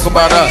 they was talking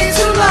about us.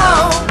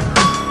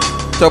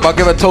 Talk about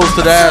giving toast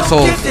to the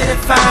assholes.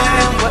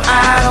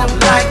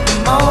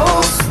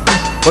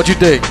 What you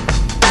think?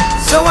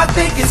 So I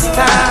think it's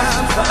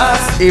time for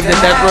us. Evening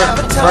Network,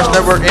 Rush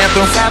Network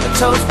anthem. Let's have a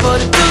toast for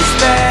the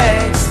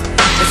douchebags.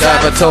 Let's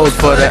have a toast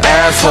for the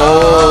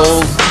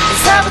assholes.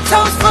 Let's have a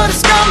toast for the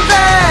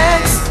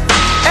scumbags.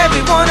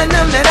 Every one of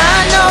them that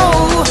I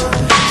know.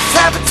 Let's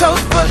have a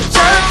toast for the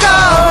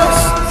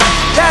jerk-offs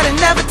that'll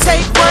never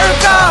take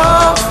work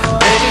off.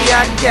 Baby,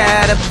 I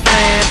got a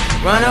plan.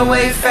 Run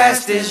away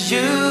fast as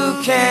you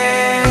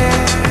can.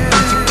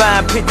 You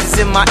find pictures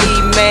in my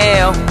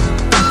email.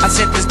 I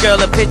sent this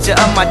girl a picture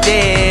of my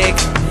dick.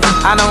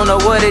 I don't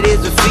know what it is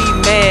with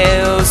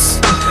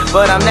females,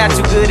 but I'm not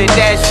too good at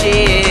that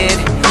shit.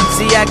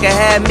 See, I can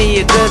have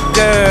me a good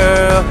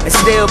girl and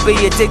still be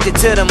addicted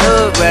to them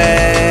hood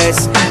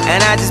rats. And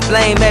I just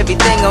blame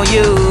everything on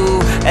you.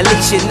 At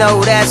least you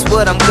know that's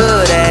what I'm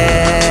good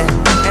at.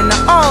 And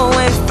I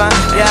always find,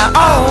 yeah,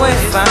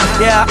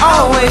 I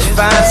always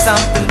find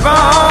something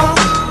wrong.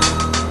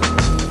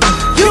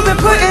 You've been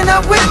putting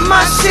up with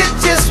my shit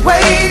just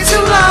way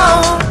too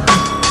long.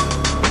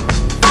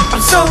 I'm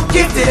so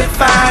gifted at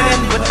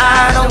finding what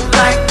I don't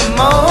like the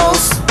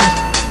most.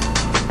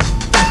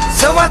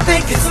 So I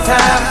think it's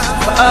time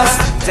for us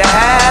to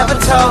have a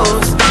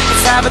toast.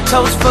 Let's have a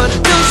toast for the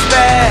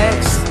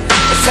douchebags.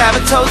 Let's have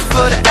a toast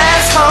for the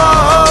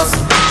assholes.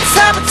 Let's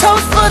have a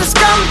toast for the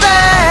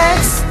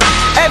scumbags.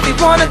 Every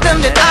one of them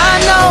that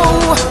I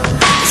know.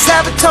 Let's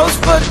have a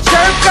toast for the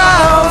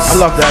jerk-offs. I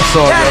love that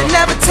song, yo.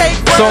 Never take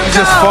The song is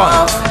just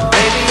fun.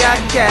 Baby, I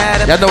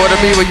gotta Y'all know what I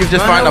mean when you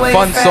just find a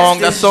fun song?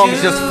 That song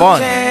is just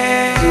fun.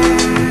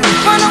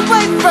 Run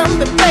away from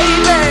me,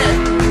 baby.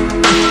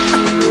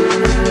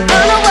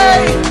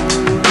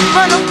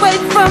 Run away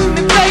from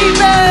me,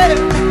 baby.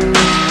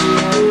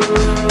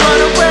 Run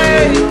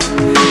away.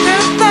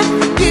 There's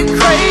nothing get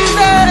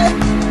crazy.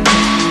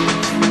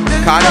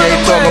 Kanye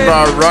talking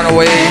about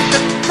Runaway.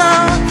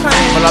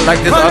 But I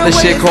like this other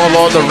shit called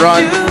On the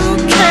Run.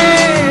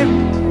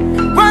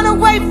 Run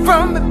away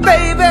from me,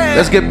 baby.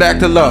 Let's get back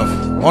to love.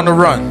 On the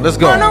Run. Let's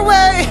go. Run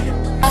away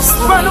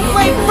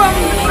from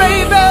me,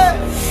 baby.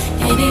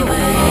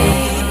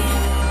 Anyway,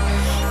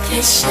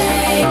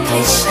 cliche,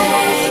 cliche,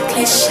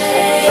 cliche,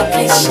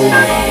 cliche.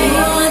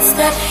 What's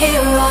that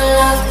hero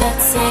love that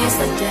saves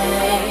the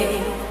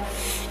day?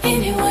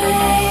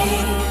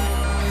 Anyway,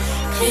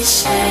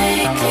 cliche,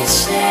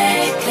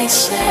 cliche,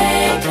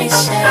 cliche,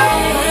 cliche.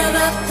 What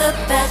about the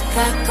bad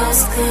guy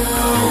goes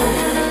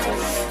good?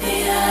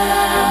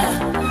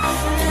 Yeah.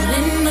 An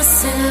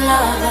innocent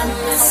love and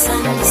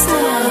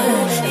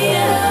misunderstood.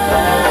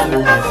 Yeah.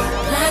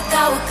 Black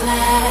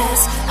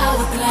hourglass,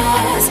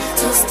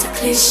 toast to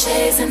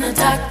cliches in the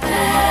dark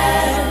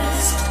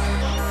past.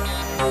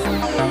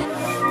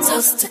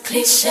 Toast to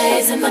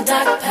cliches in the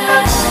dark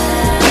past.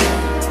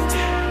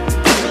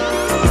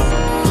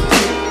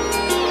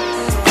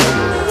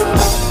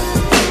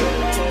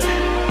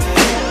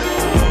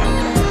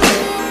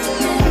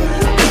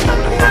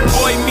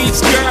 Boy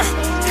meets girl,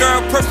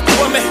 girl perfect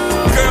woman.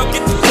 Girl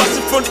get the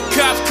bustin' from the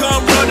cops,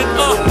 come running,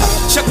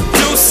 Chuck the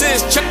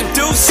deuces, Chuck the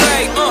deuce,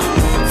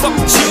 fuck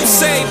what you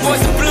say,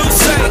 boys the blue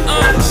say,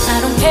 I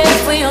don't care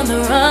if we on the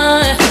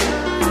run.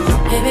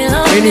 Baby,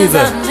 long as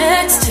I'm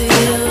next to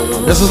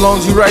you. Just as long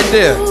as you right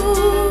there.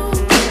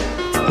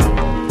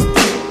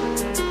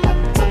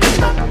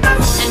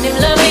 And if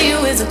loving you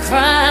is a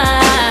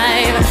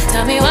crime,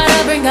 tell me why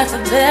I bring out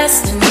the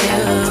best in you.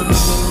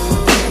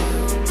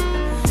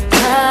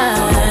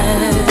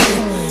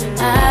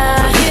 I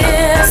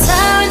hear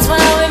sirens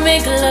while we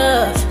make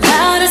love,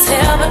 loud as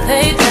hell but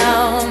they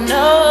don't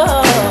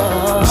know.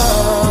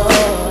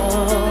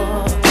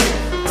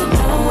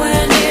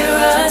 Nowhere near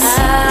us.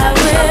 I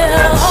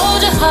will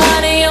hold your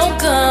heart and your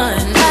gun.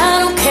 I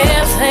don't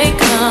care if they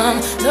come.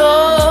 No,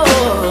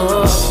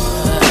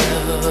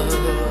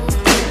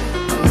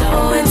 I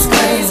know it's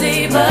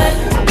crazy, but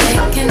they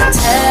can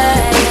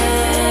take.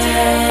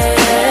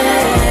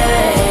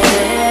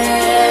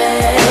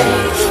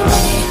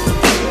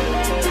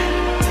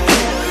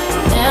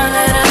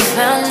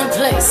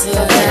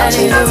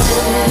 Take me.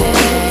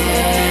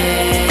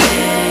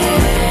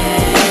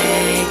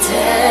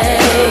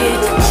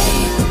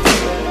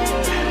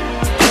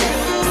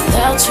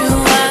 Without you,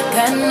 I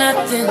got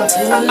nothing to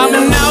lose. I'm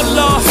an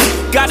outlaw,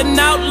 got an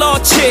outlaw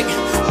chick.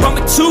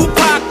 Bumpin'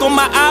 Tupac on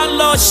my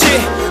outlaw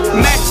shit.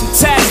 Matching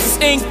taxes,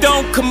 ink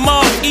don't come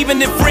off.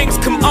 Even if rings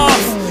come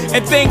off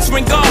and things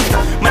ring off,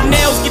 my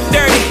nails get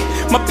dirty.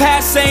 My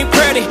past ain't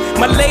pretty,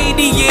 my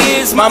lady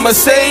is, my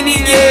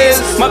Mercedes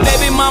is. My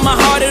baby mama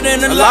harder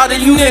than a lot of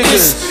you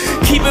niggas.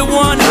 Keep it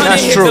 100,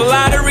 That's hit true. the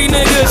lottery,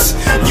 niggas.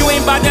 You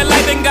ain't about that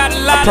life and got a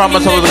lot I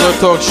promise I was gonna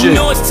talk shit. You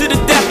know it's to the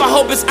death, I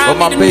hope it's But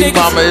my baby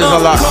mama is a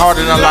lot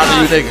harder than a lot of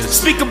you niggas.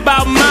 Speak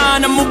about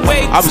mine, I'm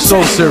awake. I'm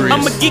so serious.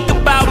 I'm a geek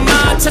about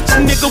mine. Touch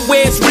a nigga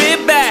where it's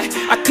rib back.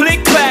 I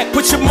click clack,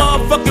 put your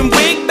motherfucking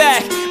wig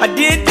back. I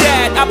did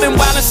that. I've been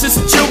wildin' since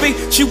a juvie.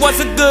 She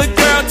was a good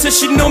girl till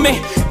she knew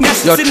me. Now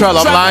she's Yo, in Trell,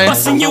 the I'm drop, lying.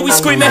 bustin' you, we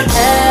screaming.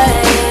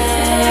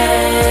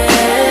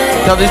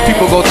 Tell these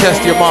people go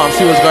test your mom,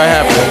 see what's gonna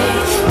happen.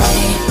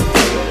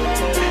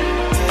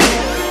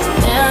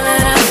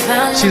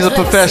 She's a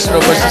professional,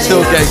 but she's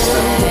still gangster.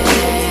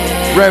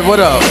 Red, what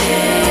up?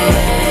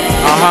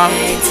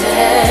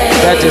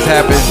 That just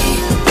happened.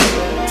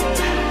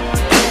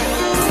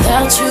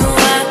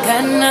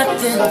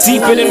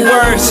 Deeper than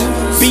words,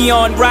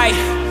 beyond right.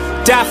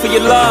 Die for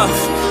your love,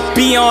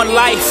 beyond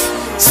life.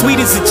 Sweet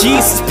as a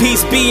Jesus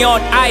piece,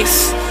 beyond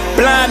ice.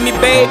 Blind me,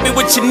 baby,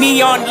 with your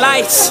neon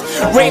lights.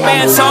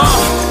 Ray-Bans on,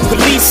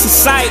 police in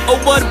sight. Oh,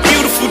 what a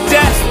beautiful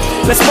death.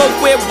 Let's both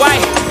wear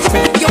white.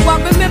 Yo,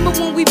 I remember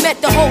when we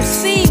met, the whole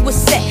scene was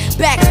set.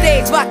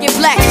 Backstage, rocking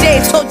black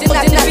shades, told you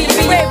not to be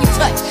very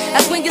touch.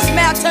 That's when your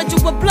smile turned to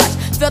a blush.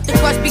 Felt the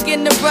crush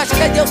begin to brush,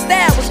 cause your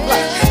style was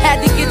plush.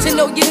 Had to get to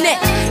know your neck,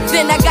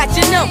 then I got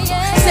your number.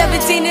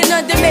 17 and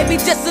under, maybe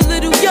just a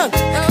little younger.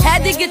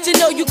 Had to get to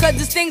know you, cause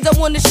there's things I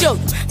wanna show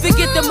you.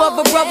 Forget them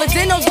other brothers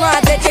and those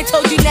lines that they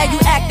told you, now you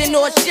acting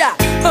all shy.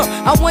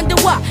 I wonder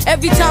why,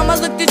 every time I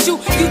looked at you,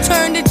 you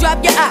turned and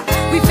dropped your eye.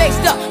 We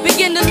faced up,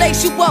 begin to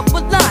lace you up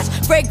with lines.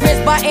 Fragrance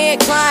by Anne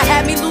Klein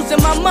had me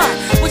losing my mind.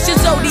 What's your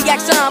zodiac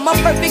sign? My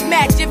perfect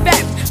match, in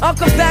fact. I'm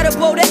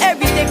compatible to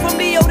everything from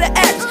Leo to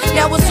X.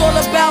 Now it's all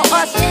about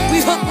us.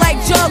 We hook like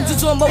jugs.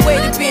 Was on my way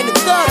to being a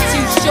thug.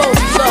 You show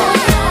me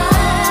love.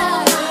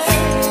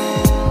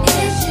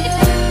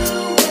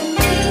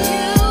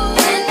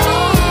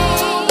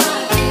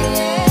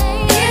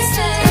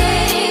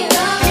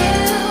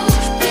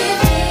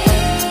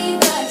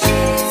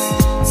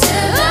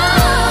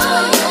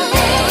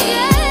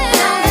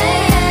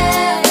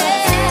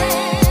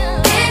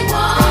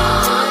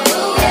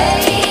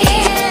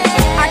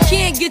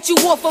 You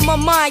off of my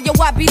mind, yo,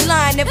 I'd be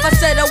lying if I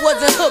said I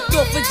wasn't hooked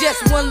off for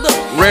just one look.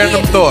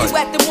 Random thought. You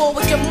at the mall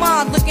with your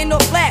mom looking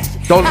all flash.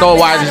 Don't know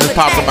why this just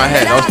popped in my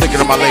head. I was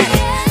thinking of my lady.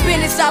 Been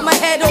inside my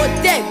head all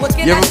day.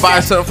 You ever buy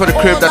something for the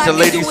crib that the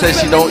lady says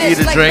she don't eat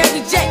or drink?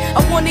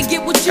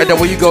 And then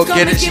when you go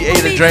get it, she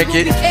ate or drank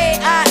it?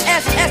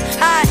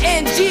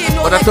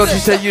 But I thought you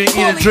said you didn't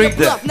eat or drink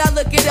that.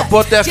 I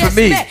bought that for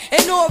me.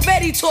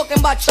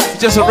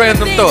 Just a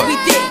random thought.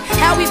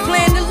 How we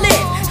plan to live.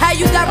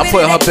 I'm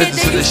putting her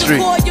business in the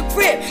street.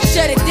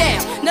 Shut it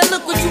down. Now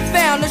look what you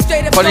found.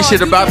 Funny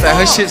shit about that,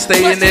 her shit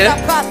stay in there.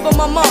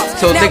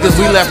 So niggas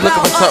we left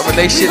looking for something,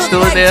 they shit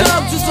still in there.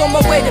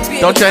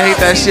 Don't y'all hate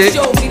that shit?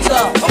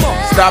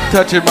 Stop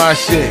touching my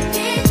shit.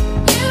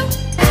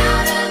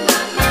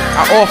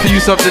 I offer you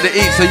something to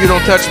eat so you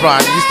don't touch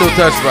mine. You still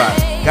touch mine.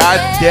 God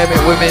damn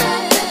it, women.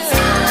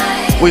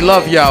 We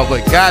love y'all,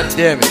 but god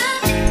damn it.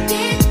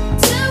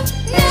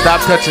 Stop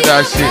touching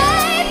our shit.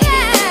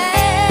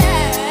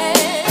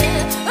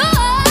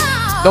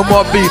 No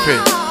more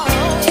beefing.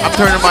 I'm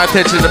turning my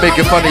attention to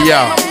making fun of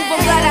y'all.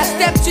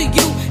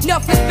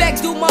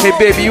 Hey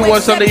baby, you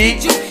want something to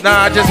eat?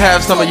 Nah, I just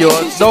have some of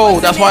yours. No,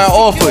 that's why I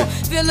offered.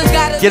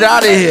 Get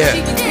out of here.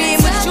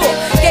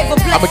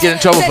 I'ma get in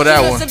trouble for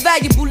that one.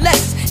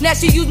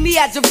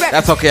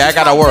 That's okay, I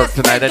gotta work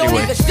tonight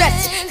anyway.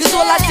 Cause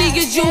all I see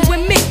is you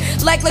and me.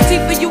 Like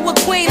Latifah, you a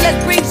queen,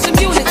 let's bring some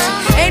unity.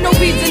 Ain't no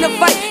reason to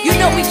fight, you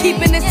know we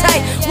keeping it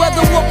tight.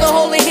 Whether walking,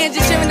 holding hands,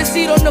 just sharing the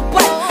seat on the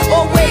bike.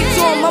 Always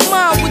on my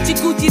mind with your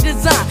Gucci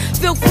design.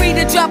 Feel free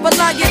to drop a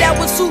line, yeah, that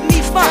would suit me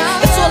fine.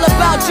 It's all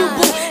about you,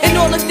 boo, and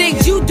all the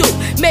things you do.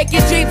 Make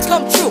your dreams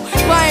come true,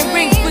 buying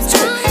rings for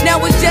two. Now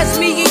it's just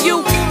me and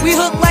you. We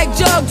hook like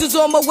jugs, was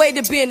on my way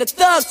to being a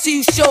thug till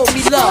you showed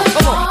me love.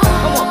 Come on,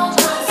 come on.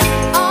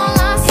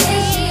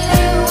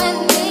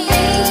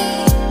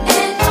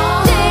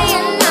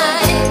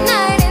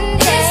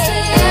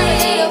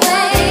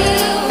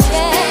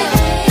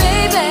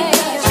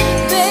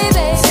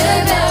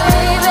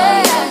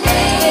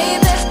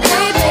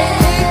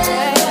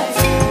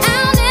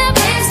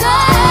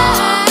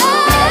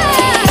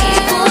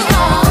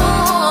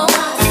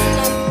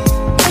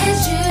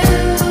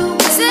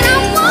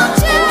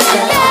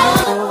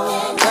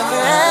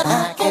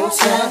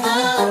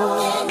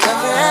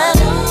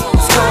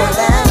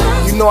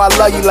 I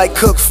love you like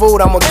cooked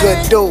food, I'm a good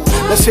dude.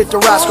 Let's hit the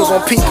Roscoe's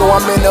on Pico,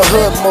 I'm in the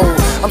hood mood.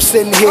 I'm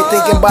sitting here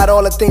thinking about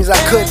all the things I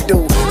could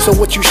do. So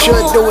what you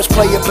should do is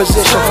play your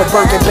position for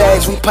Birkin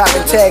bags. We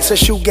popping tags, her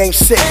shoe game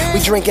sick.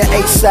 We drinking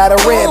 8-side of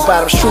red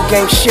bottoms, true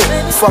game shit.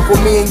 Fuck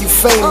with me and you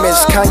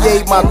famous.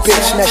 Kanye my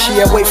bitch, now she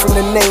away from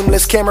the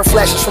nameless. Camera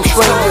flashes from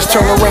strangers,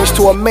 turn the range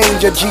to a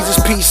manger. Jesus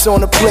peace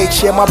on the plate,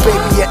 yeah, my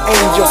baby an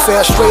angel.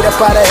 Fell straight up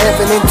out of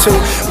heaven into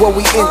what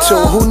we into.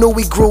 Who knew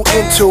we grew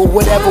into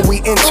whatever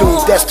we into?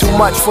 That's too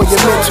much for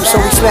your mental,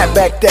 so we snap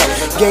back that.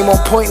 Game on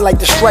point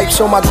like the stripes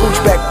on my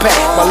Gucci backpack.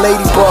 My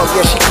ladybug,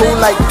 yeah, she cool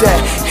like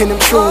that. In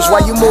them shoes, why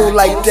you mood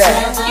like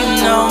that. You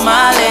know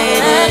my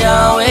lady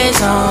always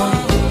on.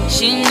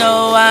 She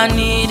know I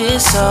need it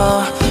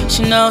so.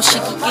 She know she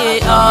could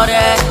get all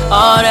that,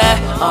 all that,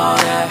 all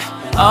that,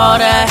 all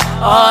that,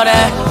 all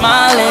that.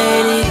 My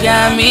lady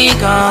got me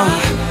going.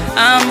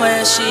 I'm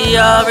where she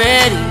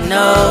already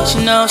knows.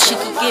 She know she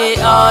could get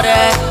all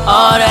that,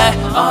 all that,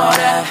 all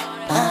that.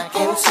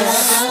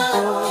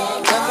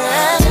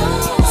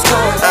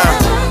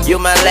 You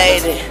my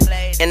lady,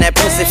 and that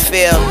pussy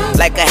feel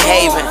like a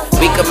haven.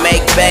 We could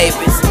make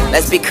babies,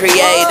 let's be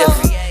creative.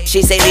 She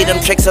say leave them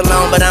tricks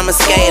alone, but I'm a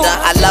skater.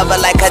 I love her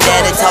like her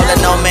daddy told her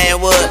no man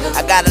would.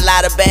 I got a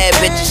lot of bad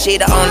bitches, she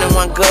the only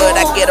one good.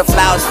 I get her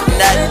flowers for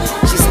nothing.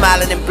 She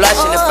smiling and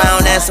blushing. If I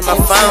don't answer my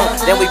phone,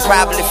 then we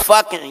probably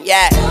fucking,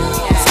 yeah.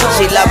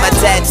 She love my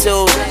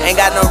tattoos, ain't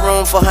got no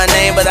room for her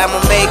name, but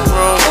I'ma make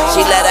room.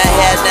 She let her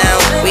hair down,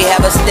 we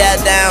have a stare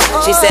down.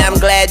 She said I'm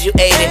glad you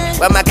ate it,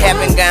 wear my cap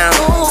and gown.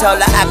 Told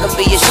her I could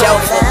be your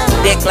chauffeur,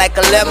 dick like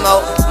a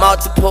limo,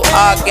 multiple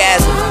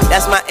orgasms,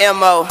 that's my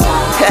MO.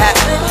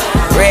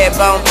 Red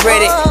bone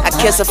pretty, I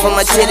kiss her from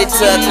her titty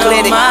to her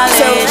clitty. My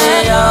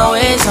lady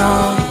always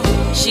on.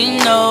 She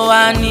know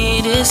I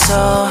need it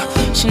so.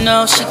 She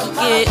know she could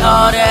get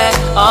all that,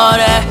 all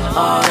that,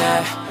 all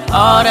that,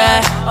 all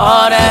that,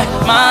 all that.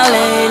 My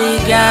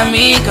lady got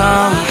me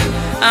going.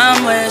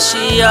 I'm where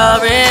she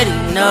already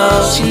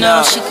knows. She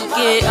know she could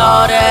get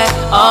all that,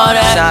 all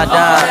that, all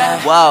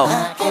that. Whoa.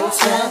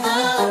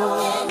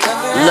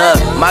 Look,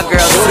 my girl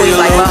sweet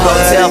like my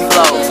hotel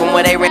flow from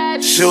where they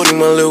ran. Shorty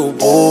my little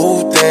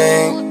boo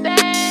thing,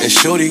 and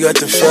Shorty got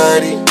the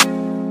fatty.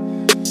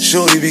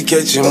 Shorty be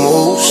catching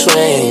mood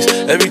swings.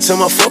 Every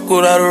time I fuck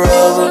without a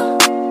rubber,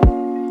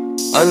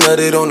 I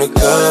nutted on the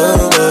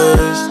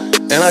covers,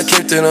 and I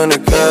kept it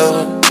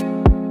undercover,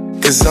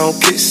 cause I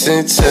don't kiss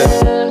and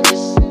tell.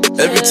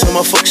 Every time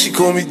I fuck, she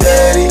call me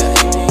daddy.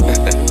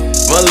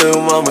 My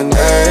little mama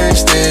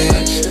nasty.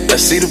 I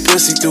see the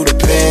pussy through the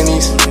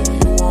panties.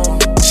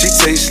 She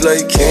tastes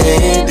like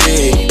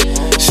candy.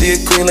 She a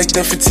queen like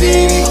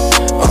Nefertiti.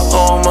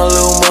 My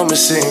little mama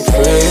sitting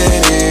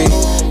pretty,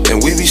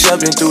 and we be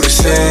shopping through the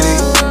city.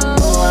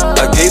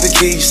 I gave the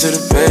keys to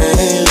the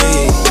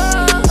Bentley.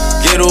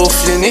 Get off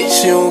your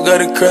knees, you don't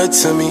gotta cry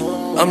to me.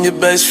 I'm your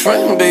best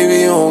friend,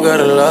 baby, you don't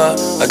gotta lie.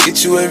 I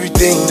get you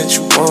everything that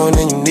you want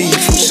and you need.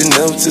 From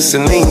Chanel to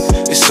Celine,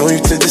 it's on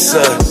you to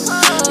decide.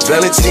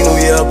 Valentino,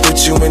 yeah, I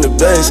put you in the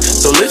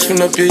best. So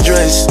lifting up your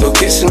dress, start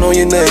kissing on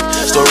your neck,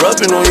 start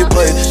rubbing on your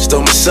butt,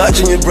 start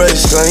massaging your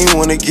breasts. I ain't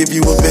wanna give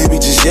you a baby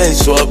just yet,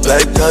 so I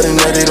backed out and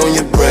had it on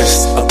your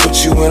breast. I put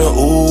you in an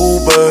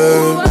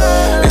Uber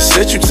and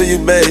sent you to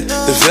your bed.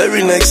 The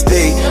very next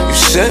day, you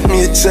sent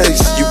me a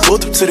text. You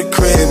pulled up to the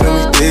crib and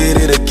we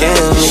did it again.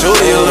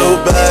 Shorty your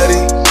little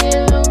body,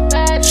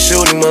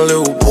 Shorty my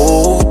little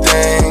boo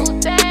thing,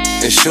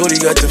 and Shorty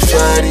got the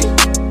fatty.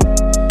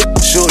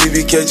 Shorty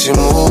be catching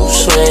mood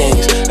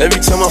swings. Every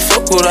time I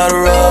fuck without a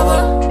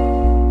rubber,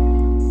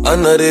 I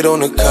nutted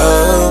on the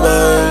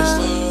covers,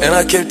 and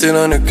I kept it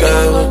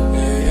undercover,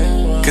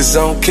 cause I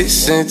don't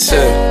kiss and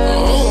tell.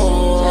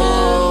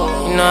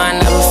 You know I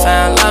never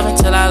found love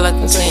until I looked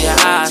into your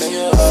eyes.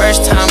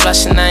 First time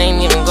blushing, I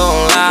ain't even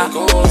gon' lie.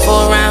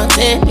 4 round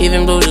 10,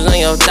 even bruises on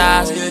your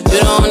thighs. You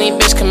the only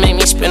bitch can make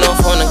me spin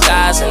off on the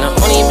guys, and the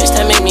only bitch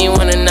that make me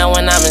wanna know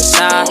when I'm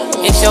inside.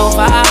 It's your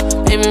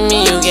vibe, baby,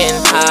 me you getting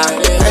high.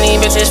 Honey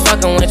bitches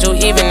fucking with you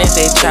even if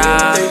they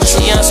try.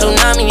 See on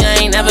tsunami,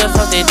 I ain't never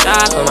felt it dry.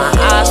 Close my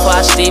eyes before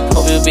I sleep,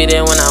 hope you be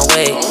there when I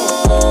wake.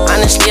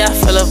 Honestly, I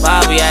feel a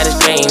vibe, we at this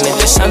green.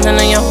 If there's something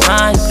on your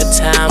mind, you could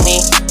tell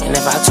me. And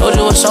if I told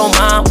you it's on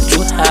mine, would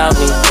you help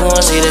me? You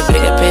won't see the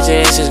bigger picture,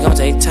 it's just gon'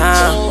 take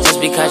time.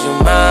 Just because you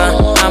mine,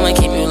 I'ma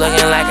keep you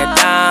looking like a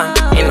dime.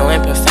 Ain't no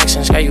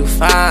imperfections, girl, you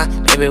fine.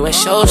 Baby,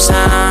 what's your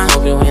sign?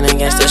 Hope you win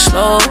against the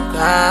slow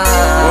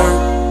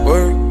guy.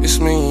 Work, it's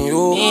me and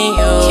you.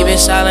 Keep it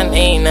silent,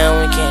 ain't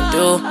nothing we can't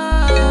do.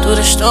 Through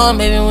the storm,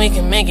 baby, we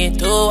can make it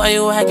through. Why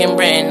you acting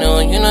brand new?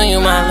 You know you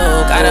my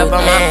little. Got up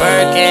on my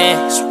Birkin,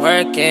 it's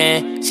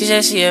working. She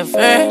said she a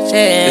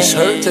virgin. It's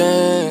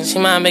hurting. She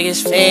my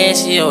biggest fan,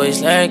 she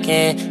always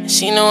lurking.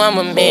 She know I'm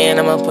a man,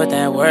 I'ma put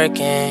that work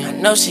in. I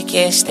know she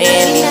can't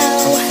stand me,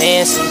 I'm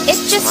fancy.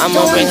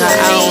 I'ma bring her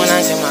out when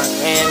I get my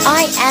Grammy.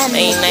 I am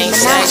Late night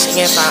sex, she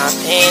can't find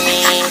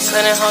panties.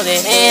 Couldn't hold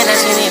it in, now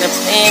she need a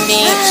plan B.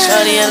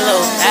 Shorty a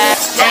little bad.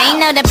 I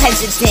know the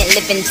president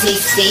live in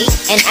DC,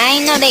 and I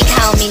know they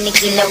call me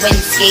Nicki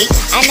Lewinsky.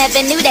 I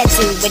never knew that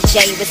too, but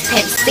Jay was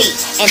Pimp C.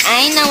 And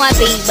I know I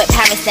be with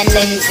Paris and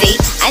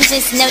Lindsay. I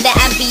just know that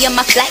I be on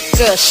my flight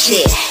girl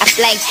shit. A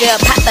flight girl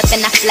pop up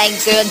and a flight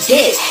girl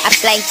dip. A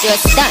flight girl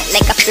stunt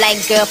like a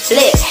flight girl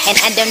flip.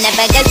 And I don't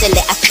never guzzle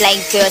it, a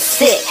flight girl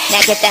sip. Now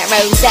get that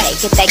rose,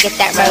 get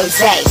that rose.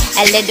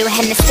 A little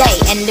Hennessy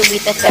and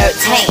Louis the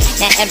 13th.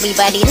 Now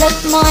everybody look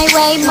my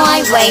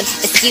way.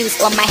 Excuse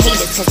all my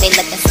haters cause they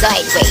looking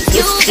sideways.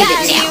 You get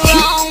it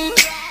now.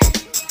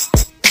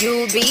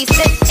 You be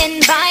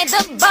sitting by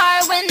the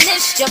bar when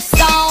it's your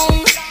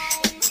song.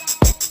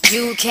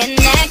 You can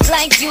act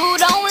like you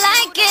don't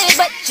like it,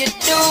 but you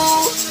do.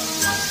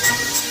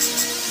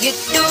 You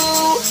do.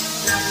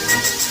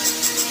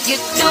 You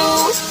do.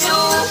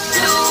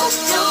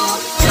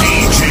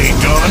 DJ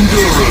Don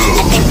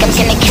Guru. I think I'm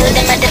gonna kill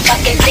the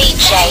motherfucking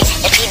DJ.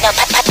 If he don't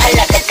pull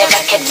up at the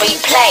record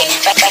replay.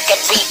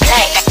 Record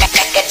replay.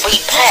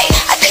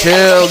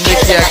 Chill,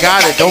 Nikki, I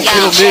got it. Don't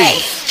kill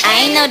me.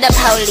 I know the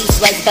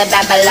police was the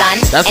Babylon.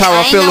 That's how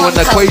I'm feeling with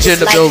the Equation in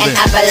the building.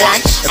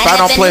 If I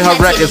don't play her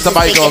record,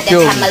 somebody gonna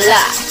kill me.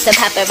 So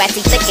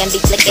paparazzi flicking, be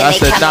flicking I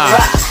they said, camera.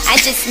 I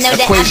just know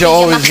that Equation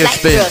always gets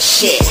spin.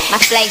 My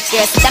flight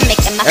girl stomach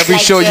and my Every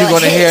flight show girl you're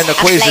gonna hear an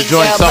hips. Equation My flight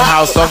joint girl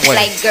somehow, bubble, somewhere.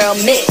 My flight girl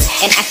miss,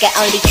 and I can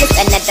only kiss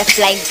another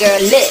flight girl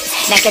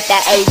lips. Now get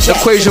that OJ.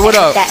 Equation, what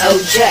up? That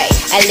OJ.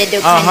 A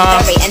little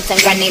Cranberry and some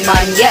Granny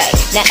Marnier.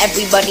 Now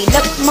everybody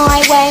look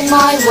my way,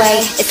 my way.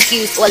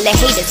 Excuse all the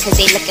haters cause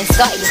they looking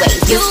sideways.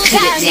 You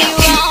got me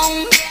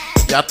wrong.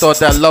 Y'all thought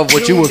that Love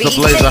With You was a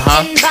blazer,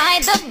 huh?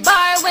 By the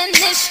bar when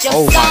it's your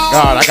Oh my song.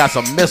 God, I got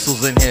some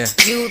missiles in here.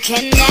 You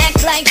can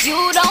act like you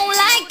don't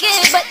like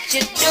it, but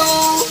you do.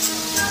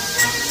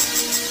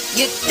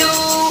 You do.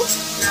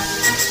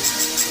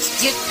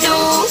 You do.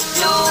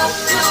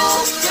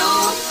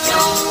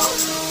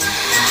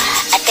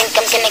 I think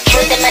I'm gonna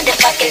kill the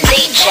motherfucking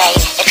DJ.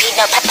 If he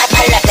don't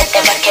pull up at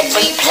the record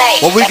replay.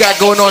 What we got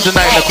going on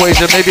tonight in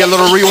Equation? Maybe a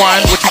little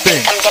rewind? What you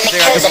think? Think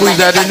I can squeeze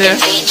that in there?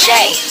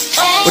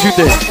 What you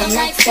think?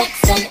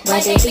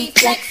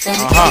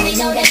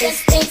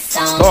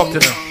 Talk to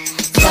them.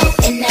 So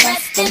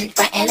interesting,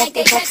 frontin' like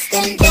they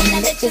texting, then the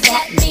bitches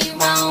got me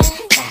wrong.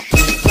 Got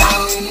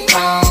me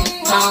wrong.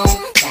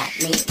 Got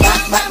me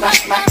wrong.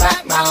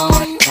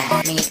 Got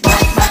me wrong.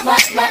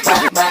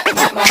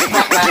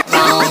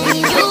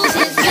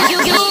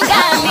 You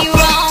got me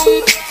wrong.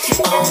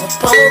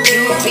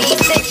 You be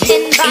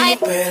bitchin' by. You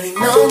barely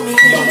know me.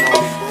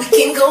 We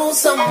can go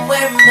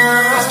somewhere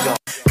now.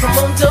 Come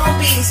on, don't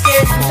be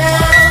scared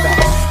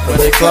now. When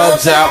the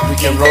club's out, we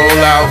can roll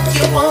out.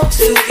 You want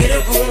to get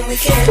a room, we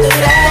can't do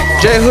that.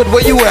 Jay Hood,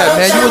 where you at,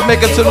 man? You was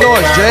making some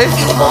noise, Jay.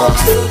 You want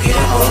to get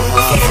a room,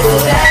 we can't do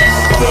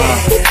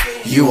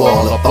that. You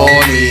all up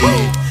on me.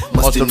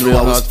 Must have knew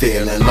I was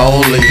feeling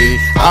lonely.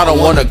 I don't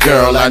want a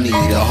girl, I need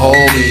a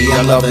homie.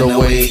 I love the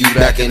way you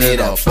backing it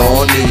up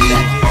on me.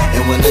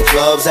 And when the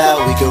club's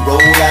out, we can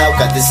roll out.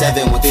 Got the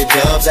 7 with the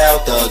dubs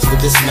out, thugs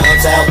with the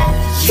snubs out.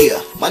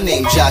 Yeah, my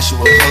name Joshua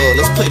Hood.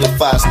 Let's play the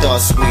 5-star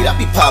suite. I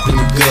be popping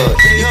you good.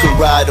 You can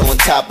ride on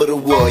top of the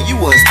wood. You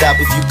wouldn't stop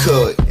if you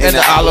could. And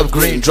the olive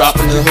green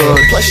dropping the hood.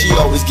 Plus she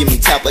always give me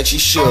top like she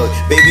should.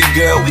 Baby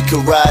girl, we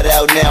can ride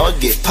out now. I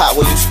get pop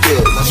where you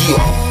stood.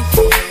 Yeah.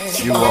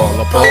 You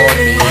all up on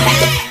me.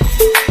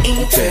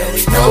 You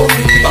barely know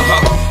me.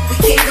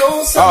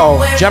 Oh,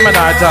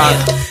 Gemini time.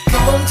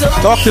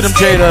 Talk to them,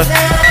 Jada.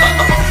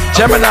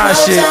 Gemini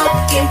shit.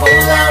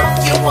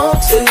 You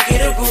want to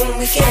get a room,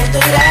 we can't do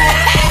that.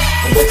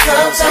 When the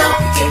club's out,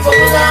 we can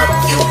roll out.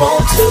 You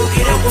want to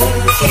get a room,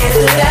 we can't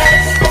do that.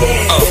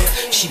 Yeah.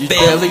 She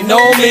barely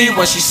know me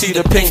when she see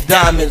the pink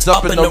diamonds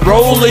up in the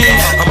rollie.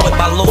 I'm with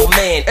my little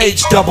man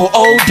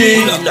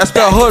H-double-O-D. That's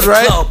the hood,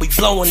 right? We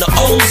blowing the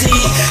OZ.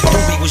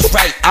 Ruby was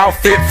right.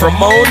 Outfit from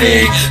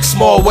Moni.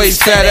 Small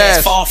waist, fat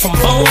ass. Far from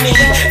bony.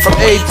 From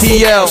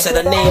ATL. Said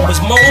her name was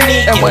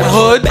Moni. And when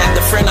hood back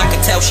the friend, I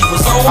could tell she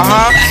was on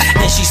me.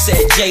 Then she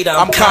said, Jada,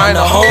 I'm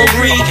kinda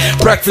hungry.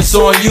 Breakfast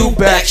on you,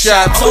 back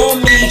shots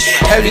on me.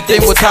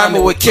 Everything with time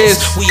with kids.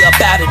 We up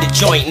out of the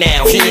joint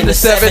now. He in the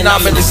 7,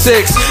 I'm in the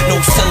 6. No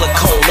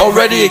silicone.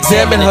 Already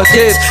examined her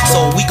kids.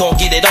 So we gon'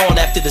 get it on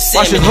after the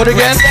Watch it hood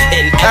again.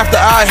 After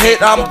I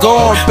hit, I'm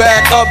going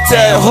back up to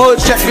that hood.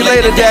 Check me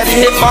later, daddy.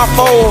 Hit my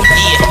phone.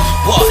 Yeah,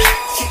 what?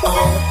 You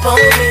all up on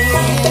me.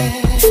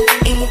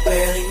 You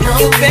barely know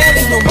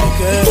me,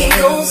 girl. We can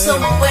go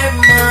somewhere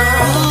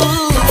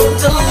now.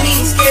 Don't be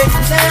scared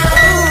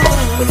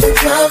now. When the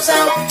club's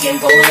out, we can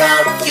roll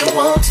out. You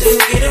want to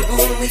get a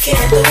room, we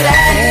can't do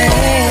that.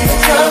 When the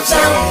club's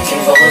out, we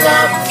can roll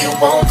out. You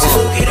want to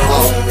get a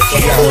room, we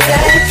can't do that.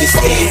 We can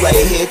stay right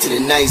here till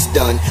the night's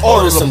done.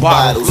 Order some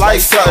bottles,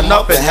 light something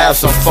up and have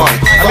some fun.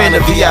 I'm in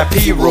the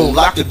VIP room,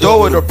 lock the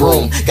door with a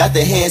broom. Got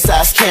the hand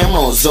size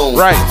camera on zoom.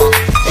 Right.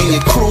 And you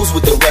cruise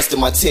with the rest of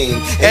my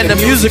team. And the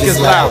music is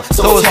loud,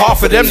 so it's hard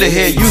for them to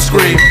hear you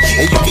scream.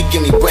 And you can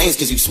give me brains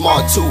cause you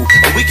smart too.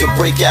 And we can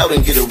break out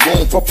and get a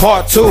room for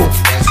part 2.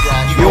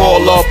 You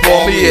all up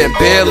on me and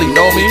barely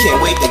know me.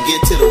 Can't wait to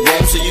get to the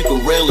room so you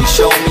can really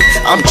show me.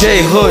 I'm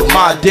J Hood,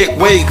 my dick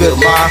way good,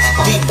 ma.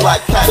 Deep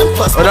black platinum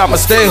plus, but I'ma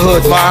stay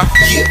hood, ma.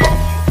 Yeah.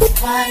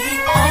 Why you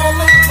all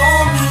up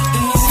on me?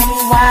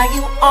 Why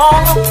you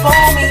all up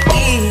on me?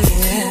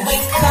 You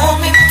ain't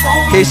coming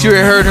home. In case you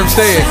ain't heard him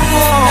say it,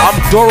 I'm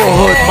Doro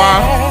Hood,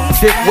 ma.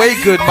 Dick way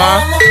good,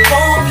 ma.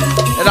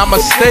 And I'ma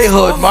stay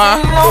hood,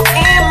 ma.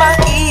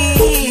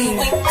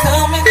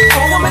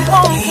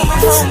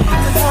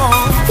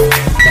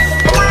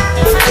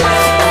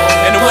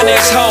 And the one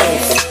that's home,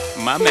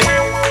 my man.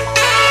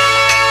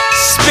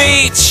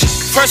 Speech.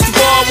 First of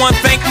all, I want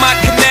to thank my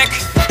connect,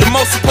 the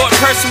most important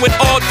person with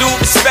all due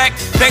respect.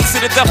 Thanks to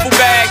the duffel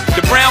bag,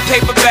 the brown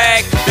paper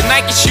bag, the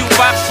Nike shoe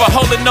box for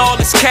holding all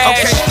this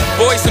cash.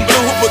 Boys in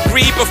blue who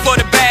agreed before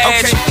the bag.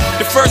 badge.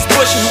 The first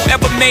Bush who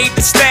ever made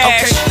the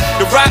stash.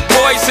 The Rock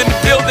Boys in the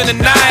building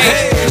tonight.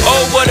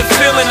 Oh, what a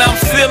feeling, I'm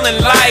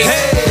feeling life.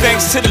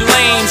 Thanks to the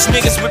lames,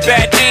 niggas with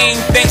bad aim.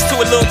 Thanks to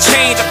a little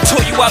change, I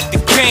tore you out the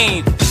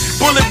game.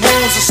 Bullet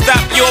wounds will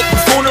stop your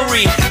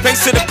buffoonery.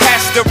 Thanks to the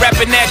pastor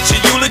rapping at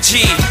your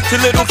eulogy. To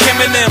Little Kim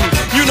and them,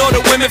 you know the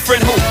women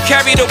friend who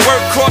carry the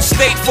work cross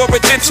state for a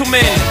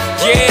gentleman.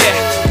 Yeah,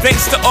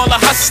 thanks to all the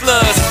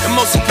hustlers, and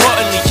most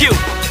importantly you,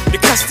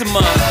 the customer.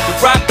 The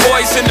Rock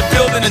Boys in the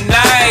building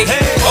tonight.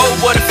 Oh,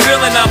 what a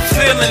feeling, I'm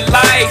feeling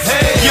life.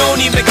 You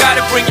don't even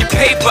gotta bring your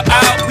paper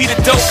out. We the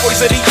dope boys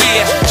of the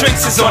year.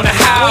 Drinks is on the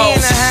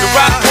house. The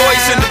Rock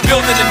Boys in the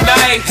building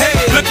tonight.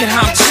 Look at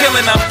how I'm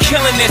chilling, I'm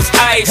killing this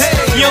ice.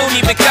 You don't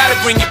even gotta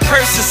bring your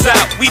purses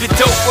out. We the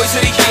dope boys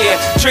of the year.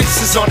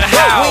 Drinks is on the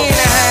house. We in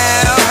the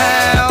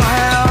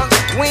house.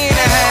 We in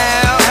the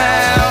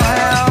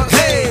house.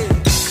 Hey.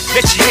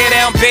 Let your hair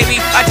down,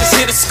 baby. I just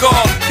hit a score.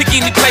 Pick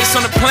any place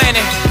on the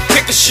planet.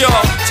 Pick a show.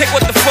 Take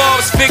what the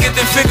fall is bigger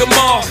than figure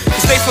more.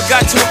 Cause they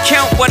forgot to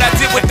account what I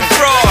did with the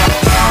fraud.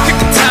 Pick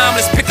a time,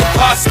 let's pick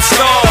apart some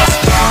stars.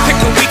 Pick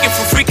a weekend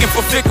for freaking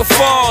for figure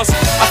falls.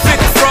 I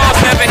figure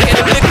frauds never hit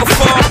a liquor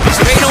fall.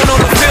 So they don't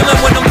know the feeling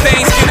when them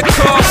things get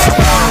across.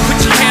 Put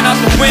your hand out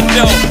the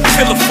window.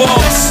 Feel a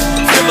force.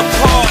 Feel a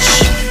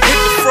Porsche. Hit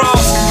the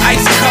frost.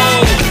 Ice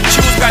cold.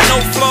 Shoes got no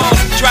flaws.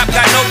 Drop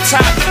got no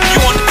top. You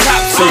on the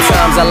top.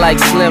 Sometimes I like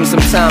slim,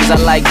 sometimes I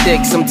like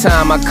thick.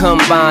 Sometimes I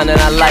combine and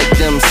I like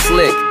them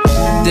slick.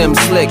 Them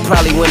slick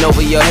probably went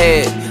over your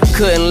head.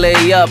 Couldn't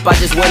lay up, I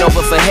just went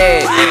over for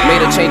head.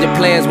 Made her change of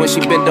plans when she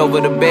bent over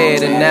the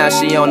bed. And now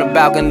she on the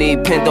balcony,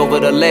 pinned over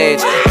the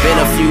ledge. Been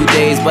a few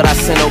days, but I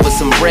sent over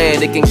some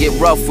bread. It can get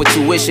rough with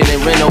tuition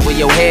and rent over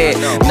your head.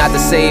 Not to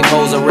save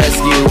hoes or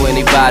rescue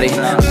anybody,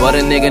 but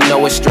a nigga know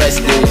what stress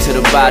do to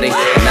the body.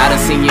 And I done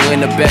seen you in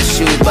the best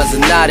shoes, but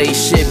Zanati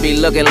shit be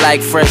looking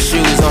like fresh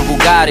shoes on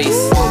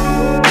Bugattis.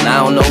 And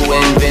I don't know who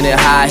invented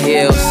high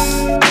heels,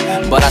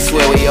 but I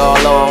swear we all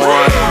on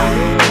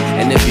one.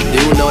 And if you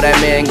do know that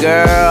man,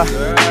 girl,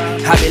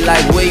 I be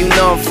like, where you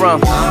know I'm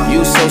from?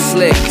 You so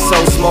slick,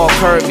 so small,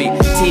 curvy,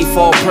 teeth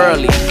all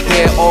pearly,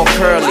 hair all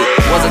curly.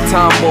 Was a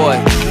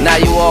tomboy, now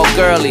you all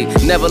girly.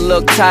 Never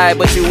look tired,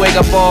 but you wake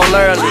up all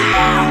early.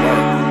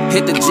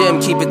 Hit the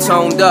gym, keep it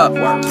toned up.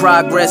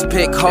 Progress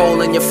pic,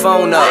 hole in your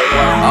phone up.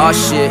 Aw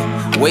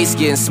shit, waist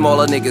getting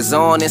smaller. Niggas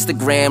on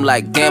Instagram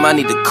like, damn, I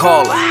need to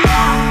call her.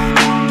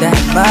 That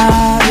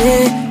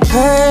body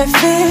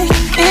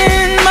perfect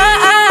in my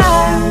eyes.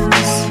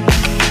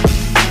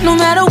 No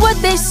matter what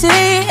they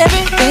say,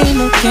 everything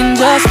looking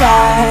just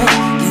right.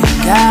 You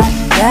got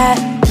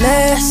that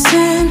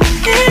blessing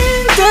in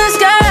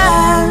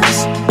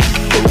disguise.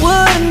 But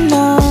would've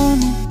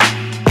known,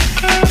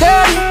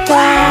 girl, you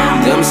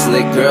got them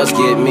slick girls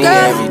get me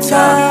every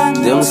time.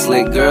 Them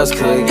slick girls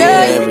could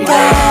get every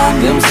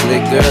time. Them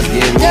slick girls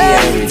get me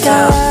every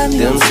time.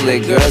 Them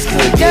slick girls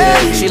could get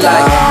every time. She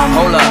like,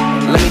 hold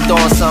up, let me throw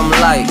on something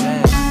light.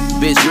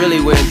 Bitch really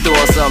went and threw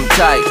on something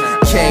tight.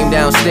 Came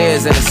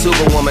downstairs in a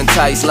superwoman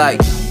tights like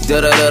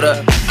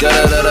da-da-da-da,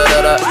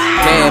 da-da-da-da-da.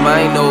 Damn,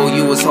 I ain't know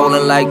you was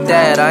holding like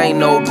that. I ain't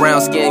know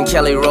brown skin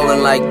Kelly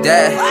rolling like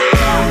that.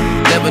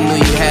 Never knew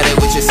you had it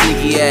with your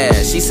sneaky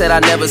ass. She said I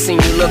never seen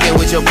you looking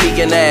with your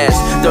peeking ass.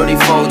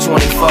 34,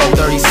 24,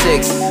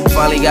 36.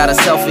 Finally got a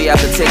selfie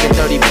after taking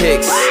 30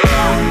 pics.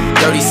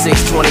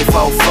 36,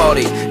 24,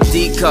 40.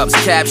 D cups,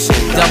 caption,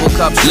 double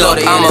cup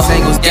shorty. I'm a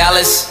angles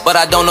gallus, but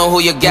I don't know who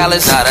your gal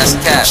is. Nah, that's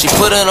cap. She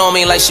put it on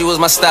me like she was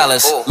my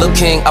stylist. Look,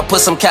 King, I put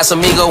some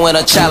Casamigo in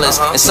a chalice,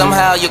 and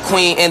somehow your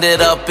queen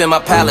ended up in my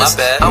palace.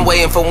 I'm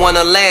waiting for one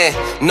to land,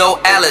 no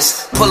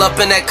Alice. Pull up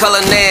in that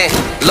color nan,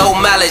 low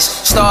mileage.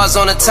 Stars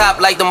on the top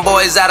like them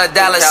boys out of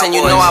Dallas. And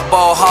you know I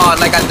ball hard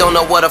like I don't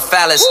know what a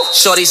phallus.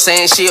 Shorty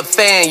saying she a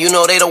fan, you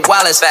know they the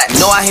wildest.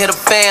 Know I hit a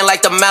fan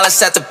like the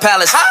malice at the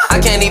palace.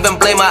 I can't even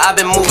blame her, I've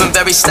been moving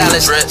very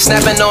stylish.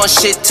 Snapping on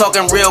shit,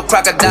 talking real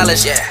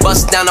crocodilish.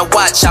 Bust down a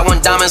watch, I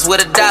want diamonds with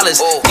 $1.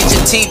 Get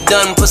your teeth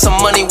done, put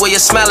some money where your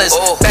smell is.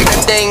 Back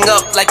that thing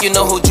up like you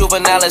know who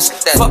Juvenile is.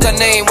 Fuck her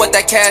name, what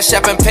that Cash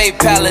App and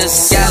PayPal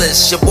is.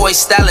 Gallus, your boy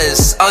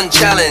Stylus,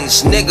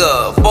 unchallenged.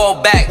 Nigga,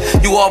 fall back,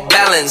 you all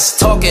balanced.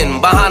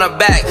 Talking behind her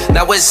back,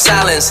 now it's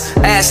silence.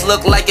 Ass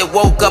look like it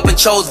woke up and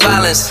chose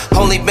violence.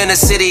 Only been to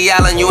City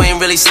Island, you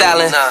ain't really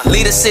styling.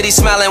 Lead the city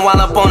smiling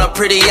while up on a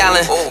pretty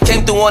island.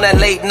 Came through on that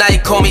late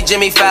night, call me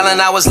Jimmy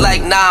Fallon. I was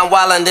like, nah, I'm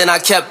wildin', then I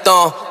kept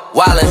on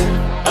wildin'.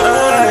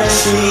 I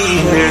see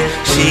her,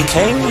 she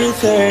came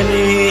with her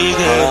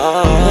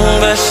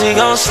nigga, but she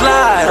gon'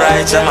 slide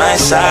right to my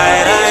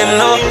side. I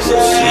know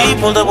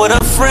she pulled up with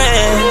her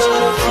friends.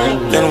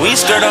 Then we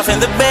skirt off in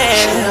the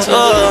Benz.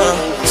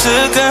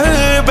 Took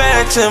her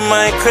back to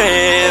my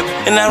crib,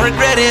 and I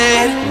regret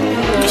it.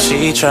 Cause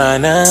she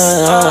tryna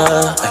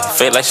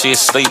feel like she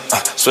asleep.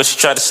 So she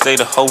tried to stay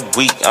the whole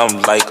week.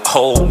 I'm like,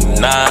 oh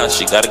nah,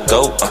 she gotta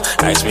go.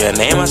 Ask me her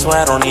name, I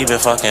swear I don't even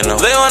fucking know.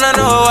 They wanna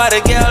know why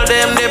the girl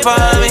them dip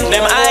on me.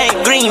 Them I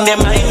ain't green, them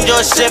I ain't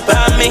just sip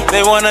on me.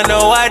 They wanna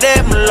know why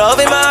them love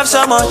him off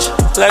so much.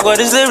 Like what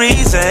is the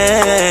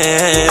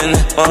reason?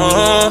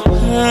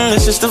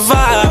 It's just the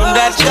vibe, I'm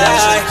that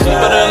guy. She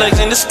put her legs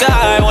in the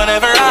sky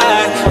whenever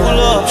I pull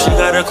up. She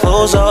got her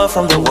clothes off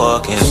from the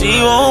walking.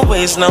 She won't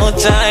waste no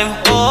time.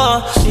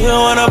 She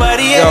don't want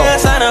nobody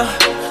else, I know.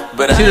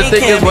 But see, the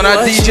thing is, when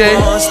I DJ,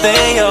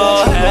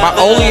 my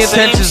only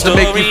intention is to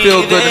make you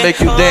feel good, to make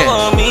you dance.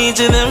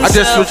 I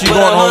just want you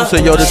going home and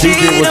say, yo, the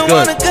DJ was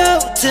good.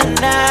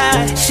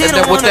 And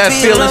then with that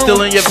feeling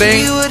still in your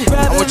vein,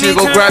 I want you to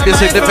go grab your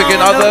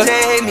significant other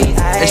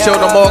and show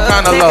them all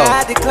kind of love.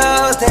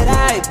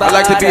 I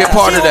like to be a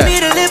part of that.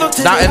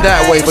 Not in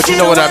that way, but you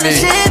know what I mean.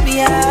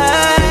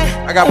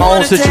 I got my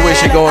own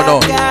situation going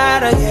on.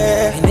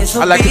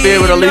 I like to be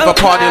able to leave a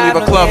party, leave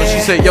a club, and she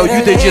say, yo,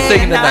 you did your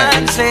thing tonight.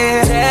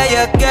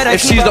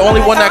 If she's the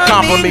only one that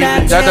complimented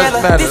me, that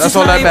doesn't matter. That's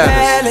all that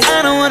matters.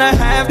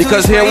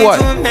 Because here what?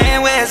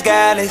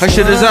 Her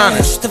shit is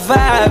honest.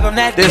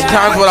 There's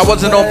times when I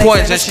wasn't on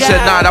point and she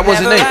said, nah, that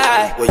wasn't it.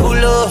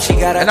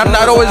 And I'm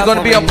not always going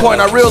to be on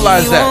point. I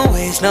realize that.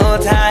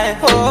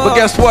 But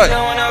guess what?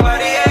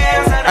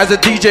 As a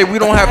DJ, we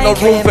don't have no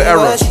room for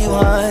error.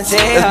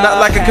 It's not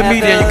like a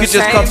comedian. You could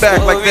just come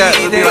back like that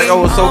and be like,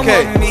 oh, it's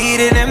okay.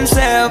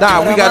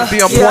 Nah, we got to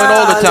be on point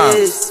all the time.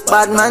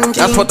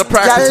 That's what the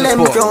practice is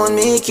for.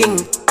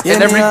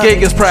 And every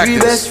gig is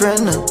practice.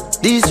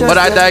 But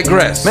I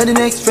digress. I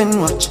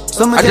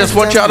just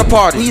want y'all to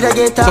party. So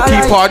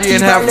keep partying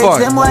and have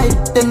fun.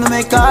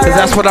 Because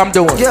that's what I'm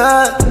doing.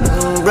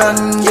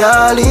 Run,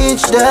 y'all,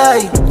 each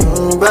day.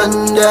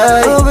 Run,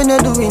 day. Oh, when you're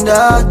doing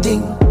that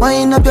thing,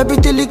 wind up your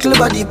pretty little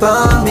body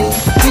for me.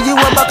 Give you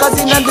a back as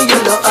in the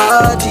yellow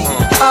arty.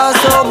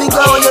 Also, big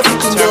how you're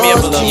freaking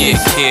those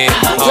cheeks.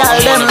 Y'all,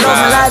 them love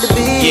me like the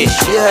beach,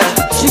 yeah.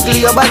 Jiggle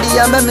your body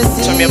and make me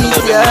see,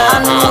 yeah.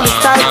 And cool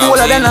style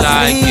cooler than a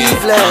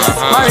sleeveless.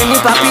 Marry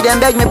me, papi, then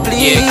beg me,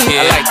 please.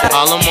 I like that.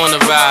 All I'm on the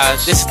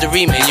rise. This is the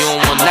remix. You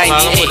don't want no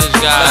problem with this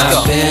guy.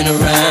 I've been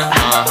around.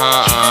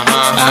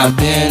 I've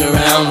been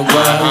around the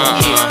world.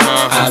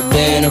 I've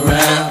been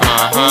around.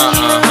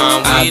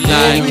 I've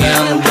been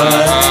around the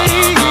world.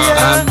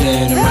 I've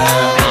been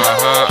around.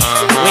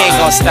 We ain't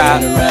gonna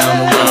stop.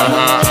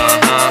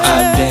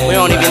 We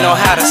don't even know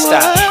how to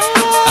stop.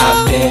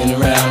 I've been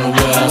around the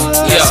world.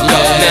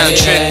 Now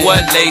trick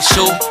what lace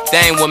you?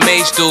 That ain't what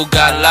Mace do.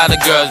 Got a lot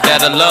of girls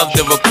that'll love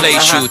to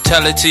replace you.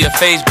 Tell it to your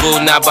face, boo,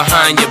 not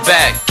behind your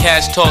back.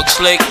 Cash talk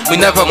slick, we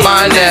never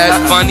mind that.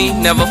 Funny,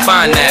 never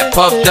find that.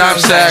 Puff dime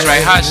sacks,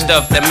 right? Hot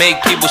stuff that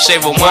make people say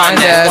rewind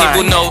that.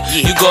 People know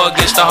you go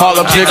against the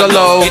Harlem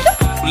Gigolo.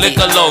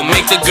 Liquor low,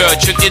 make the girl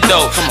trick your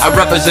dough. I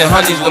represent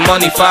honeys with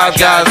money, 5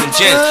 guys and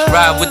gents.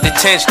 Ride with the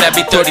tents, that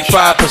be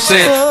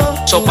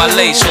 35%. So I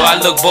lay, so I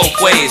look both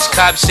ways.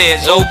 Cop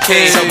says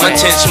okay, my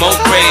tent smoke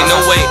gray. No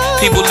way,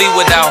 people leave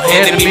without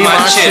handing me my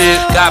chip.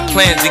 Got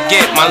plans to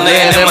get my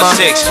land and my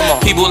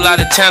 6. People out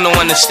of town don't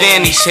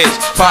understand these hits.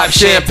 Pop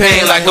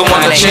champagne like I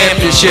won a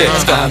championship.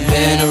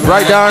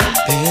 Right, Don?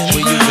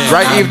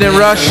 Right, Evening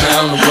Rush?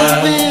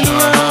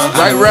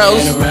 Right,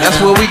 Rose? That's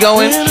where we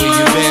going?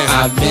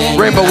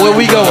 Rainbow, where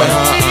we going?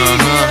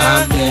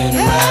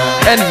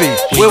 Envy,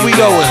 where we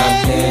going?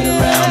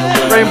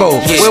 Rainbow,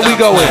 where we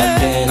going?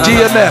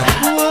 GMF,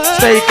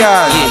 Snake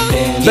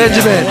Eyes,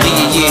 Benjamin,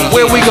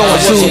 where we going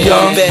soon,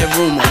 y'all?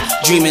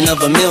 Dreaming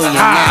of a million,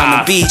 now I'm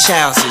in beach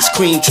houses,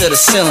 cream to the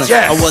ceiling.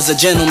 I was a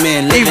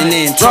gentleman living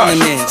in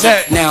tenements.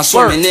 Now I'm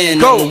swimming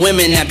in all the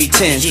women that be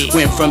 10s.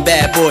 Went from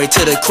bad boy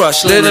to the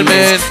crushed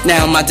liniments.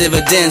 Now my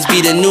dividends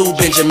be the new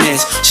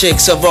Benjamins.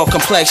 Chicks of all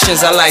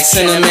complexions, I like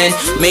cinnamon.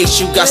 Make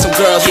sure you got some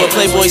girls with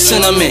Playboy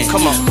cinnamon.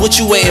 Come on, what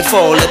you waiting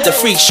for? Let the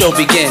freak show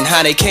begin.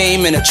 How they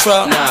came in a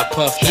truck? Nah,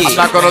 Puff. I'm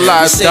not gonna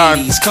lie,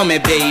 Don. Come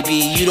here,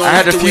 baby. You don't I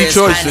had a few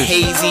choices.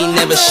 Hazy,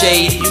 never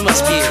shady. You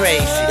must be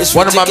crazy.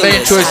 One of my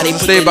main choices to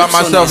stay by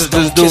myself is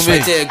just do me.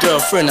 Right there,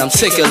 girlfriend, I'm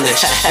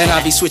ticklish. And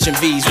I be switching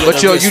V's with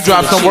but yo, you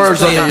drop some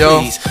words on me,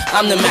 yo.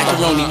 I'm the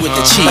macaroni with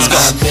the cheese.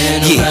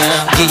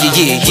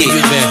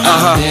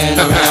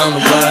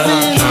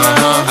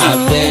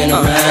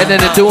 And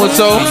then in doing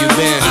so,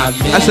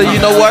 I said, you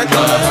know what?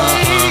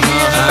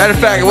 Matter of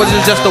fact, it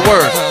wasn't just the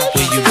words.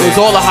 It was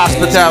all the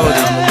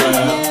hospitality.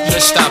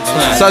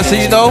 So I said,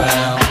 you know,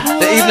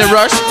 the Evening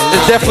Rush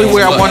is definitely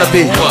where I want to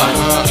be.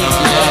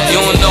 You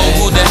don't know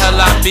who the hell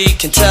I be,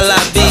 can tell I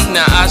be.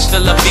 Now I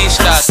still a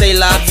beast, I say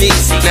la vie.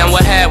 Now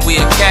what have we,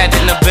 a cat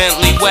in a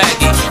Bentley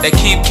waggy that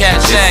keep cat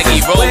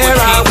shaggy, roll with P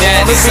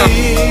Daddy.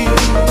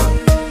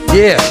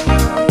 Yeah.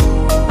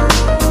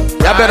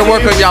 Y'all better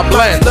work on y'all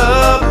plans.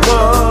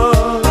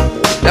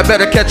 Y'all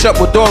better catch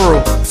up with Doro.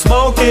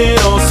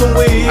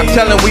 I'm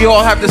telling we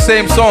all have the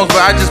same songs,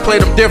 but I just play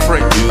them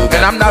different.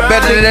 And I'm not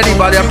better than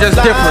anybody, I'm just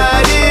different.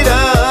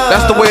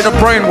 That's the way the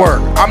brain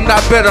work. I'm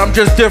not better, I'm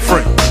just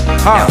different.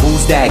 Now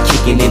who's that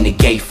kicking in the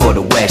gate for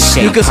the West?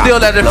 You can steal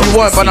that if you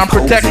want, but I'm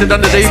protected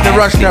under the Evening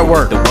Rush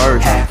Network. The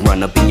word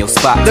run up in your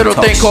spot. Little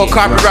thing called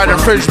copyright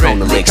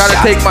infringement. Try to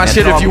take my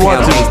shit if you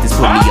want to.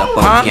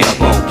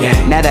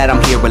 Now that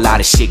I'm here, a lot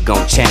of shit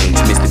gon' change.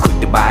 Mr. Quick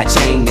to buy a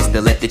chain,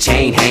 Mr. Let the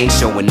chain hang,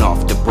 showing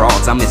off the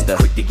broads. I'm Mr.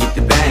 Quick to get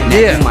the bang. Now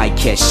you might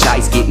catch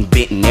shites getting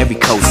bitten every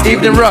coast.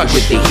 Evening Rush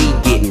with the heat,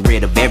 getting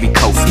rid of every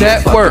coast.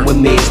 Network with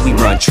mids, we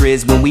run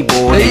triz when we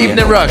board. The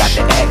Evening Rush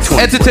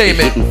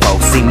Entertainment.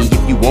 See me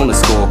if you wanna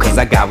score, cause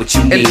I got what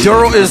you need. And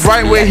Duro is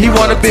right where he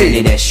wanna be.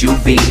 An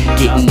SUV,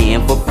 getting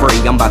in for free.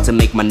 I'm about to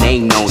make my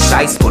name known.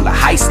 Shice full of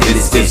heist in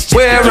this bitch.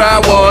 Where I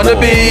wanna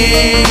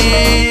be.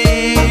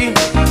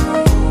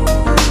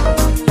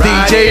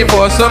 DJ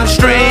for some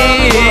strings.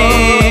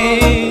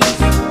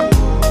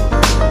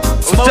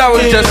 That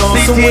was just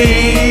CT.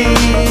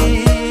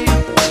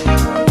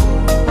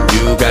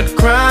 You got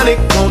chronic,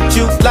 won't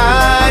you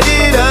light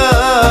it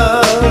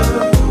up?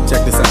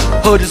 Check this out.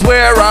 Hood is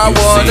where I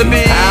wanna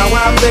be. How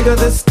I figure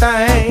this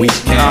thing. We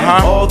can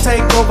all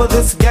take over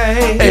this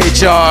game.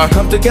 HR.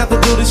 Come together,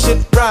 do the shit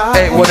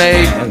right.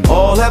 818.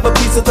 All have a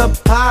piece of the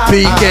pie.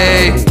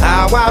 PK.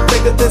 How I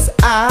figured this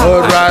out.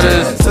 Hood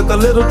riders. Took a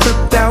little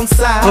trip down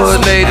south.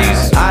 Hood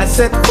ladies. I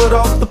set foot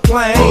off the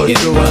plane. Hood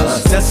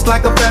just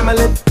like a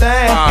family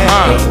thing.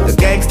 The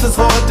gangsters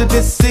hard to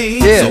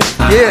deceive. Yeah,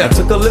 yeah. I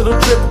took a little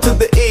trip to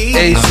the east.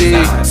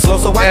 AC. Slow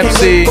so I can't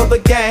wait for the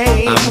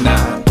game.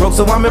 Broke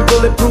so I'm in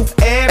bulletproof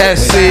air.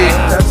 SC.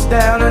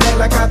 Touchdown and act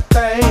like I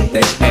think.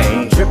 They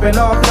ain't tripping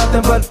off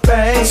nothing but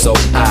pain. So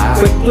I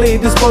quickly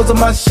dispose of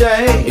my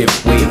shame.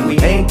 If we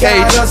ain't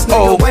got us,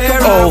 nigga,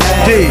 where I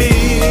wanna be.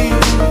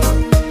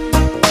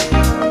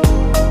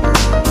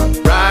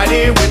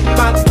 Riding with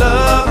my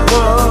loved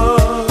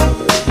one,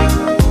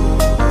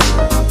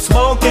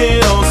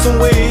 smoking on some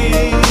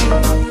weed.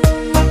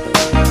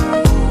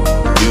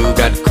 You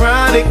got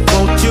chronic,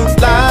 won't you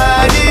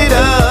light it up?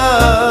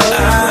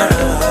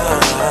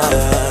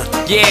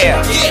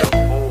 Yeah.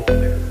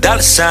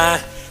 $sign.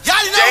 Y'all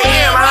know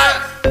damn, right?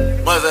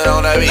 What's that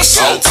on that beat?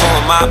 So two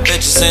of my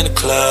bitches in the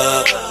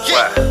club,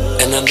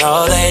 and I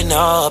know they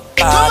know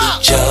about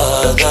each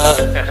other.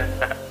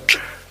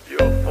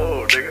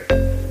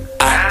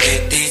 I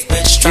think these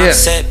bitches tryna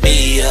set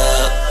me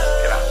up.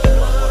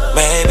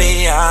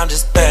 Maybe I'm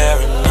just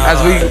paranoid. As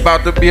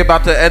we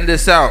about to end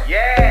this out,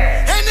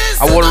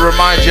 I want to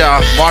remind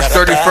y'all, March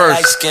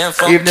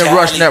 31st, Evening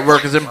Rush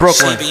Network is in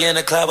Brooklyn.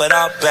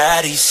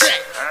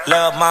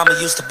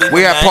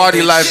 We at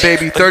Party Life,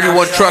 baby.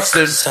 31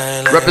 Truxton,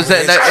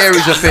 representing that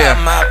Aries affair.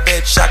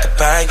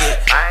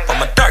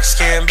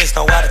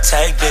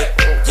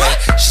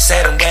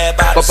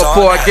 But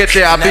before I get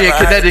there, I'll be in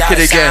Connecticut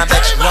again.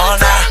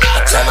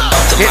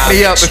 Hit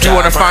me up if you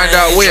want to find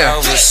out where,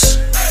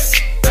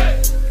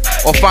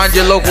 or find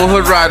your local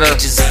hood rider.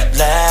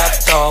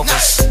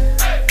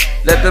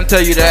 Let them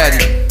tell you that.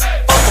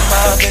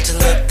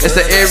 It's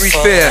the Aries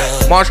Fair,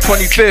 March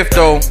 25th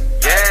though.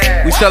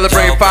 We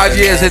celebrating 5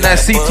 years in that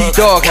CT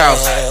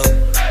Doghouse.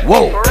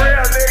 Whoa.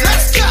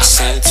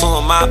 Seen two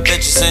of my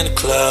bitches in the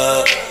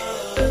club,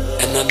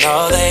 and I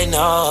know they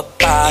know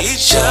about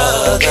each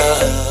other.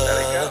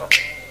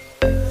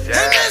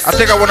 I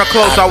think I want to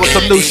close out with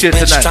some new shit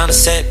tonight. Trying to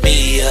set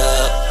me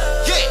up.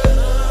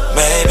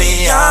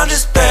 Maybe I'm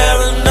just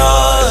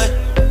paranoid.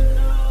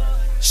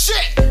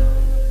 Shit.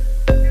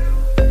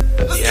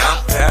 Yeah,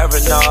 I'm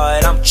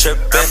paranoid, I'm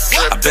tripping.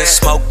 I've been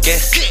smoking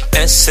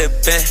and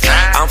sipping.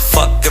 I'm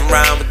fucking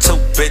around with two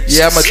bitches.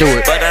 Yeah, I'ma do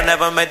it. But I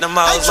never made them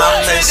all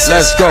my misses.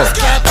 Let's go.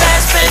 Got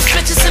fast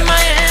bitches in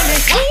Miami.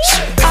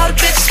 All the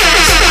bitches.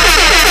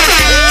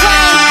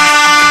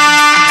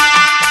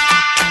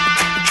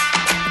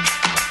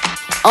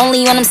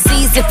 Only on them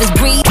C's if it's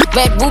breed.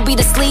 Red ruby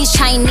the sleeves,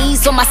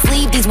 Chinese on my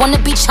sleeve. These wanna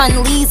be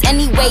Chun-Lees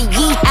anyway,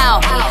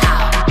 yee-how.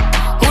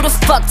 Who the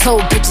fuck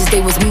told bitches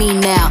they was me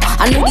now?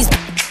 I knew these.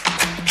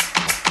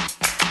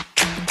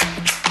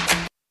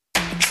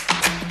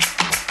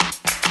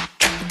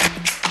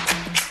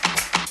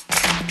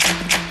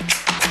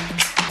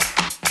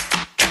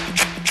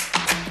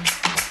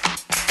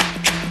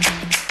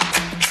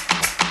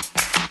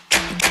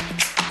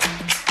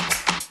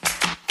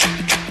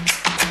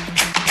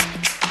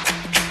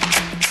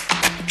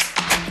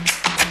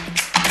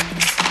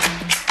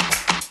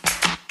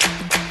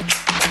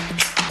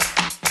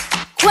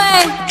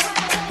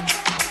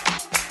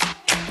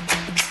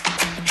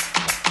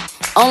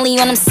 Only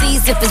on them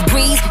C's if it's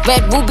breeze.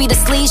 Red ruby the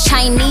sleeves,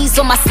 Chinese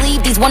on my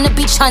sleeve. These wanna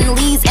be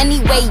Chun-Lees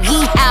anyway,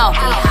 yee-how.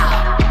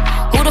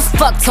 Who the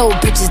fuck told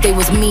bitches they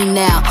was me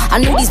now? I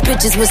knew these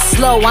bitches was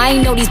slow, I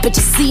ain't know these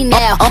bitches see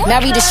now.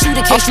 Married a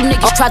shooter case you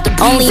niggas tried to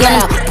breathe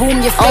out.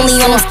 Boom your face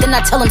only on them, then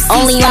I tell them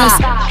only on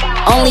them.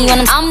 Only on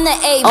them, I'm the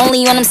A.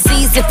 Only on them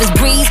C's if it's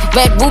breeze.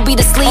 Red ruby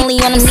the sleeve.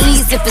 Only on them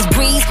C's if it's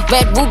breeze.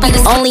 Red ruby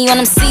the only on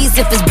them C's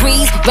if it's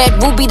breeze.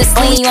 Red ruby the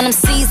sleeve. Only on them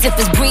C's if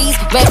it's breeze.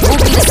 Red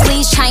ruby the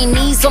sleeves.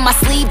 Chinese on my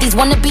sleeve. These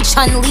wanna be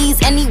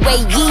Chun-Lees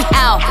anyway.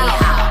 Yee-how.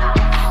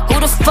 Who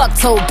the fuck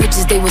told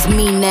bitches they was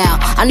me now?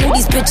 I knew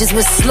these bitches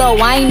was slow,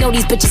 I ain't know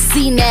these bitches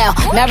see now.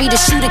 Marry the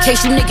shooter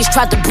case you niggas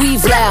tried to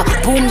breathe loud.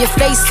 Boom your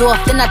face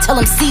off, then I tell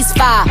them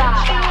ceasefire.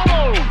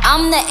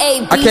 I'm the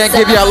A. I can't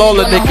give y'all all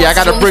the Nikki. I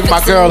gotta bring my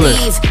girl in.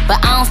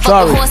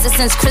 Sorry.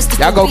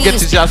 Y'all go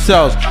get it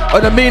yourselves.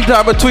 In the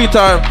meantime, between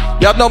time,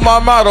 y'all know my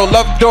motto: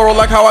 love Doro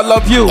like how I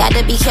love you.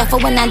 Gotta be careful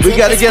when I We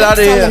gotta get out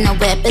of here.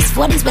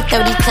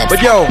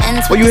 But yo,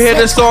 when you hear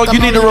this song, you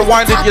need to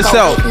rewind it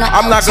yourself.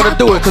 I'm not gonna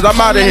do it because I'm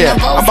out of here.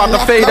 I'm about to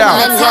fade out.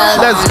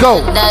 Let's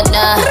go.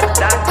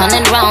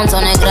 100 rounds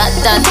on a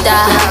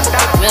grat-da-da.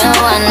 Real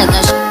one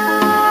nigga.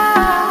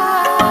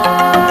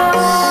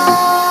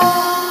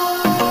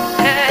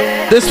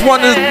 This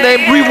one is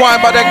named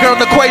Rewind by that girl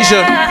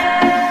Equation.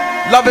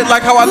 Love it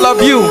like how I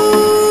love you.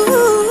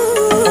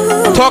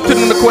 Talk to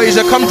them,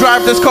 Equation. Come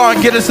drive this car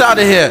and get us out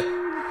of here.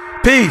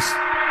 Peace.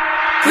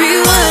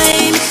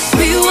 Rewind,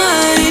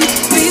 rewind,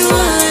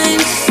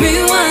 rewind,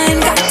 rewind.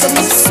 Got to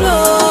move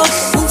slow,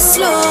 move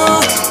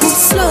slow, move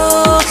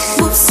slow,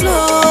 move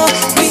slow.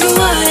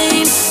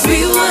 Rewind,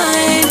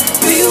 rewind,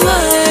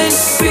 rewind,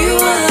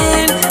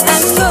 rewind.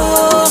 And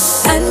go,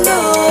 and go,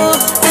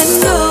 and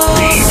go,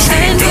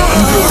 and go.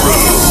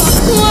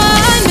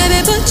 One, baby,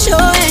 put your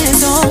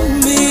hands on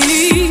me.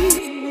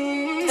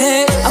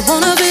 Hey, I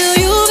wanna feel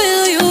you,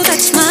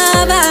 touch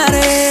my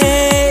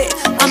body.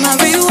 I'ma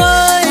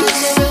rewind,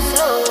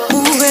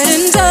 move it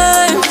in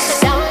time.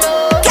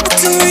 Got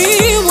to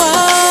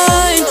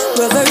rewind,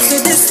 reverse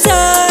it this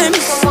time.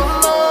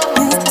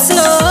 Move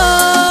slow,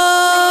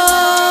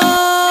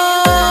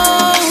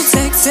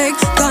 take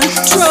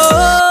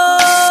control.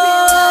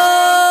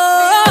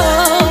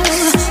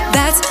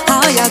 That's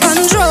how you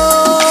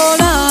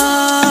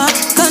controller,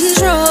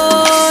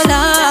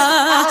 controller,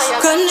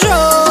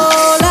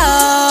 controller,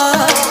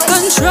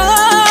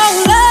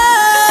 controller.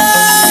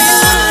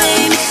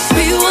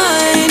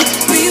 Rewind,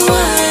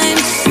 rewind,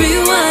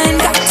 rewind.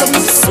 Got to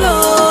move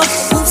slow,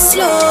 move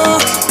slow,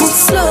 move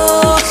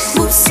slow,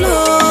 move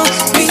slow.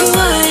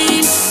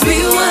 Rewind,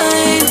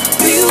 rewind,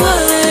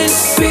 rewind,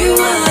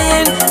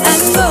 rewind.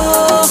 And go,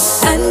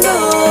 and go,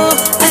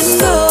 and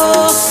go,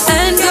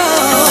 and go.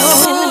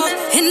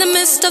 In the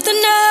midst of the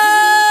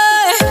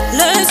night,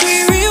 let's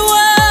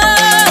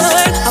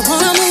rewind. I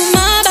wanna move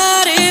my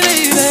body,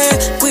 baby,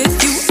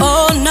 with you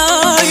all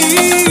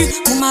night.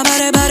 Move my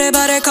body,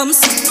 come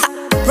see.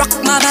 Rock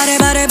my body,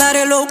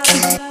 low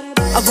key.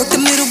 I work the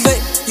middle,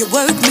 babe, you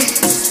work me.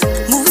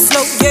 Move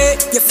slow, yeah,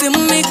 you feel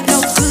me?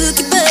 No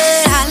cookie,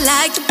 but I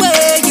like the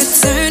way you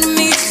turn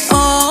me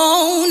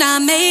on. I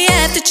may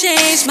have to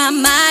change my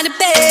mind,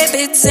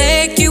 baby,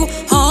 take you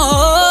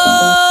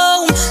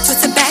home.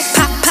 Twist it back,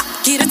 pop,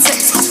 get a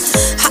taste.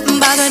 Hot and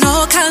bothered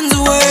all kinds of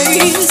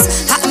ways.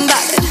 Hot and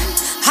bothered,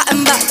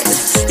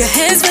 your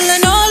hands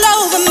spilling all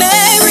over me.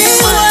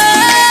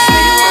 Rewind,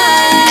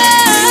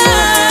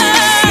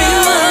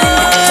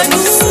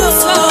 move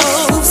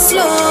slow, move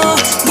slow,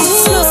 move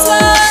slow.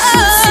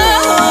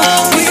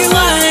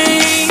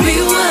 Rewind,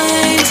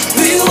 rewind,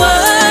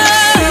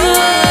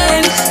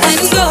 rewind,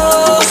 and go,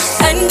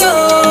 and go,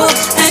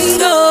 and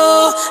go,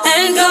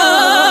 and go.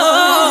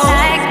 I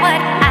like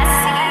what I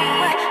see,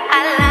 I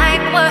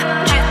like what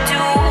you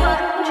do.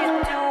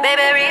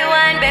 Baby,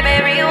 rewind,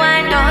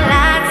 all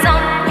eyes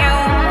on you.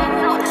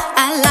 I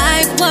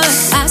like what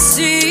I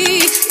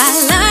see, I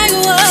like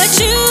what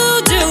you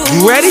do.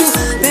 You ready?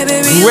 Baby,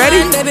 You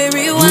ready? Baby,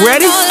 rewind, You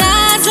ready? all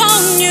eyes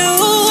on you.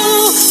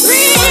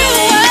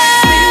 Rewind,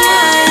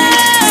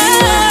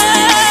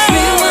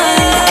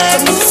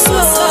 rewind, move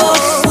slow,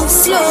 move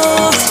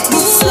slow,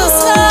 move slow.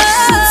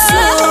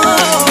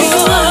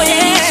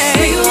 Rewind,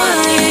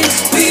 rewind,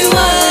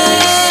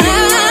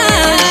 rewind.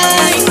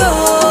 And go,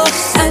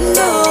 and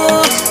go,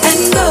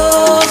 and go,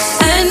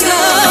 and go.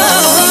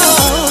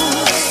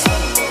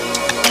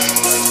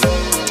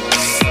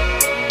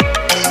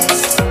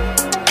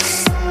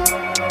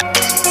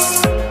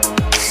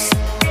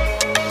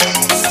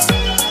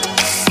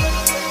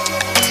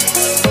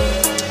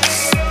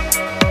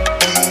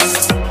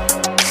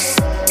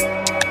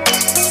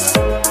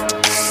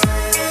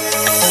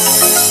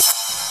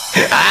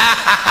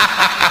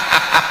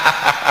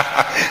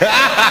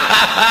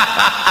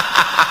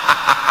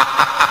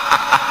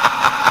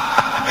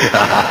 Ha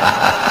ha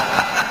ha ha!